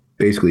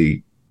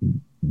basically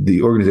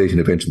the organization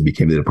eventually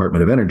became the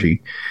Department of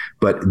Energy,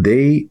 but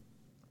they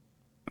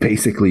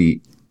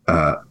basically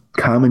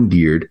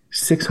commandeered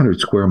 600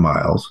 square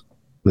miles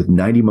with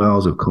 90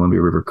 miles of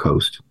Columbia River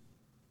coast.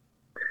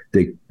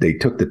 They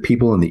took the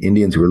people and the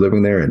Indians who were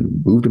living there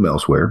and moved them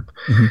elsewhere,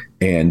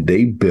 and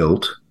they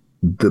built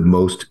the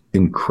most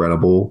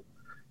incredible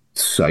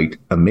site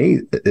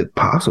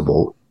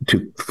possible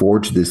to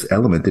forge this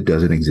element that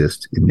doesn't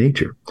exist in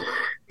nature.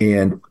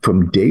 And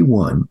from day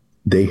one,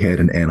 they had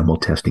an animal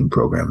testing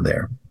program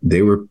there.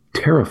 They were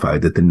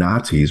terrified that the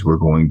Nazis were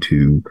going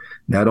to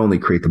not only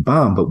create the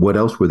bomb, but what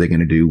else were they going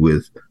to do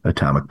with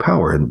atomic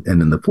power? And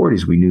in the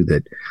 40s, we knew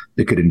that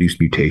it could induce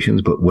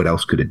mutations, but what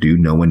else could it do?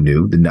 No one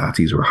knew. The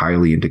Nazis were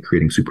highly into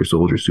creating super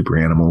soldiers, super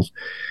animals.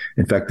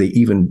 In fact,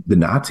 the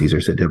Nazis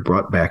are said to have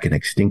brought back an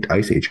extinct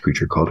Ice Age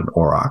creature called an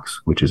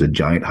aurochs, which is a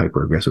giant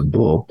hyper-aggressive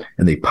bull,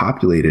 and they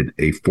populated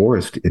a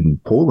forest in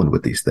Poland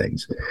with these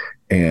things.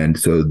 And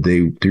so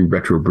they through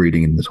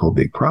retrobreeding in this whole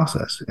big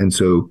process. And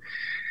so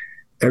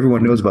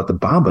everyone knows about the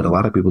bomb, but a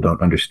lot of people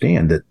don't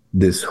understand that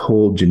this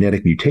whole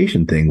genetic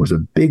mutation thing was a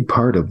big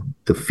part of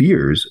the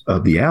fears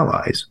of the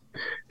Allies.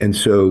 And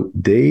so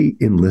they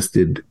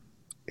enlisted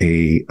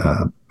a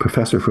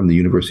professor from the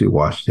University of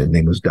Washington. His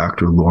name was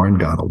Dr. Loren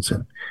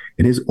Donaldson.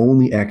 And his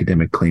only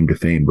academic claim to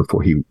fame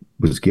before he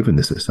was given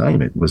this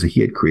assignment was that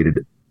he had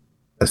created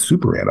a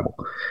super animal.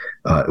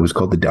 It was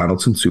called the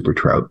Donaldson super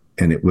trout.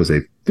 And it was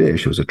a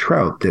fish, it was a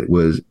trout that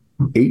was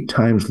 8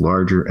 times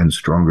larger and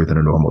stronger than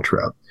a normal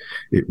trout.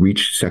 It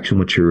reached sexual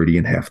maturity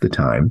in half the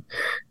time.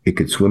 It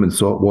could swim in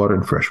salt water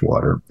and fresh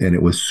water, and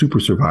it was super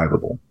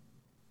survivable.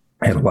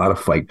 It had a lot of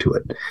fight to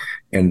it.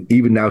 And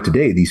even now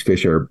today, these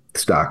fish are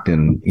stocked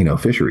in,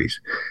 fisheries.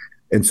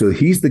 And so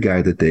he's the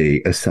guy that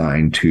they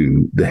assigned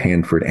to the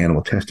Hanford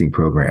animal testing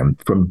program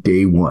from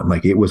day one.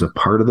 Like it was a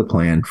part of the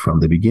plan from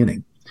the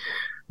beginning.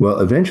 Well,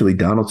 eventually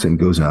Donaldson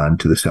goes on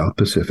to the South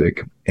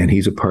Pacific, and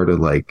he's a part of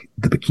like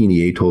the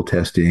Bikini Atoll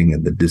testing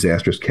and the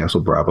disastrous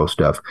Castle Bravo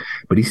stuff.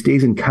 But he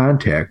stays in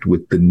contact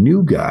with the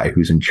new guy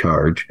who's in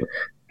charge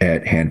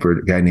at Hanford,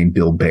 a guy named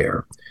Bill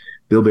Baer.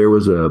 Bill Baer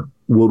was a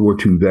World War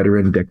II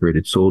veteran,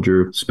 decorated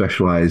soldier,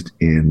 specialized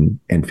in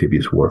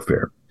amphibious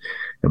warfare.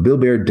 Now, Bill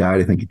Baer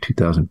died, I think, in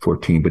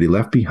 2014, but he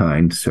left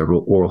behind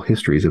several oral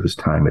histories of his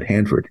time at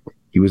Hanford.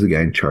 He was the guy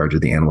in charge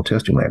of the animal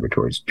testing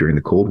laboratories during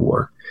the Cold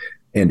War.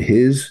 And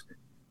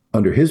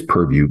under his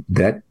purview,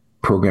 that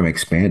program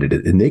expanded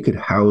it, and they could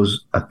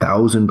house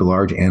 1,000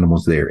 large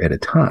animals there at a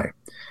time.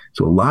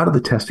 So a lot of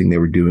the testing they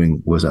were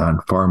doing was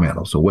on farm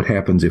animals. So what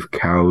happens if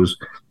cows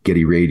get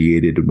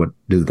irradiated? What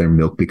does their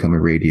milk become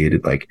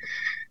irradiated?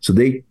 So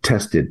they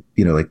tested,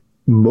 like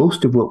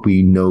most of what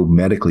we know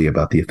medically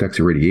about the effects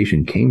of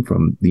radiation came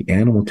from the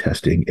animal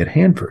testing at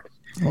Hanford.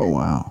 Oh,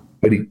 wow.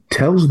 But he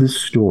tells this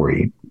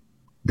story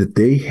that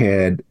they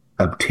had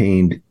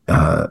obtained,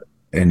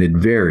 and it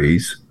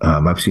varies,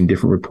 I've seen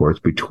different reports,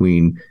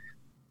 between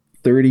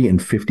 30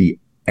 and 50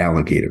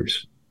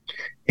 alligators.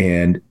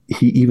 And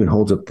he even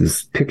holds up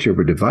this picture of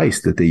a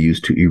device that they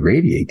use to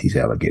irradiate these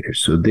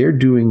alligators. So they're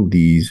doing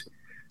these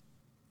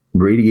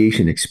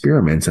radiation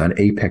experiments on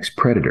apex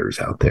predators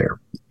out there.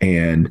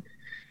 And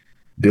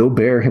Bill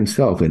Baer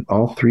himself, in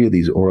all three of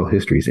these oral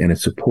histories, and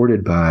it's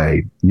supported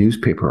by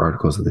newspaper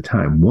articles at the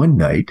time, one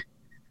night,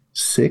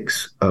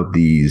 6 of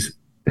these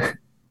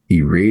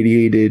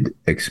irradiated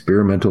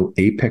experimental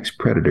apex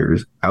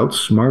predators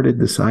outsmarted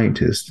the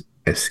scientists,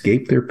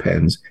 escaped their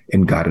pens,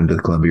 and got into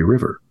the Columbia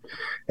River.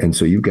 And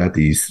so you've got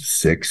these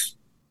 6,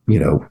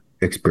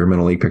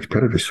 experimental apex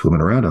predators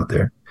swimming around out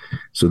there.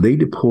 So they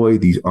deploy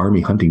these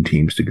Army hunting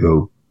teams to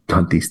go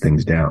hunt these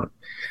things down.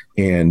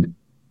 And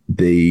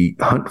they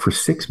hunt for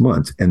 6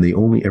 months, and they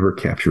only ever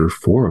capture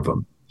 4 of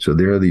them. So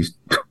there are these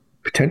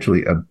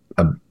potentially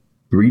a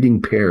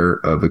breeding pair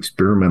of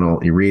experimental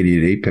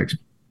irradiated apex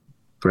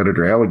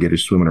predator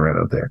alligators swimming around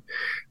out there.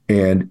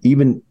 And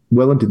even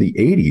well into the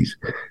 80s,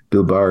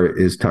 Bill Baer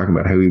is talking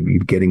about how he'd be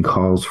getting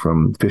calls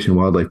from Fish and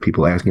Wildlife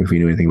people asking if he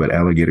knew anything about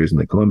alligators in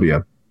the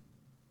Columbia.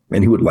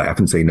 And he would laugh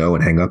and say no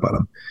and hang up on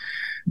them.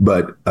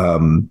 But,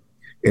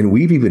 and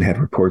we've even had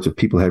reports of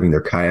people having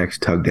their kayaks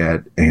tugged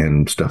at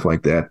and stuff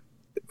like that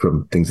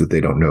from things that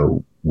they don't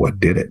know what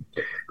did it.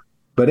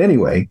 But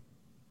anyway,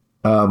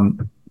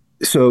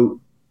 so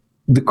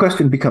the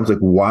question becomes like,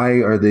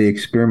 why are they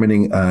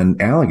experimenting on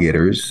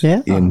alligators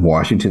in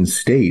Washington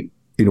state?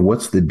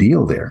 What's the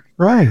deal there?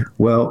 Right.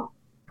 Well,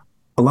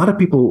 a lot of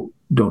people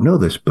don't know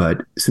this, but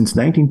since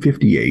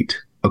 1958,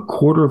 a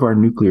quarter of our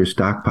nuclear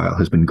stockpile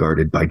has been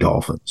guarded by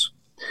dolphins.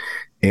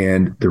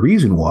 And the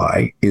reason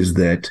why is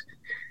that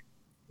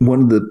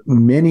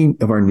many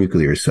of our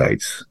nuclear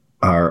sites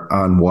are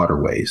on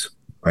waterways,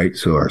 right?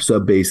 So our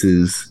sub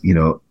bases,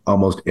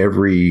 almost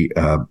every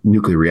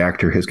nuclear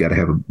reactor has got to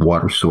have a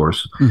water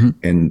source. Mm-hmm.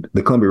 And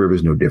the Columbia River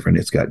is no different.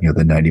 It's got,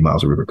 the 90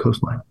 miles of river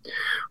coastline.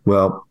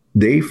 Well,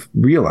 they've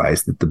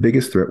realized that the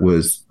biggest threat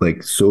was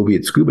like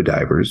Soviet scuba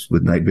divers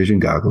with night vision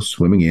goggles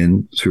swimming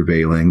in,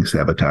 surveilling,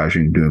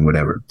 sabotaging, doing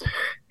whatever.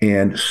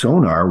 And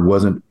sonar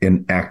wasn't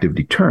an active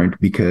deterrent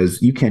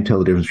because you can't tell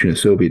the difference between a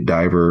Soviet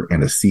diver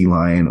and a sea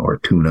lion or a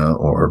tuna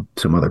or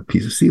some other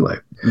piece of sea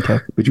life. Okay.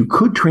 But you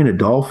could train a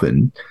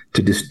dolphin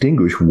to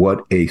distinguish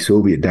what a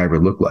Soviet diver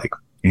looked like.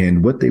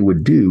 And what they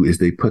would do is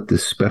they put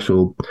this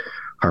special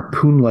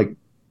harpoon-like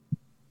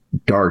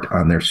dart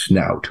on their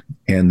snout.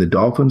 And the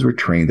dolphins were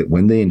trained that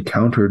when they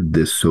encountered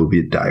this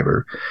Soviet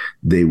diver,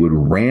 they would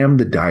ram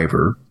the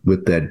diver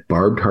with that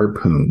barbed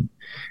harpoon,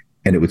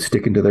 and it would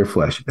stick into their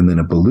flesh. And then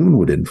a balloon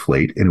would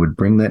inflate and it would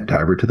bring that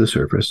diver to the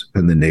surface,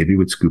 and the Navy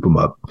would scoop them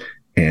up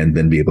and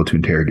then be able to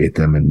interrogate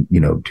them and,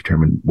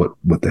 determine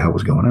what the hell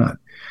was going on.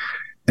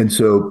 And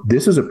so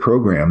this is a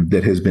program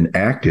that has been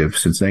active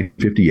since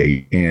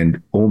 1958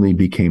 and only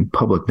became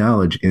public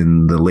knowledge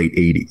in the late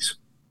 80s.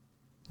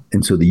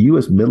 And so the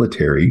U.S.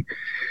 military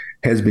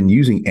has been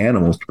using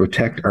animals to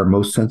protect our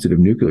most sensitive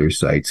nuclear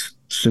sites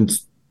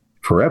since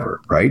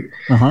forever, right?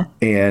 Uh-huh.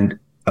 And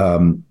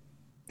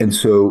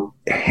so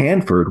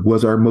Hanford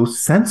was our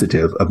most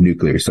sensitive of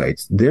nuclear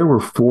sites. There were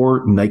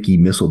 4 Nike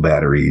missile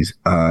batteries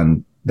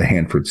on the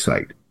Hanford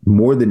site,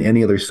 more than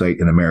any other site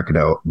in America.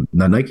 Now,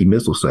 the Nike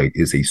missile site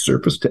is a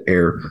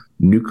surface-to-air,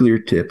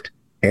 nuclear-tipped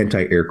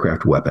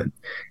anti-aircraft weapon.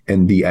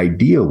 And the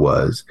idea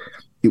was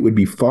it would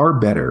be far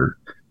better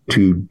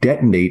to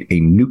detonate a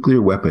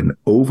nuclear weapon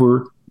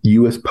over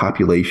U.S.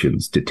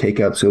 populations to take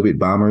out Soviet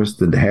bombers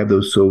than to have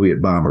those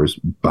Soviet bombers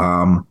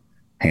bomb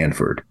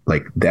Hanford.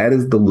 Like, that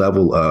is the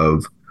level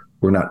of,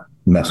 we're not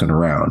messing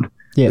around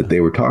that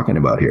they were talking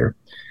about here.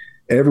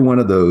 Every one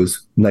of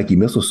those Nike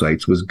missile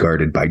sites was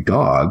guarded by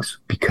dogs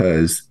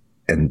because,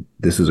 and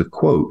this is a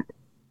quote,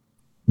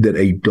 that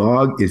a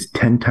dog is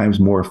 10 times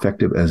more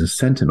effective as a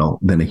sentinel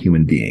than a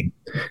human being.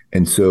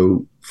 And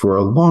so for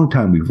a long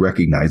time, we've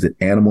recognized that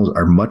animals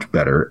are much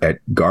better at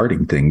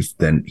guarding things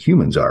than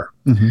humans are.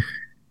 Mm-hmm.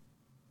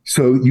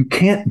 So you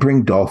can't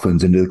bring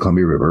dolphins into the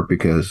Columbia River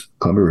because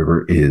Columbia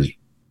River is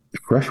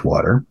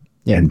freshwater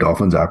and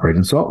dolphins operate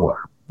in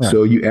saltwater.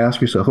 So you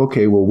ask yourself,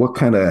 okay, well, what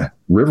kind of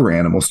river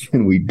animals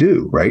can we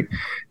do, right?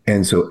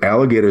 And so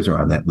alligators are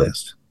on that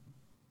list.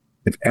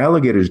 If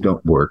alligators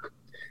don't work,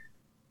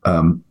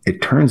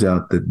 it turns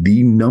out that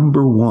the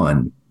number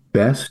one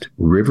best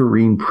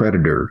riverine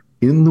predator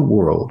in the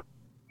world,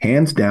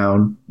 hands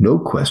down, no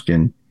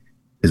question,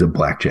 is a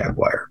black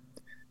jaguar.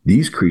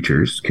 These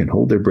creatures can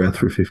hold their breath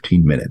for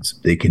 15 minutes.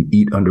 They can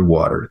eat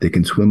underwater. They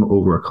can swim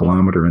over a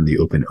kilometer in the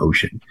open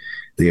ocean.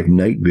 They have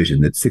night vision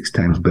that's 6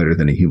 times better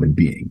than a human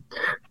being.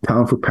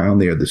 Pound for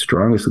pound, they are the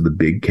strongest of the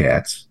big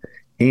cats.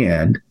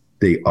 And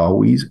they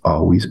always,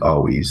 always,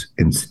 always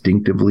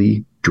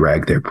instinctively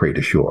drag their prey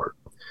to shore.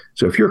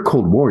 So if you're a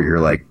cold warrior, you're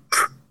like,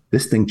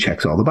 this thing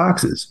checks all the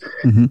boxes.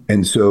 Mm-hmm.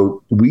 And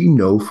so we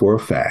know for a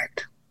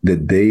fact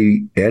that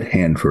they, at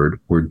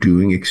Hanford, were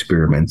doing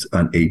experiments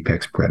on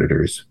apex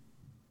predators.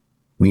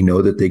 We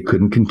know that they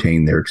couldn't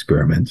contain their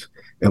experiments.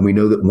 And we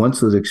know that once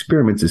those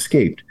experiments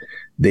escaped,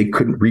 they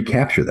couldn't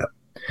recapture them.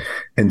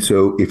 And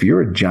so if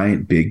you're a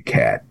giant big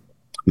cat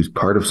who's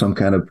part of some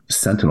kind of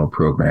sentinel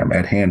program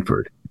at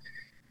Hanford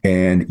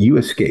and you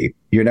escape,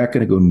 you're not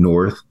going to go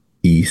north,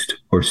 east,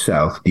 or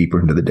south deeper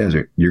into the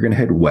desert. You're going to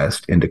head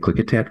west into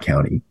Klickitat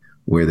County,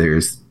 where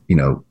there's,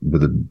 where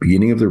the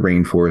beginning of the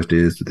rainforest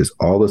is, there's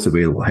all this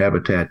available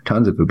habitat,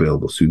 tons of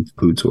available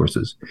food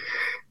sources.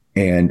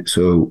 And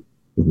so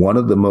one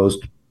of the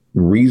most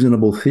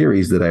reasonable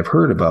theories that I've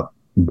heard about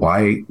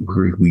why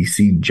we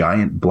see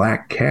giant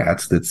black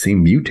cats that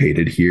seem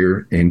mutated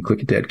here in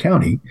Klickitat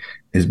County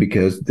is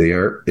because they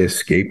are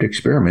escaped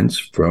experiments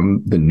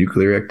from the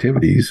nuclear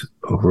activities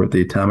over at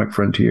the atomic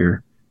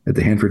frontier at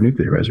the Hanford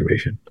Nuclear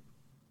Reservation.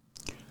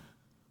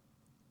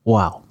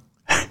 Wow.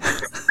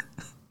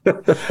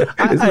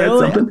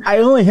 I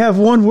only have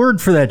one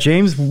word for that,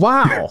 James.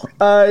 Wow.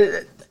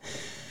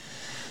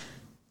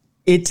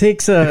 It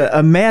takes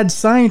a mad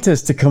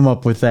scientist to come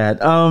up with that.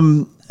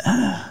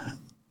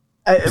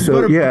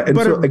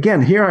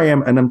 Again, here I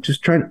am, and I'm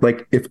just trying,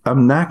 if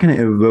I'm not going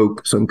to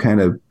evoke some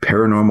kind of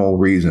paranormal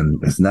reason,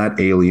 it's not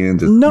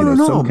aliens,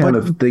 it's some kind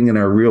of thing in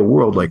our real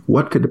world,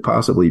 what could it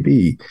possibly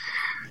be?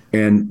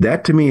 And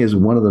that to me is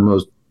one of the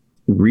most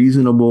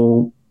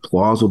reasonable,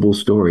 plausible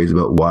stories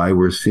about why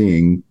we're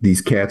seeing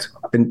these cats.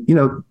 And,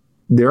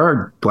 there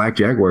are black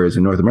jaguars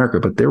in North America,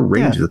 but their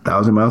range is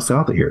 1,000 miles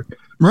south of here.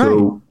 Right.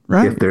 So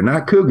if they're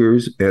not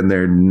cougars and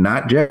they're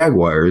not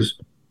jaguars,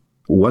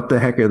 what the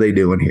heck are they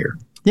doing here?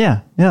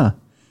 Yeah, yeah.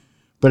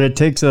 But it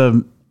takes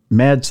a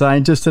mad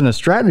scientist and a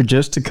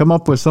strategist to come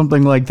up with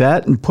something like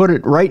that and put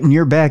it right in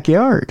your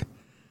backyard.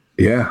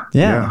 Yeah.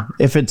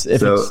 If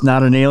it's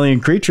not an alien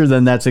creature,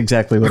 then that's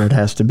exactly what it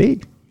has to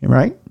be,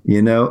 right?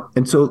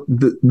 And so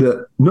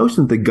the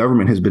notion that the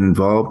government has been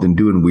involved in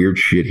doing weird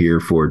shit here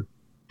for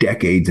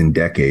decades and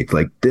decades,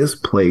 this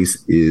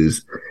place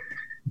is,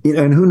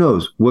 and who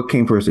knows what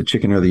came first, the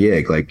chicken or the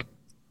egg?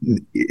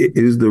 It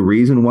is the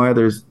reason why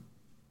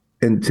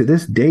and to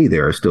this day,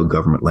 there are still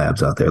government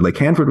labs out there.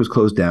 Hanford was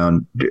closed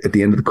down at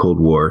the end of the Cold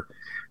War,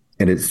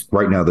 and it's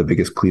right now the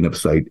biggest cleanup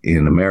site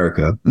in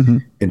America. Mm-hmm.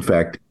 In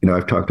fact,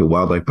 I've talked to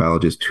wildlife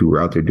biologists who were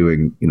out there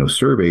doing,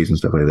 surveys and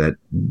stuff like that.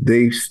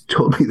 They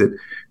told me that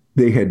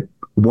they had,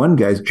 one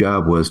guy's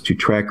job was to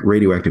track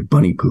radioactive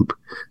bunny poop.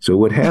 So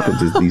what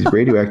happens is these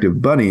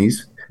radioactive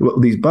bunnies,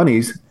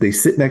 they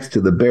sit next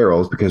to the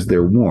barrels because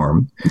they're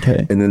warm,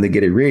 and then they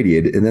get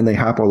irradiated, and then they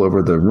hop all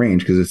over the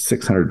range because it's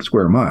 600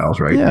 square miles,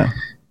 right? Yeah.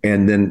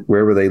 And then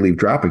wherever they leave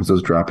droppings,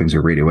 those droppings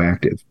are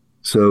radioactive.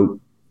 So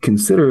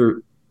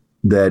consider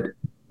that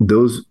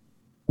those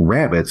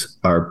rabbits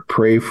are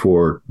prey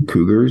for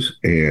cougars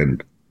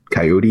and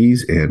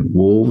coyotes and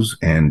wolves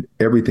and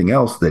everything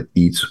else that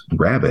eats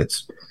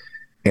rabbits.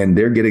 And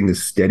they're getting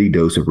this steady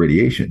dose of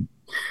radiation.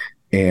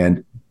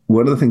 And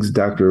one of the things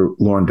Dr.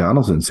 Lauren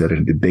Donaldson said in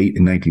a debate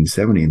in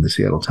 1970 in the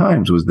Seattle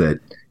Times was that,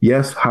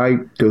 yes, high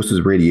doses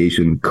of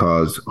radiation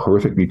cause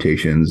horrific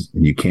mutations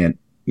and you can't,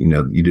 you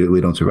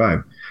really don't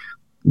survive.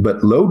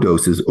 But low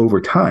doses over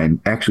time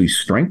actually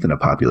strengthen a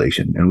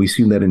population. And we've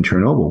seen that in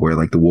Chernobyl, where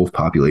the wolf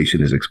population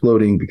is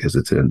exploding because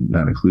it's a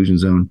non-exclusion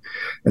zone.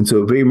 And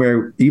so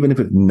even if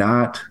it's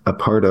not a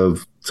part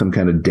of some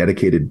kind of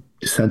dedicated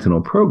sentinel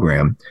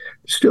program,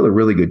 there's still a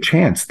really good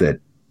chance that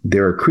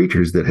there are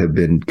creatures that have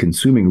been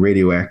consuming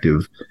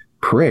radioactive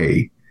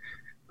prey.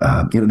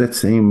 That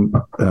same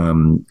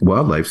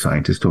wildlife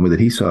scientist told me that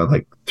he saw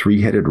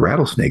 3-headed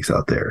rattlesnakes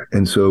out there.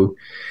 And so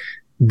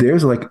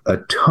there's a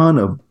ton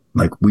of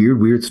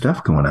weird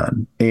stuff going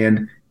on.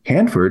 And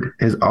Hanford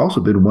has also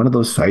been one of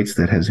those sites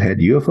that has had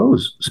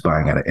UFOs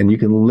spying on it. And you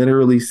can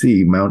literally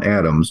see Mount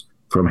Adams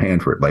from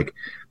Hanford.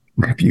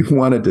 If you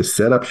wanted to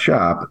set up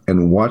shop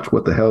and watch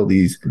what the hell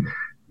these,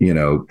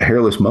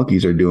 hairless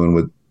monkeys are doing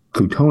with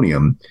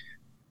plutonium,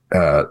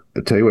 I'll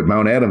tell you what,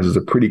 Mount Adams is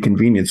a pretty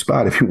convenient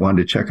spot if you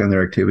wanted to check on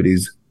their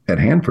activities at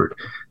Hanford.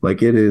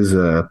 It is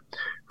a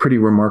pretty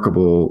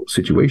remarkable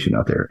situation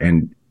out there.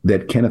 And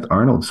that Kenneth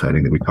Arnold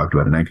sighting that we talked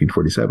about in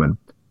 1947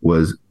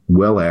 was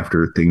well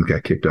after things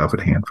got kicked off at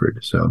Hanford.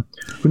 So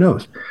who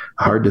knows?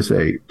 Hard to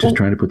say. Just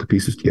trying to put the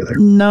pieces together.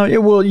 No,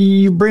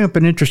 you bring up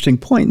an interesting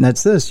point, and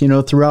that's this.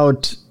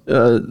 Throughout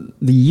the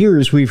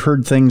years, we've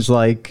heard things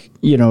like,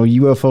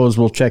 UFOs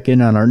will check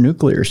in on our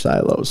nuclear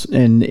silos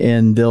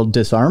and they'll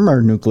disarm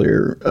our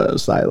nuclear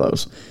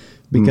silos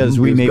because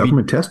we may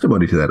government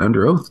testimony to that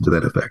under oath to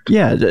that effect.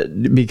 Yeah,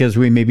 because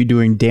we may be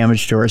doing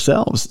damage to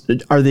ourselves.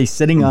 Are they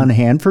sitting on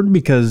Hanford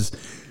because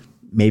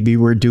maybe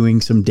we're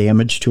doing some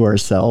damage to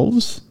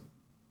ourselves?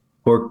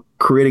 Or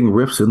creating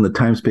rifts in the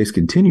time-space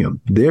continuum.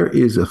 There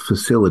is a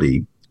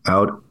facility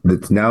out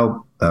that's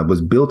now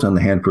was built on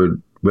the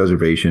Hanford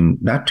Reservation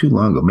not too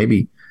long ago,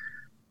 maybe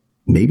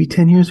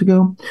 10 years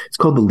ago. It's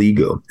called the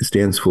LIGO. It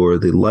stands for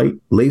the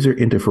Laser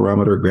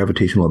Interferometer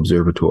Gravitational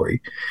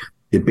Observatory.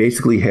 It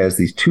basically has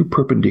these two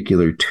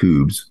perpendicular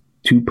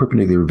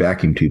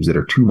vacuum tubes that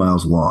are 2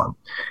 miles long.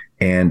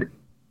 And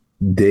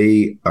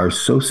they are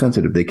so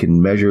sensitive, they can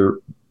measure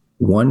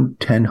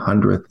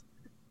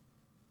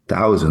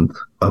 1/10,000th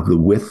of the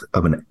width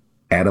of an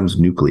atom's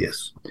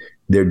nucleus.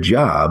 Their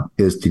job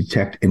is to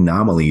detect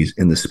anomalies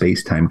in the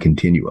space-time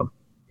continuum.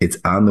 It's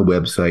on the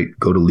website.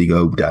 Go to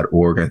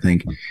LIGO.org, I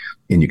think,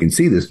 and you can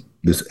see this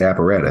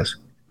apparatus.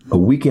 A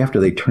week after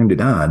they turned it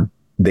on,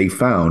 they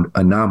found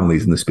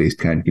anomalies in the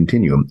space-time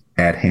continuum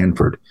at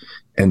Hanford.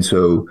 And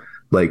so,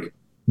 like,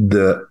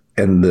 the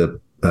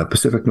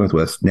Pacific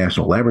Northwest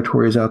National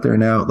Laboratory is out there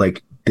now.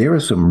 Like, there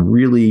is some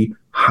really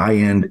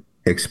high-end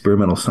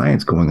experimental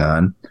science going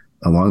on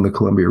along the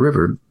Columbia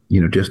River,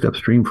 just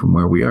upstream from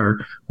where we are,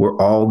 where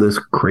all this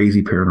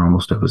crazy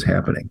paranormal stuff is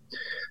happening.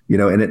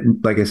 And it,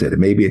 like I said, it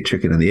may be a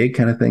chicken and the egg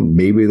kind of thing.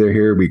 Maybe they're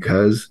here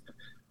because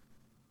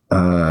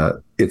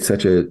it's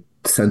such a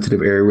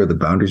sensitive area where the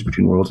boundaries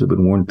between worlds have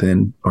been worn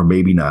thin, or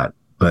maybe not.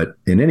 But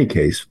in any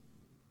case,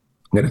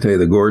 I'm going to tell you,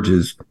 the gorge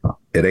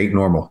it ain't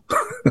normal.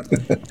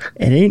 It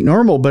ain't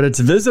normal, but it's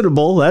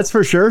visitable. That's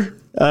for sure.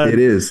 It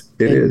is.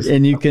 It is.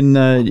 And you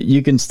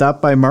can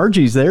stop by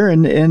Margie's there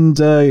and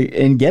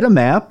get a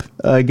map,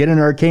 get an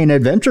Arcane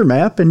Adventure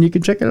map, and you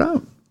can check it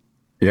out.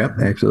 Yeah,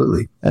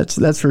 absolutely.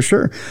 That's for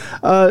sure.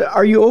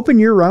 Are you open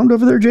year round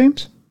over there,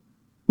 James?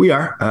 We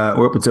are.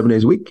 We're open 7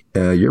 days a week,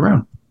 year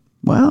round.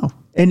 Wow.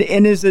 And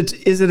is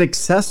it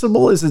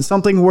accessible? Is it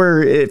something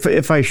where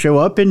if I show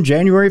up in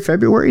January,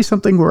 February,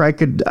 something where I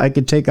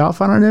could take off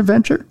on an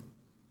adventure?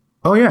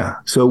 Oh yeah.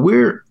 So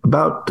we're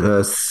about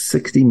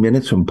 60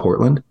 minutes from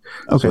Portland.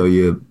 Okay. So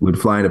you would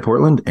fly into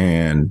Portland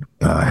and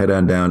head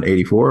on down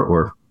 84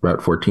 or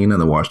Route 14 on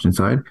the Washington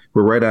side.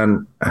 We're right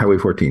on Highway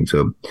 14.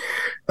 So,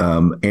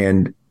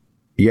 and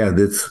yeah,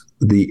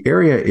 the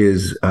area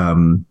is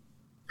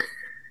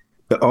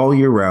all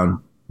year round.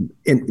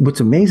 And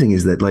what's amazing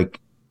is that, like,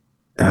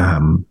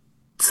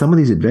 some of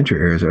these adventure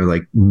areas are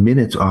like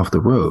minutes off the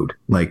road.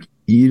 Like,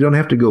 you don't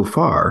have to go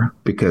far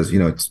because,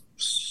 it's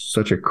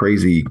such a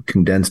crazy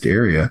condensed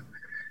area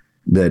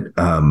that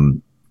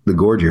the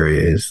gorge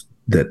area is,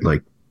 that,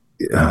 like,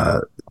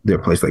 there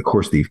are places like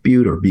Horse Thief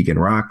Butte or Beacon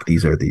Rock.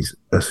 These are these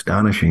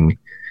astonishing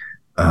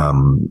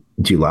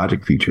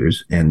geologic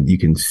features, and you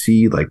can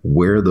see like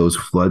where those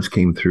floods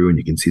came through, and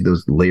you can see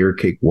those layer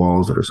cake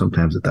walls that are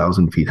sometimes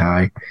 1,000 feet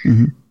high.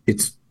 Mm-hmm.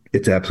 It's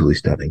absolutely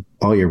stunning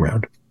all year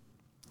round.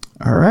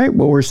 All right.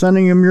 Well, we're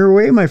sending them your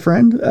way, my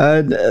friend.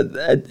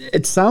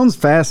 It sounds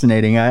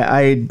fascinating.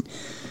 I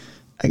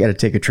got to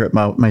take a trip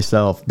out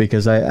myself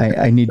because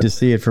I need to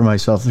see it for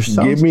myself.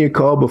 Give me a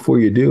call before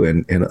you do,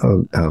 and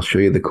I'll show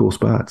you the cool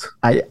spots.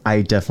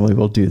 I definitely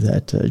will do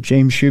that.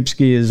 James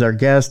Szubski is our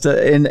guest.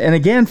 And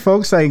again,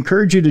 folks, I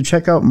encourage you to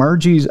check out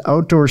Margie's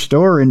Outdoor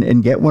Store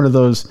and get one of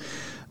those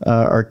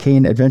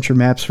Arcane Adventure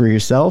maps for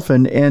yourself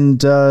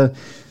and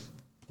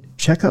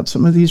check out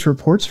some of these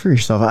reports for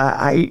yourself.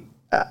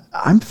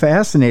 I'm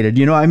fascinated.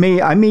 I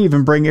may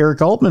even bring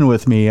Eric Altman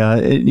with me,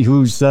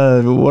 who's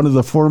one of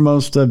the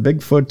foremost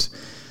Bigfoot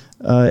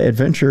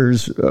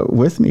adventurers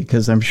with me,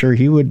 because I'm sure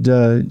he would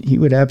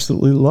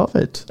absolutely love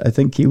it. I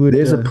think he would.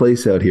 There's a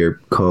place out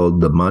here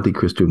called the Monte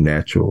Cristo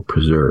Natural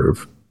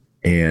Preserve,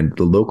 and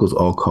the locals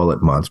all call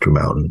it Monster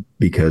Mountain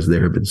because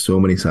there have been so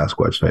many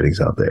Sasquatch sightings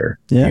out there.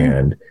 Yeah.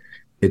 And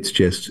it's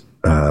just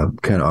kind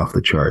of off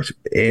the charts,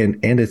 and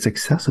it's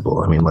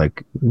accessible. I mean,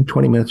 like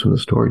 20 minutes from the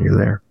store and you're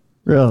there.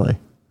 Really?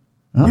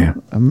 Oh, yeah.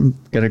 I'm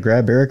going to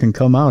grab Eric and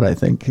come out, I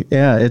think.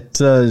 Yeah, I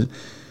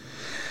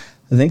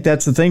think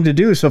that's the thing to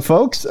do. So,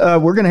 folks,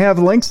 we're going to have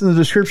links in the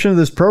description of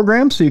this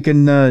program so you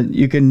can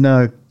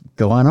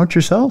go on out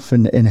yourself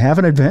and have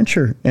an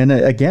adventure. And,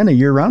 again, a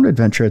year-round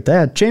adventure at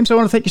that. James, I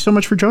want to thank you so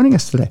much for joining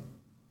us today.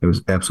 It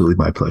was absolutely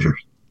my pleasure.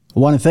 I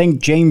want to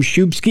thank James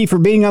Szubski for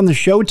being on the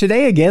show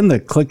today. Again, the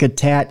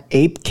Klickitat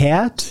Ape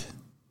Cat,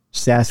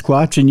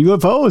 Sasquatch, and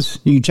UFOs.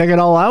 You can check it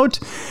all out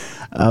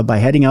by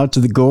heading out to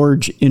the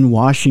Gorge in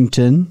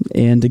Washington.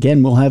 And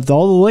again, we'll have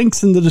all the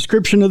links in the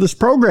description of this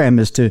program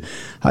as to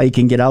how you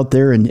can get out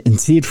there and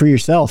see it for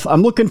yourself.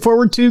 I'm looking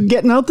forward to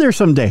getting out there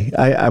someday.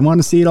 I want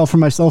to see it all for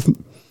myself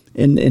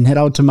and head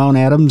out to Mount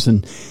Adams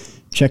and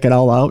check it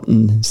all out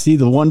and see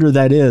the wonder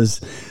that is,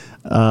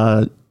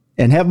 and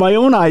have my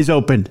own eyes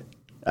opened.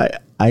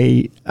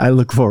 I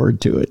look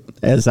forward to it,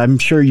 as I'm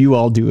sure you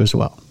all do as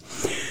well.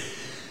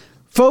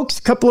 folks,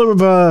 a couple of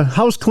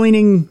house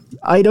cleaning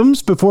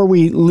items before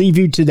we leave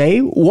you today.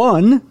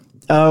 One,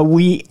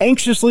 we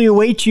anxiously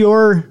await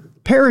your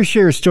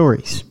Parashare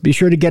stories. Be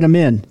sure to get them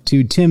in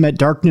to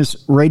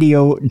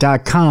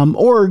tim@darknessradio.com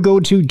or go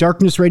to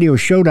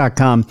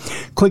darknessradioshow.com.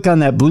 Click on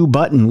that blue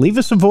button. Leave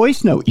us a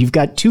voice note. You've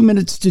got 2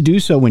 minutes to do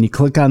so when you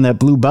click on that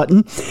blue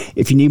button.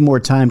 If you need more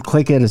time,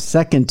 click it a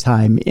second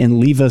time and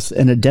leave us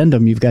an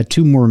addendum. You've got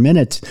 2 more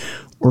minutes,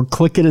 or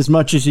click it as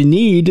much as you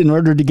need in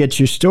order to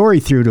get your story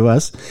through to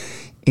us.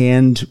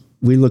 And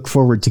we look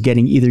forward to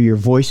getting either your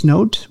voice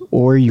note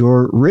or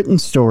your written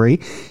story,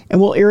 and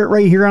we'll air it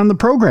right here on the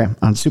program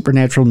on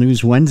Supernatural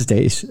News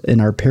Wednesdays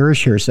in our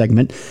Parashare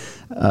segment.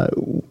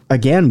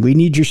 Again, we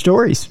need your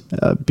stories.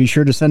 Be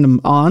sure to send them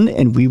on,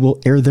 and we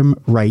will air them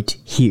right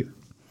here.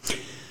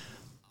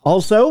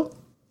 Also,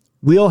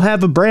 we'll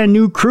have a brand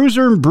new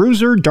Cruiser and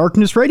Bruiser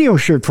Darkness Radio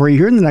shirt for you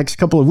here in the next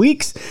couple of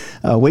weeks.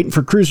 Waiting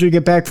for Cruiser to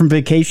get back from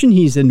vacation.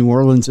 He's in New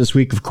Orleans this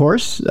week, of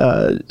course,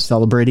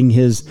 celebrating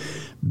his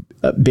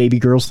baby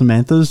girl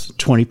Samantha's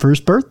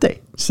 21st birthday.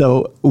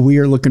 So we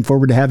are looking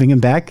forward to having him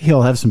back.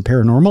 He'll have some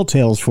paranormal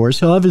tales for us.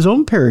 He'll have his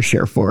own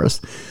Parashare for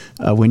us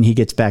when he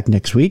gets back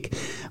next week.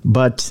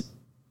 But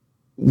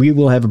we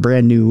will have a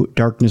brand new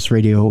Darkness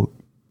Radio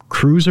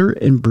Cruiser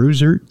and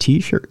Bruiser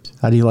t-shirt.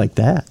 How do you like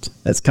that?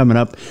 That's coming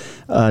up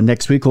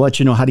next week. We'll let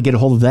you know how to get a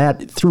hold of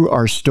that through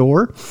our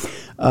store.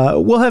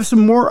 We'll have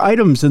some more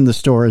items in the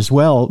store as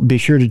well. Be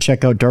sure to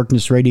check out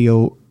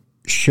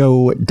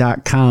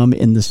darknessradioshow.com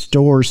in the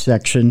store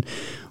section.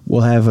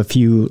 We'll have a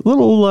few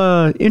little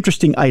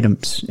interesting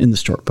items in the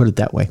store, put it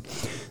that way,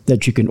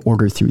 that you can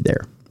order through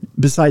there,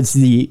 besides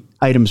the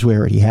items we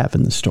already have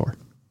in the store.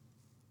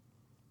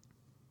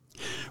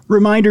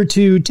 Reminder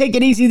to take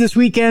it easy this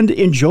weekend.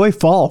 Enjoy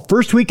fall.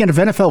 First weekend of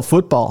NFL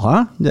football,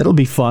 huh? That'll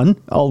be fun.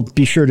 I'll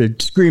be sure to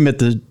scream at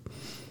the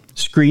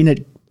screen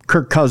at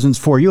Kirk Cousins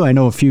for you. I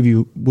know a few of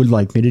you would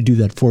like me to do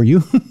that for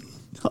you.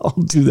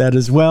 I'll do that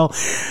as well.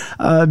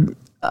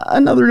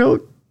 Another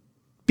note,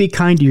 be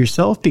kind to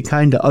yourself, be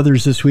kind to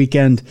others this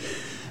weekend,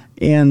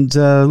 and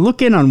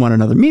look in on one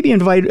another. Maybe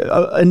invite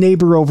a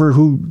neighbor over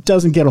who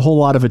doesn't get a whole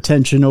lot of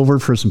attention over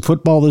for some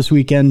football this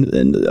weekend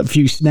and a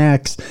few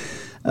snacks.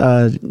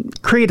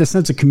 Create a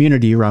sense of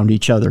community around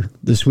each other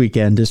this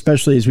weekend,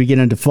 especially as we get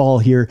into fall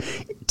here.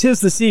 'Tis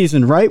the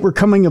season, right? We're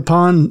coming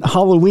upon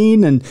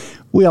Halloween, and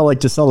we all like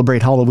to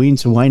celebrate Halloween,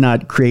 so why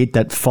not create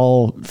that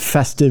fall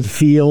festive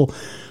feel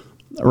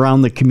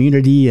around the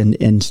community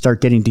and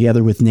start getting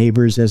together with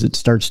neighbors as it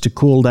starts to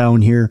cool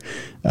down here.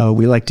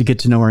 We like to get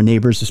to know our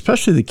neighbors,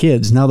 especially the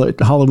kids. Now that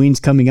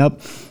Halloween's coming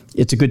up,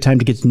 it's a good time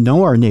to get to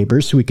know our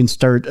neighbors so we can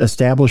start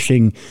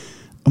establishing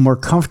a more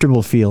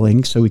comfortable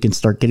feeling, so we can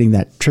start getting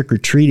that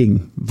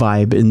trick-or-treating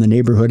vibe in the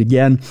neighborhood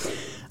again.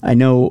 I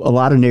know a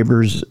lot of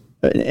neighbors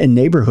and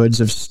neighborhoods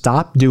have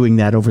stopped doing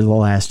that over the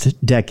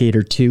last decade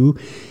or two,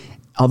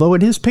 although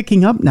it is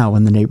picking up now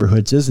in the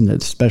neighborhoods, isn't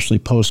it? Especially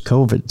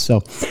post-COVID.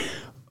 So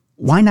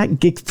why not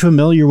get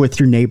familiar with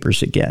your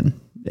neighbors again?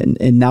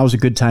 And now's a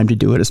good time to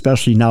do it,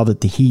 especially now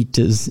that the heat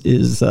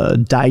is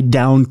died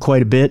down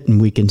quite a bit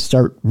and we can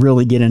start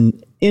really getting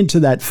into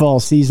that fall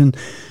season.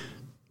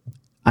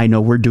 I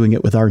know we're doing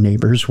it with our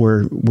neighbors.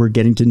 We're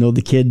getting to know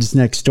the kids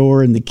next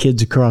door and the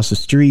kids across the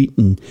street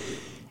and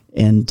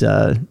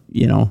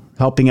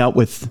helping out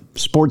with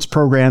sports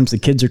programs. The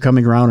kids are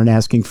coming around and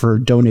asking for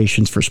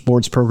donations for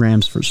sports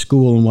programs for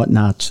school and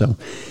whatnot. So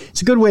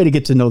it's a good way to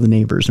get to know the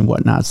neighbors and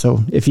whatnot.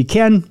 So if you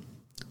can,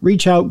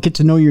 reach out, get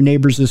to know your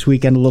neighbors this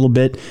weekend a little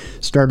bit,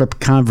 start up a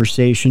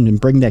conversation and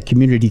bring that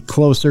community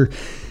closer.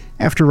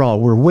 After all,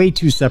 we're way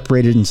too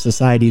separated in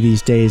society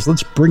these days.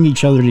 Let's bring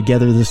each other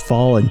together this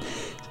fall and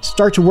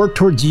start to work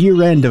towards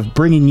year end of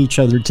bringing each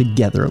other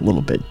together a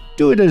little bit.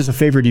 Do it as a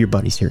favor to your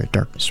buddies here at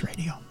Darkness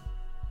Radio.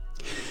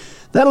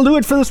 That'll do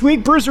it for this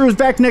week. Bruiser is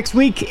back next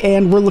week,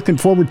 and we're looking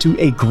forward to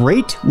a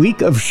great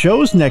week of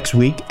shows next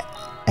week.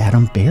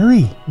 Adam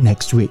Berry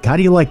next week. How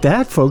do you like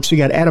that, folks? We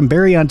got Adam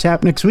Berry on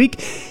tap next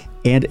week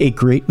and a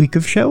great week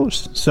of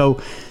shows. So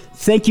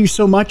thank you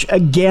so much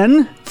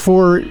again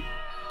for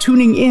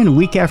tuning in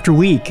week after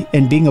week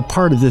and being a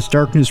part of this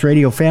Darkness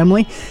Radio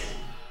family.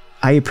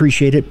 I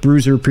appreciate it.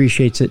 Bruiser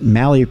appreciates it.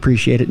 Mally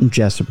appreciates it. And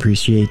Jess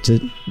appreciates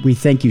it. We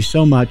thank you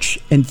so much.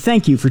 And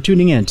thank you for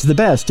tuning in to the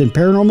best in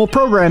paranormal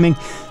programming.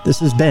 This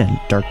has been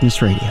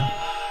Darkness Radio.